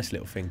 it's a nice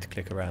little thing to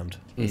click around.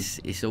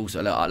 It's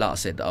also, like I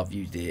said, I've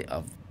used it.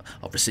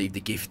 I've received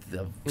a gift.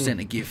 I've sent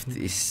a gift.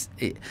 It's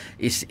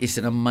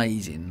an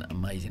amazing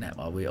app.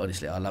 I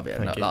love it.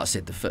 Like I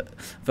said, the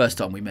first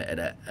time we met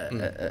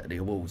at the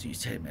awards, you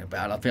told me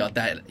about it. I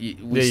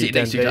think we sit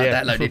next to each other,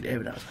 downloaded it,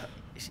 and I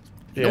was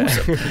like,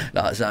 awesome.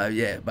 Like, so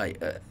mate,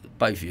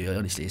 both of you,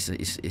 honestly,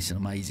 it's an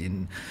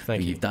amazing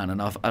thing you've done.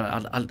 And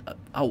I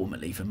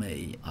ultimately, for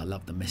me, I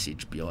love the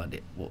message behind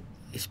it.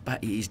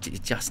 It's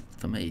just,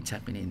 for me,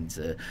 tapping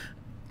into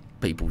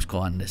people's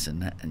kindness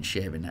and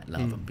sharing that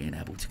love and being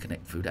able to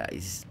connect through that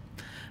it's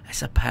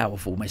a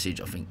powerful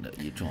message. I think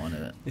that you're trying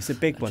to. It's a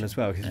big one as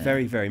well. Cause it's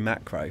very, very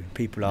macro.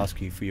 People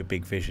ask you for your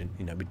big vision.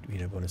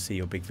 Want to see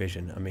your big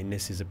vision. I mean,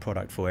 this is a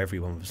product for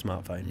everyone with a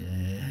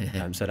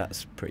smartphone. So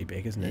that's pretty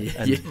big, isn't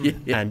it?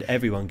 And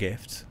everyone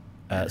gifts.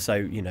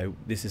 So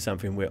this is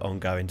something we're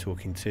ongoing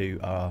talking to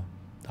our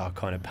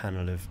kind of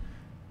panel of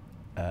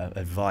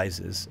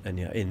advisors, and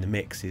in the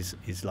mix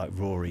is like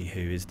Rory,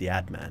 who is the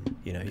ad man.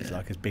 He's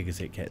like as big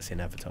as it gets in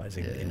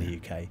advertising in the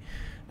UK,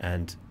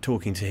 and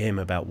talking to him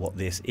about what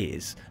this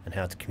is and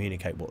how to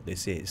communicate what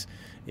this is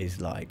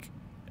like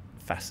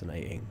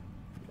fascinating,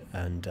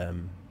 and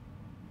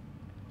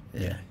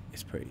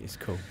it's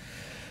cool.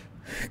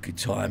 Good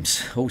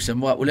times.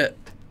 Awesome. Right, well, look,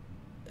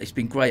 it's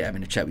been great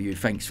having a chat with you.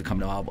 Thanks for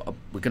coming on.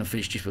 We're going to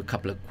finish just with a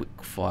couple of quick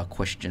fire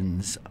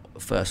questions.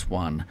 First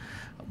one,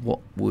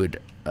 what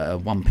would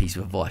one piece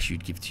of advice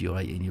you'd give to your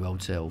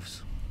 18-year-old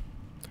selves?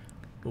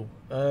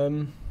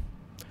 I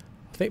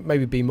think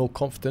maybe be more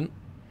confident.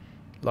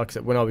 Like I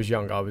said, when I was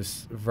young, I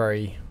was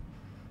very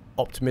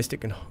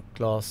optimistic and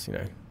glass,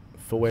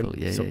 full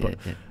in.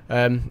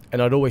 And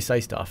I'd always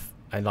say stuff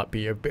and like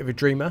be a bit of a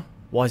dreamer.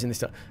 Why isn't this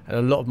stuff? And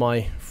a lot of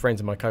my friends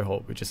in my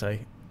cohort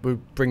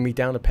would bring me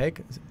down a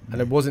peg.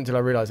 And it wasn't until I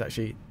realised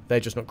actually they're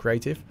just not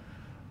creative.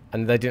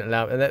 And they didn't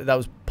allow, and that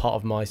was part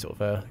of my sort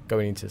of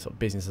going into sort of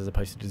business as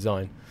opposed to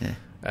design.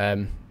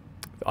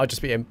 I'd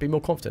just be more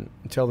confident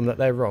and tell them that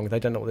they're wrong, they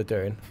don't know what they're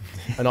doing,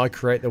 and I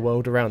create the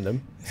world around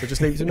them. So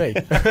just leave it to me.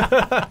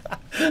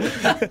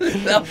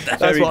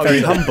 That's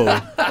very humble.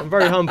 I'm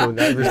very humble in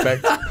that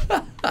respect.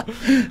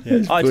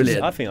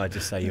 I think I'd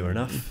just say you're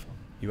enough.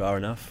 You are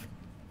enough,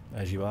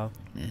 as you are,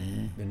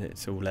 and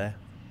it's all there.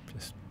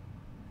 Just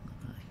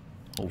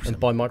awesome. And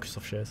buy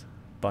Microsoft shares.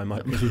 By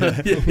my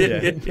get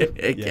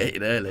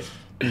it early.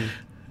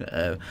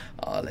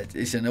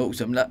 Listen,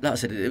 awesome. Like I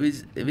said, it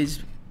is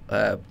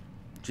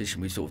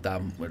tradition we sort of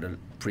done with a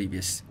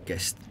previous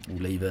guest.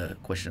 We'll leave a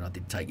question. I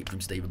did take it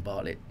from Stephen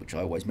Bartlett, which I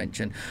always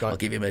mention. I'll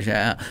give him a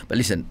shout out. But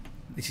listen,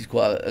 this is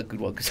quite a good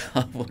one because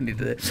I wanted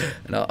to,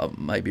 and I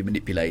maybe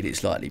manipulated it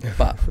slightly.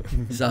 But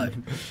so,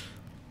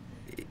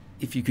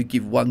 if you could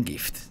give one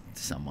gift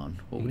to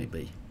someone, what would it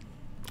be?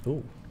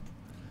 Oh,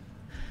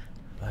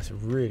 that's a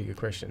really good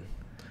question.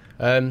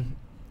 I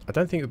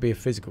don't think it would be a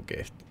physical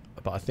gift,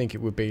 but I think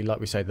it would be,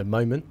 like we say, the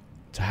moment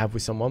to have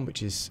with someone,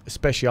 which is,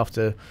 especially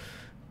after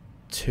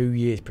 2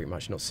 years pretty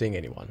much not seeing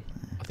anyone.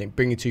 I think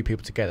bringing two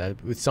people together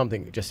with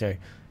something, just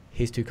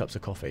here's 2 cups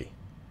of coffee,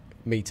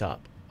 meet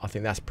up. I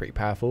think that's pretty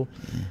powerful.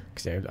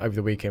 Because over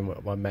the weekend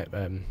I met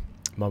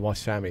my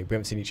wife's family. We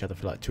haven't seen each other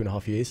for like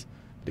 2.5 years.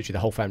 Literally the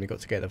whole family got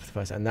together for the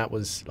first, and that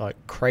was like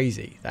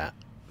crazy that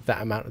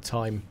amount of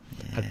time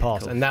had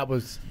passed. And that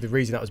was the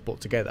reason that was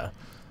brought together,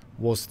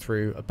 was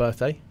through a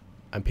birthday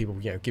and people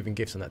giving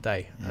gifts on that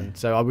day. And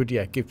so I would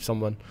give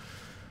someone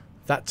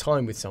that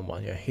time with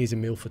someone. Here's a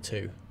meal for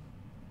 2,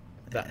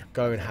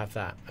 go and have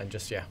that, and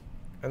just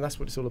and that's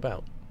what it's all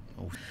about.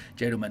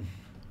 Gentlemen,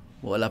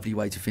 what a lovely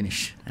way to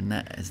finish, and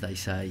that, as they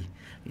say,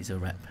 is a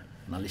wrap.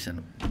 Now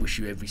listen, wish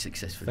you every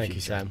success for the future. Thank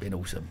you, Sam. It's been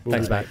awesome.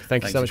 Thanks, mate.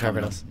 Thank you so much for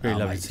having us. Really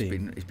lovely to see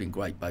you. It's been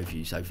great, both of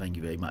you, so thank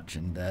you very much,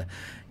 and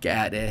get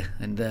out there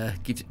and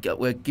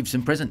give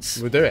some presents.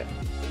 We'll do it.